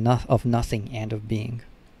of the of nothing and of being.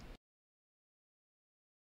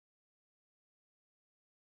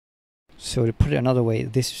 So to put it another way,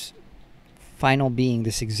 this final being,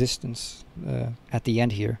 this existence at the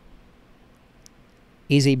end here,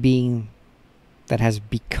 is a being that has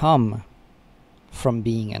become from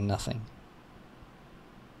being and nothing.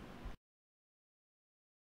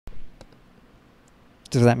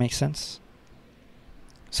 Does that make sense?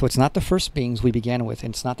 So it's not the first beings we began with,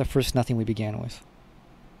 and it's not the first nothing we began with.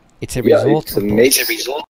 It's a result of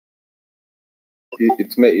both.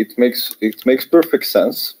 It makes perfect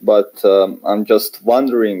sense, but I'm just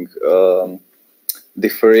wondering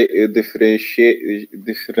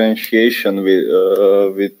differentiation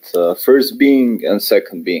with first being and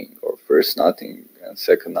second being, or first nothing and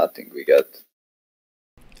second nothing we get.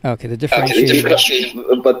 Okay, the differentiation.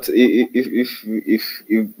 But if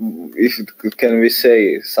can we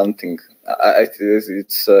say something?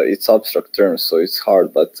 It's abstract terms, so it's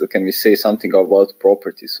hard. But can we say something about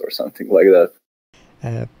properties or something like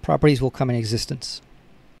that? Properties will come in existence.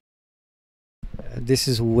 This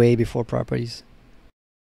is way before properties.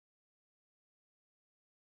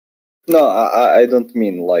 No, I don't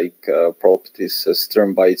mean like properties as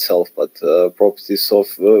term by itself, but properties of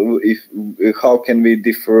how can we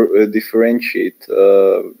differentiate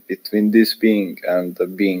between this being and the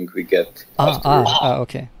being we get afterwards?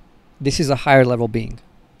 Okay. This is a higher level being.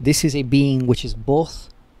 This is a being which is both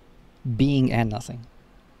being and nothing.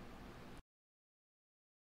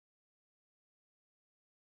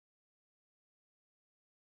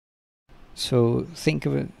 So think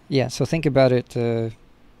of it. Yeah. So think about it.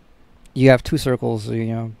 You have two circles,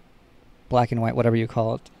 black and white, whatever you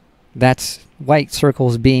call it. That's white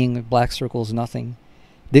circles being, black circles nothing.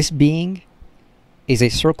 This being is a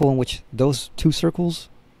circle in which those two circles,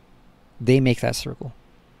 they make that circle.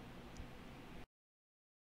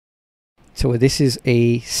 So this is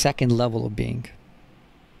a second level of being.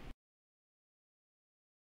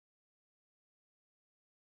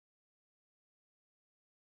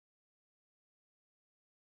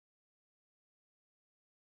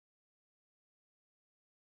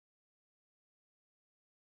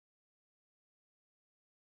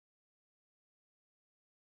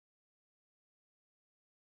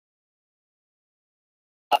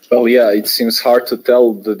 Well, yeah, it seems hard to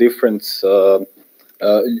tell the difference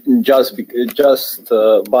just by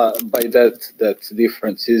that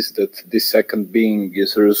difference is that this second being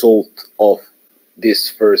is a result of this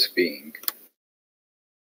first being.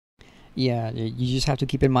 Yeah, you just have to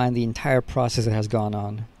keep in mind the entire process that has gone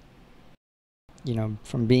on. You know,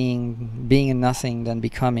 from being a nothing, then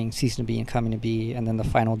becoming, ceasing to be and coming to be, and then the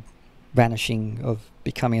final vanishing of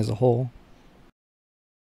becoming as a whole.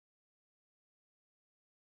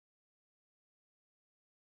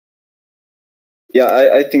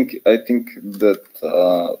 Yeah, I think that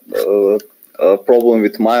a problem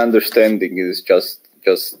with my understanding is just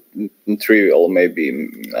trivial. Maybe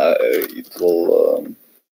it will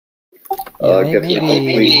get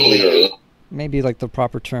completely clearer. Maybe like the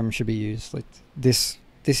proper term should be used. Like this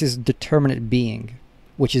is determinate being,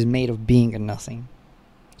 which is made of being and nothing.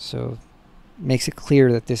 So makes it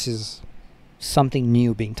clear that this is something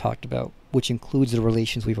new being talked about, which includes the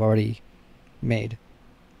relations we've already made.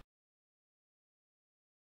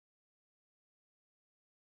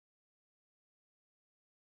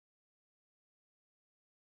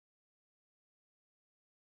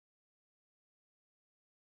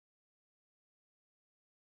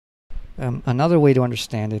 Another way to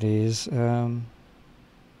understand it is,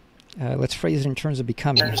 let's phrase it in terms of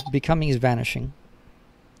becoming. Becoming is vanishing.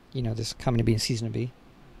 You know, this coming to be and ceasing to be.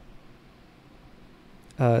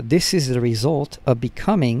 This is the result of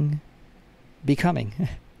becoming,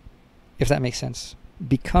 if that makes sense.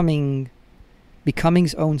 Becoming's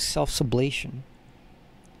own self-sublation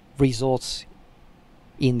results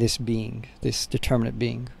in this being, this determinate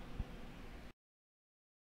being.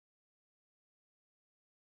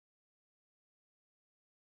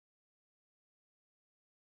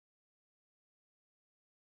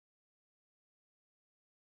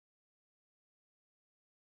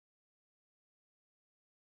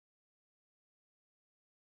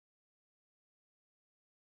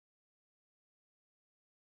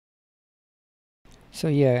 So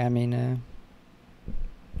yeah, I mean,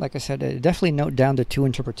 like I said, definitely note down the two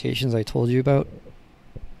interpretations I told you about.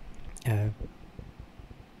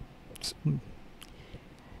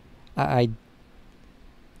 I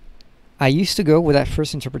used to go with that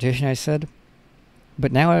first interpretation I said,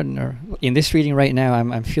 but now in this reading right now,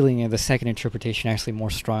 I'm feeling the second interpretation actually more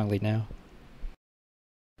strongly now.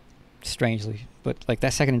 Strangely, but like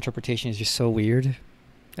that second interpretation is just so weird.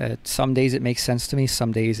 Some days it makes sense to me,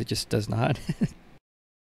 some days it just does not.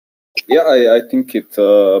 Yeah, I think it,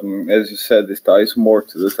 as you said, it ties more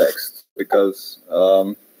to the text because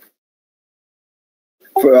I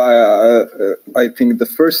think the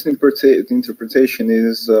first interpretation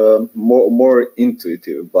is more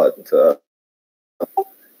intuitive, but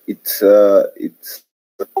it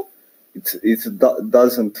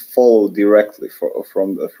doesn't follow directly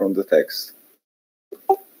from the text.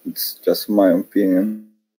 It's just my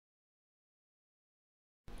opinion.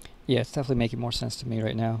 Yeah, it's definitely making more sense to me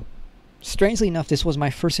right now. Strangely enough, this was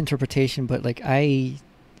my first interpretation, but like I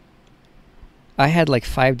had like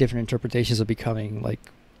 5 different interpretations of becoming, like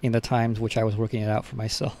in the times which I was working it out for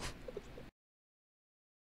myself.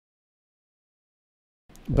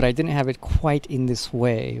 But I didn't have it quite in this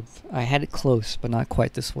way. I had it close, but not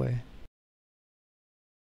quite this way.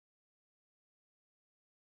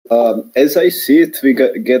 As I see it, we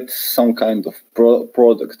get some kind of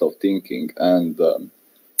product of thinking, and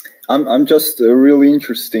I'm just really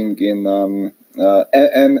interested in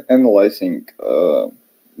analyzing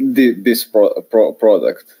this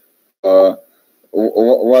product.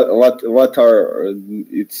 What are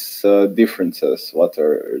its differences? What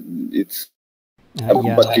are its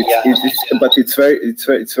Yeah. But it's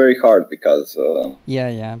very hard because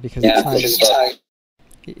because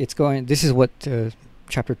it's going. This is what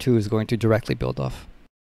chapter 2 is going to directly build off.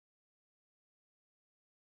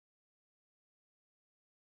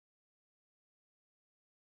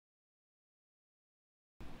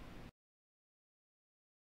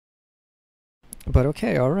 But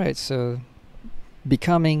okay, all right. So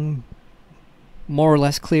becoming more or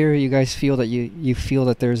less clear. You guys feel that you feel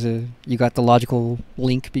that you got the logical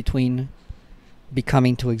link between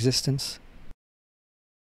becoming to existence.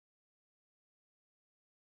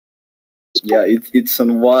 Yeah, it's a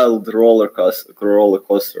wild roller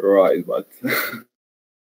coaster ride, but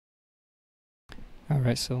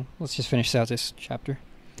Alright, so let's just finish out this chapter.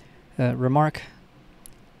 Remark.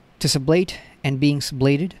 To sublate and being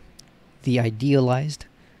sublated, the idealized,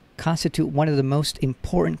 constitute one of the most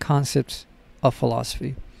important concepts of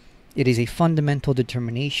philosophy. It is a fundamental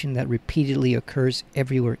determination that repeatedly occurs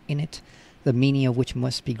everywhere in it, the meaning of which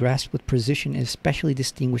must be grasped with precision and especially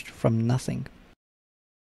distinguished from nothing.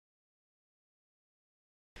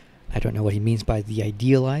 I don't know what he means by the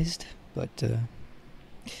idealized, but the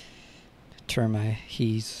term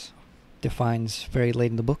he defines very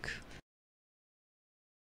late in the book.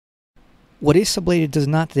 What is sublated does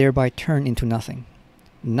not thereby turn into nothing.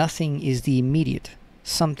 Nothing is the immediate.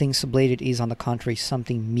 Something sublated is, on the contrary,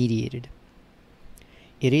 something mediated.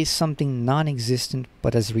 It is something non-existent,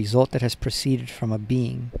 but as a result that has proceeded from a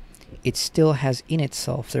being, it still has in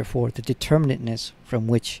itself, therefore, the determinateness from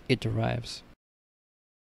which it derives.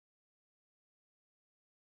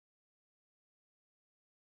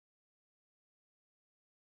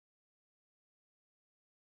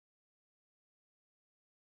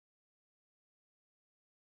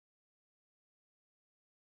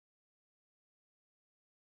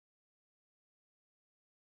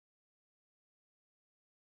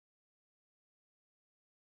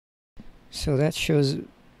 So that shows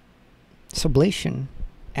sublation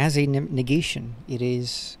as a negation. It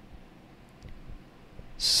is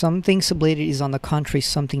something sublated is, on the contrary,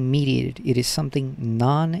 something mediated. It is something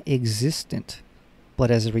non-existent, but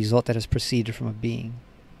as a result that has proceeded from a being.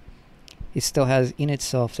 It still has in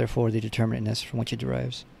itself, therefore, the determinateness from which it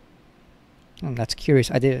derives. That's curious.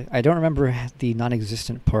 I don't remember the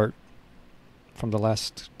non-existent part from the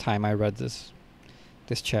last time I read this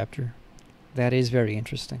chapter. That is very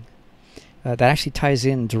interesting. That actually ties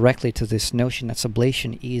in directly to this notion that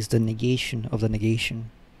sublation is the negation of the negation.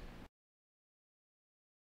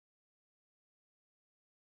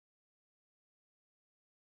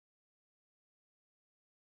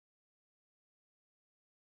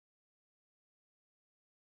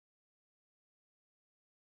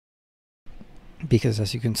 Because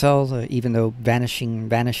as you can tell, even though vanishing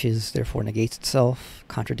vanishes, therefore negates itself,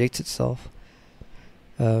 contradicts itself,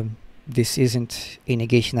 this isn't a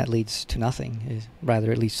negation that leads to nothing.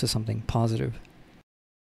 Rather, it leads to something positive.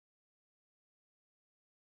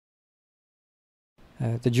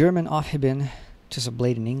 The German Aufheben, to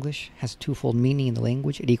sublate in English, has a twofold meaning in the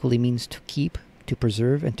language. It equally means to keep, to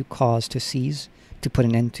preserve, and to cause, to seize, to put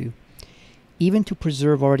an end to. Even to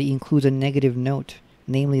preserve already includes a negative note,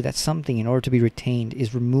 namely that something, in order to be retained,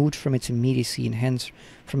 is removed from its immediacy and hence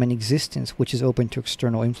from an existence which is open to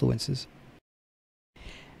external influences.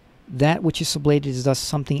 That which is sublated is thus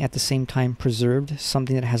something at the same time preserved,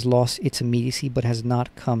 something that has lost its immediacy but has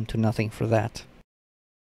not come to nothing for that.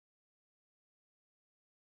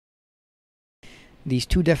 These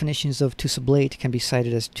two definitions of to sublate can be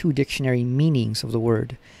cited as two dictionary meanings of the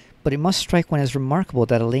word, but it must strike one as remarkable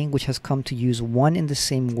that a language has come to use one and the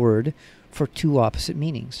same word for two opposite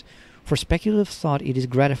meanings. For speculative thought, it is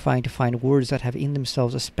gratifying to find words that have in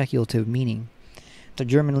themselves a speculative meaning. The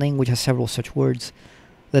German language has several such words.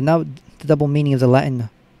 The double meaning of the Latin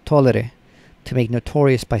tollere, to make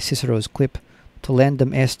notorious by Cicero's quip,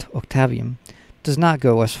 tollendum est Octavium, does not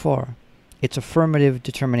go as far. Its affirmative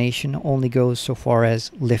determination only goes so far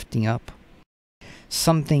as lifting up.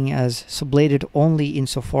 Something as sublated only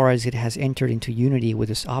insofar as it has entered into unity with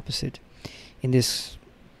its opposite. In this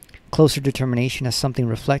closer determination as something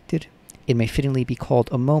reflected, it may fittingly be called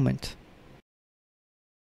a moment.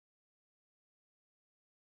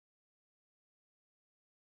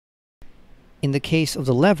 In the case of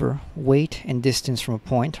the lever, weight and distance from a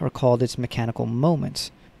point are called its mechanical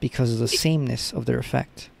moments because of the sameness of their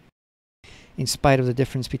effect, in spite of the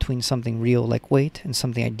difference between something real like weight and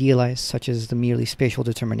something idealized such as the merely spatial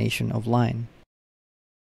determination of line.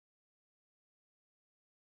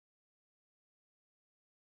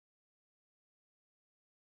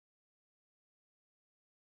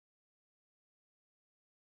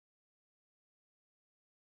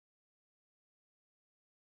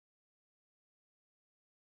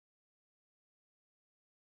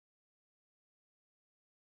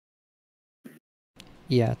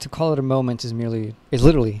 Yeah, to call it a moment is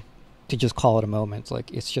literally to just call it a moment.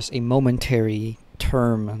 Like, it's just a momentary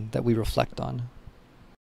term that we reflect on.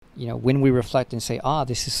 You know, when we reflect and say,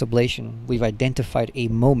 this is sublation, we've identified a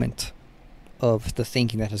moment of the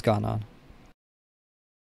thinking that has gone on.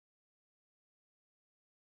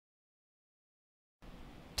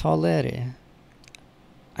 Tolerare.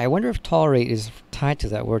 I wonder if tolerate is tied to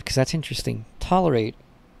that word, because that's interesting. Tolerate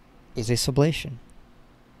is a sublation.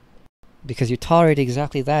 Because you tolerate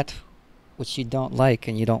exactly that which you don't like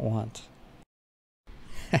and you don't want.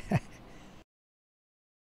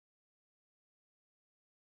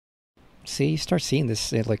 See, you start seeing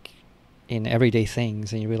this like in everyday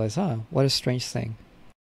things, and you realize, oh, what a strange thing.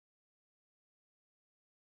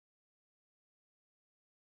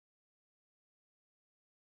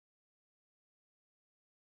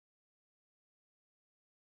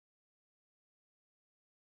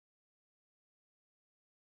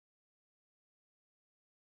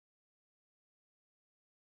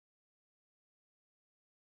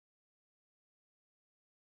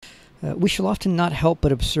 We shall often not help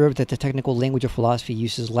but observe that the technical language of philosophy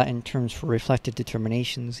uses Latin terms for reflected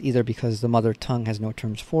determinations, either because the mother tongue has no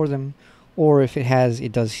terms for them, or if it has,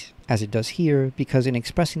 it does as it does here, because in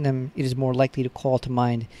expressing them it is more likely to call to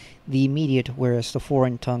mind the immediate, whereas the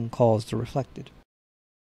foreign tongue calls the reflected.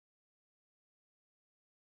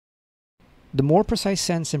 The more precise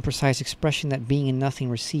sense and precise expression that being and nothing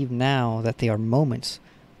receive now that they are moments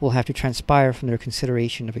will have to transpire from their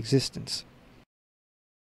consideration of existence.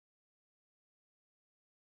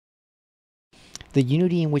 The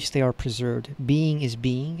unity in which they are preserved, being is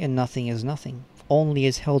being and nothing is nothing, only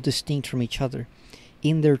is held distinct from each other.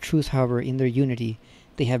 In their truth, however, in their unity,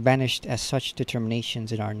 they have vanished as such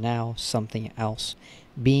determinations and are now something else.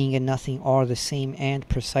 Being and nothing are the same, and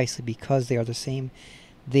precisely because they are the same,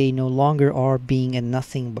 they no longer are being and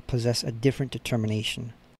nothing but possess a different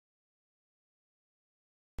determination.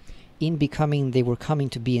 In becoming, they were coming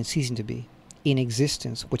to be and ceasing to be. In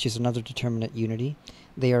existence, which is another determinate unity,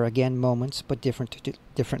 they are again moments, but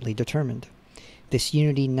differently determined. This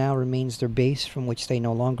unity now remains their base, from which they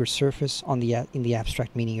no longer surface in the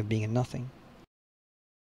abstract meaning of being and nothing.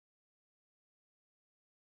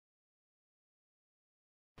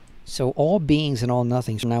 So all beings and all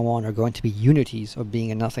nothings from now on are going to be unities of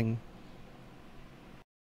being and nothing.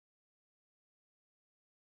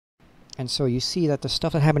 And so you see that the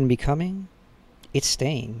stuff that happened in becoming, it's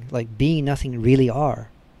staying. Like being and nothing really are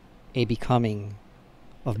a becoming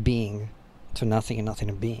of being to nothing and nothing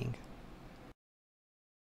to being.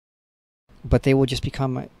 But they will just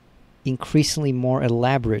become increasingly more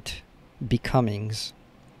elaborate becomings,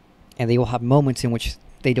 and they will have moments in which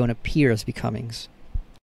they don't appear as becomings.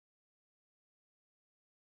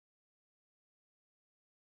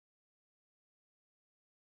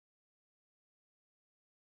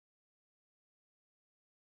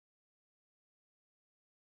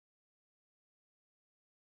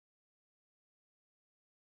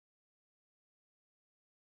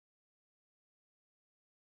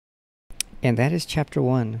 And that is chapter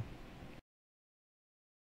 1.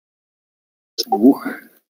 Ooh.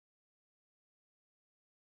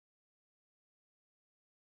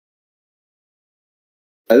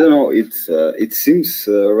 I don't know. It seems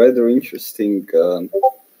rather interesting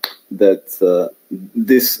that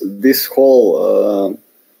this whole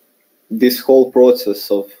process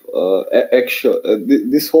of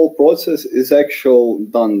this whole process is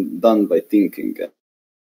done by thinking.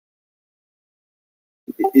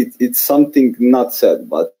 It's something not said,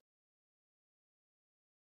 but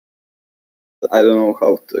I don't know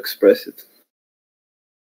how to express it.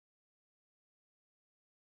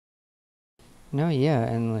 No, yeah,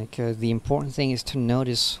 and like the important thing is to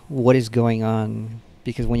notice what is going on,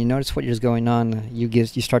 because when you notice what is going on, you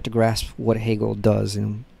start to grasp what Hegel does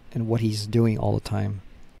and what he's doing all the time.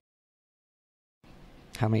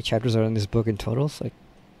 How many chapters are in this book in total? It's like,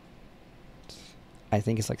 I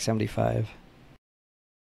think it's like 75.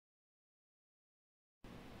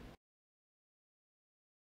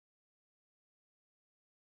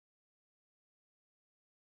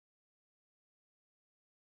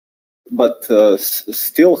 But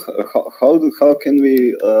still, how can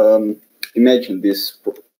we imagine this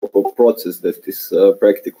process that is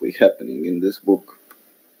practically happening in this book?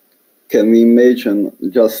 Can we imagine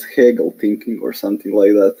just Hegel thinking or something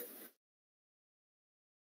like that?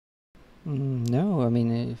 No, I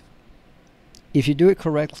mean, if you do it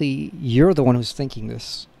correctly, you're the one who's thinking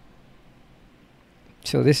this.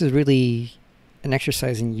 So this is really an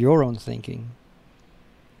exercise in your own thinking.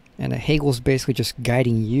 And Hegel's basically just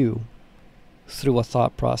guiding you through a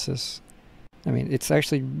thought process. I mean, it's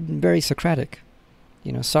actually very Socratic.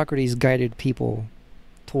 You know, Socrates guided people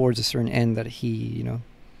towards a certain end that he,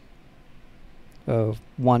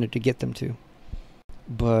 wanted to get them to.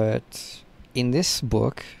 But in this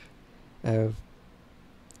book, I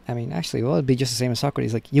mean, actually, well, it'd be just the same as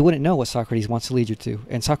Socrates. Like, you wouldn't know what Socrates wants to lead you to,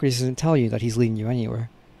 and Socrates doesn't tell you that he's leading you anywhere.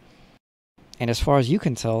 And as far as you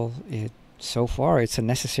can tell, so far, it's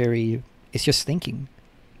just thinking.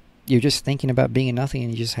 You're just thinking about being and nothing,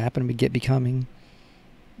 and you just happen to get becoming.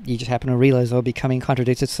 You just happen to realize, becoming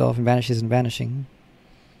contradicts itself and vanishes and vanishing.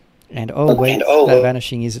 And oh wait, that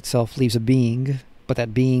vanishing is itself leaves a being, but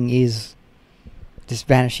that being is this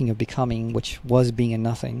vanishing of becoming, which was being and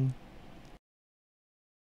nothing.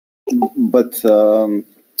 But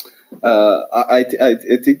I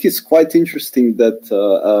think it's quite interesting that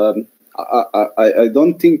I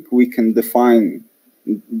don't think we can define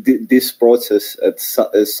this process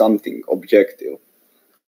as something objective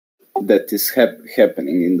that is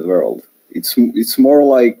happening in the world. It's more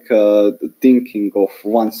like thinking of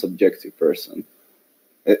one subjective person.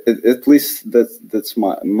 At least that's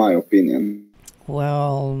my opinion.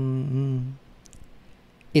 Well,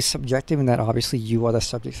 it's subjective in that obviously you are the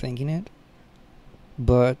subject thinking it.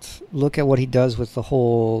 But look at what he does with the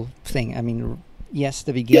whole thing. I mean, yes,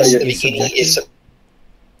 the beginning is subjective.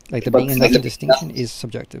 Like the being and nothing distinction is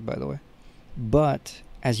subjective, by the way. But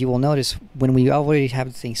as you will notice, when we already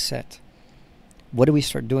have things set, what do we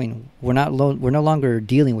start doing? We're no longer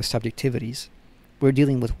dealing with subjectivities. We're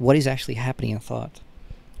dealing with what is actually happening in thought.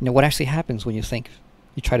 You know, what actually happens when you think,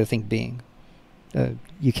 you try to think being.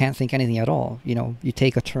 You can't think anything at all. You know, you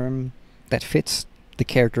take a term that fits the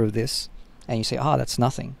character of this, and you say, that's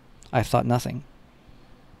nothing. I've thought nothing.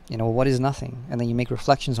 You know, what is nothing? And then you make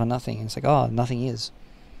reflections on nothing, and it's like, nothing is.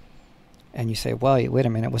 And you say, well, wait a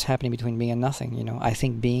minute, what's happening between being and nothing? You know, I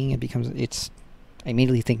think being, I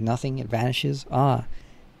immediately think nothing, it vanishes.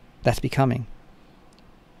 That's becoming.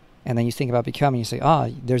 And then you think about becoming, you say,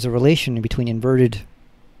 there's a relation between inverted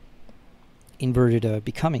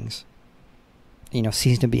becomings. You know,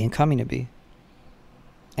 ceasing to be and coming to be.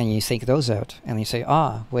 And you think those out, and you say,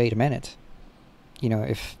 wait a minute. You know,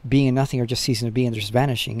 if being and nothing are just ceasing to be and just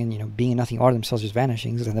vanishing, and, you know, being and nothing are themselves just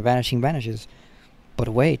vanishing, then the vanishing vanishes. But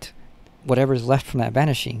wait, whatever is left from that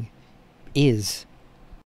vanishing is.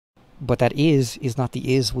 But that is not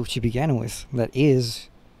the is which you began with. That is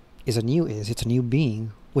a new is. It's a new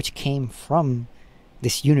being, which came from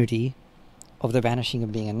this unity of the vanishing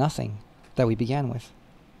of being and nothing that we began with.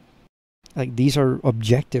 Like, these are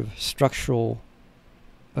objective, structural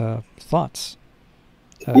thoughts.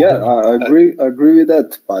 I agree with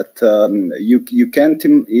that, but you can't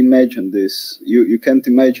imagine this. You can't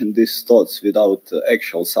imagine these thoughts without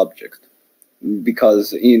actual subject,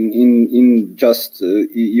 because in just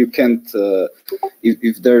you can't.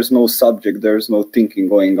 If there's no subject, there's no thinking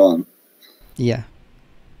going on. Yeah.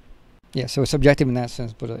 So it's subjective in that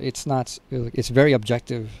sense, but it's not. It's very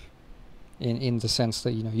objective, in the sense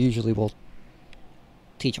that, you know, usually we'll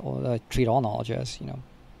treat all knowledge as, you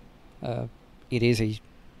know, it is a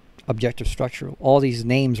objective structure. All these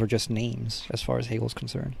names are just names as far as Hegel's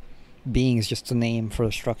concerned. Being is just a name for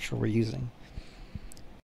the structure we're using.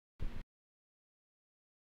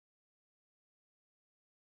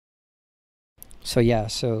 So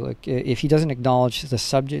like, if he doesn't acknowledge the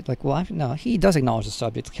subject, like, well, no, he does acknowledge the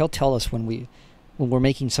subject. He'll tell us when we're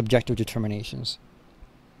making subjective determinations.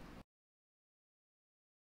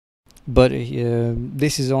 But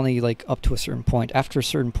this is only like up to a certain point. After a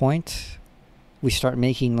certain point, we start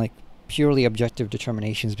making like purely objective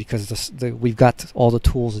determinations, because we've got all the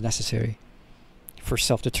tools necessary for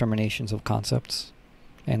self-determinations of concepts.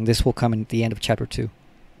 And this will come in the end of chapter 2.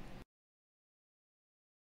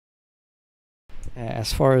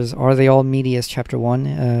 As far as are they all meaty as chapter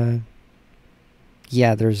 1?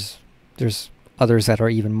 Yeah, there's others that are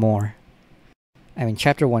even more. I mean,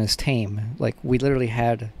 chapter 1 is tame. Like, we literally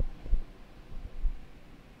had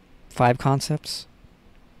 5 concepts.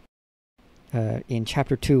 In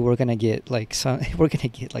chapter 2, we're gonna get like something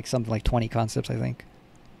like 20 concepts, I think.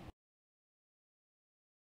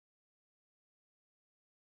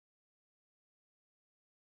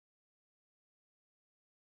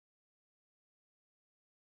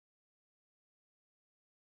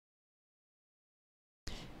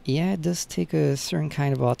 Yeah, it does take a certain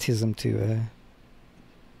kind of autism to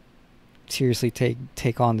seriously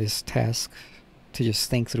take on this task, to just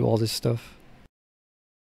think through all this stuff.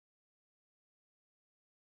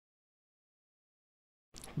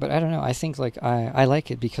 But I don't know, I think like I like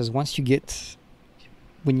it, because once you get,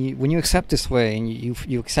 when you accept this way and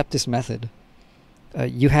you accept this method,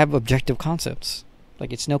 you have objective concepts.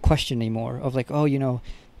 Like, it's no question anymore of like, you know,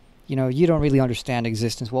 you don't really understand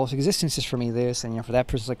existence. Well, if existence is for me this, and, you know, for that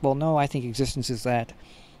person's like, well, no, I think existence is that.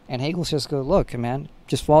 And Hegel just goes, look, man,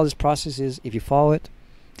 just follow this process. If you follow it,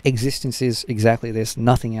 existence is exactly this,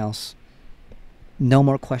 nothing else. No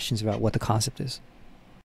more questions about what the concept is.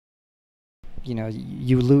 You know,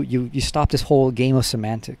 you stop this whole game of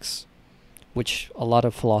semantics, which a lot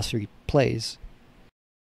of philosophy plays.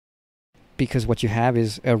 Because what you have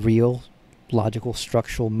is a real, logical,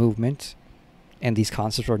 structural movement, and these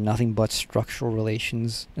concepts are nothing but structural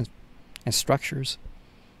relations and structures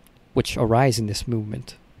which arise in this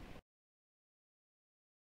movement.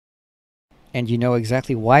 and you know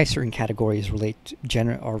exactly why certain categories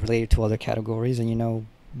are related to other categories, and you know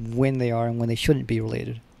when they are and when they shouldn't be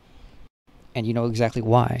related, and you know exactly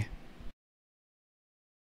why.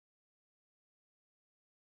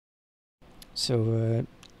 So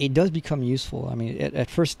it does become useful. I mean, it at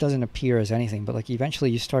first doesn't appear as anything, but like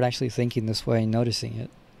eventually you start actually thinking this way and noticing it.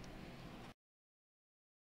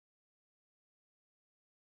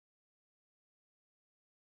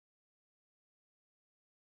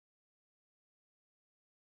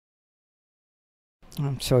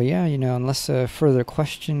 So yeah, you know, unless further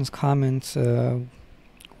questions, comments, we'll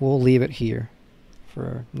leave it here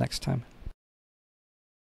for next time.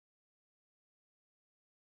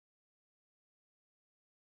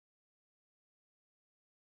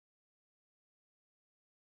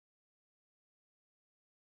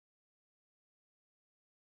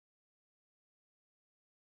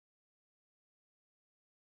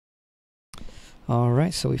 All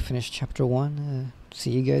right, so we finished chapter 1.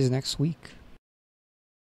 See you guys next week.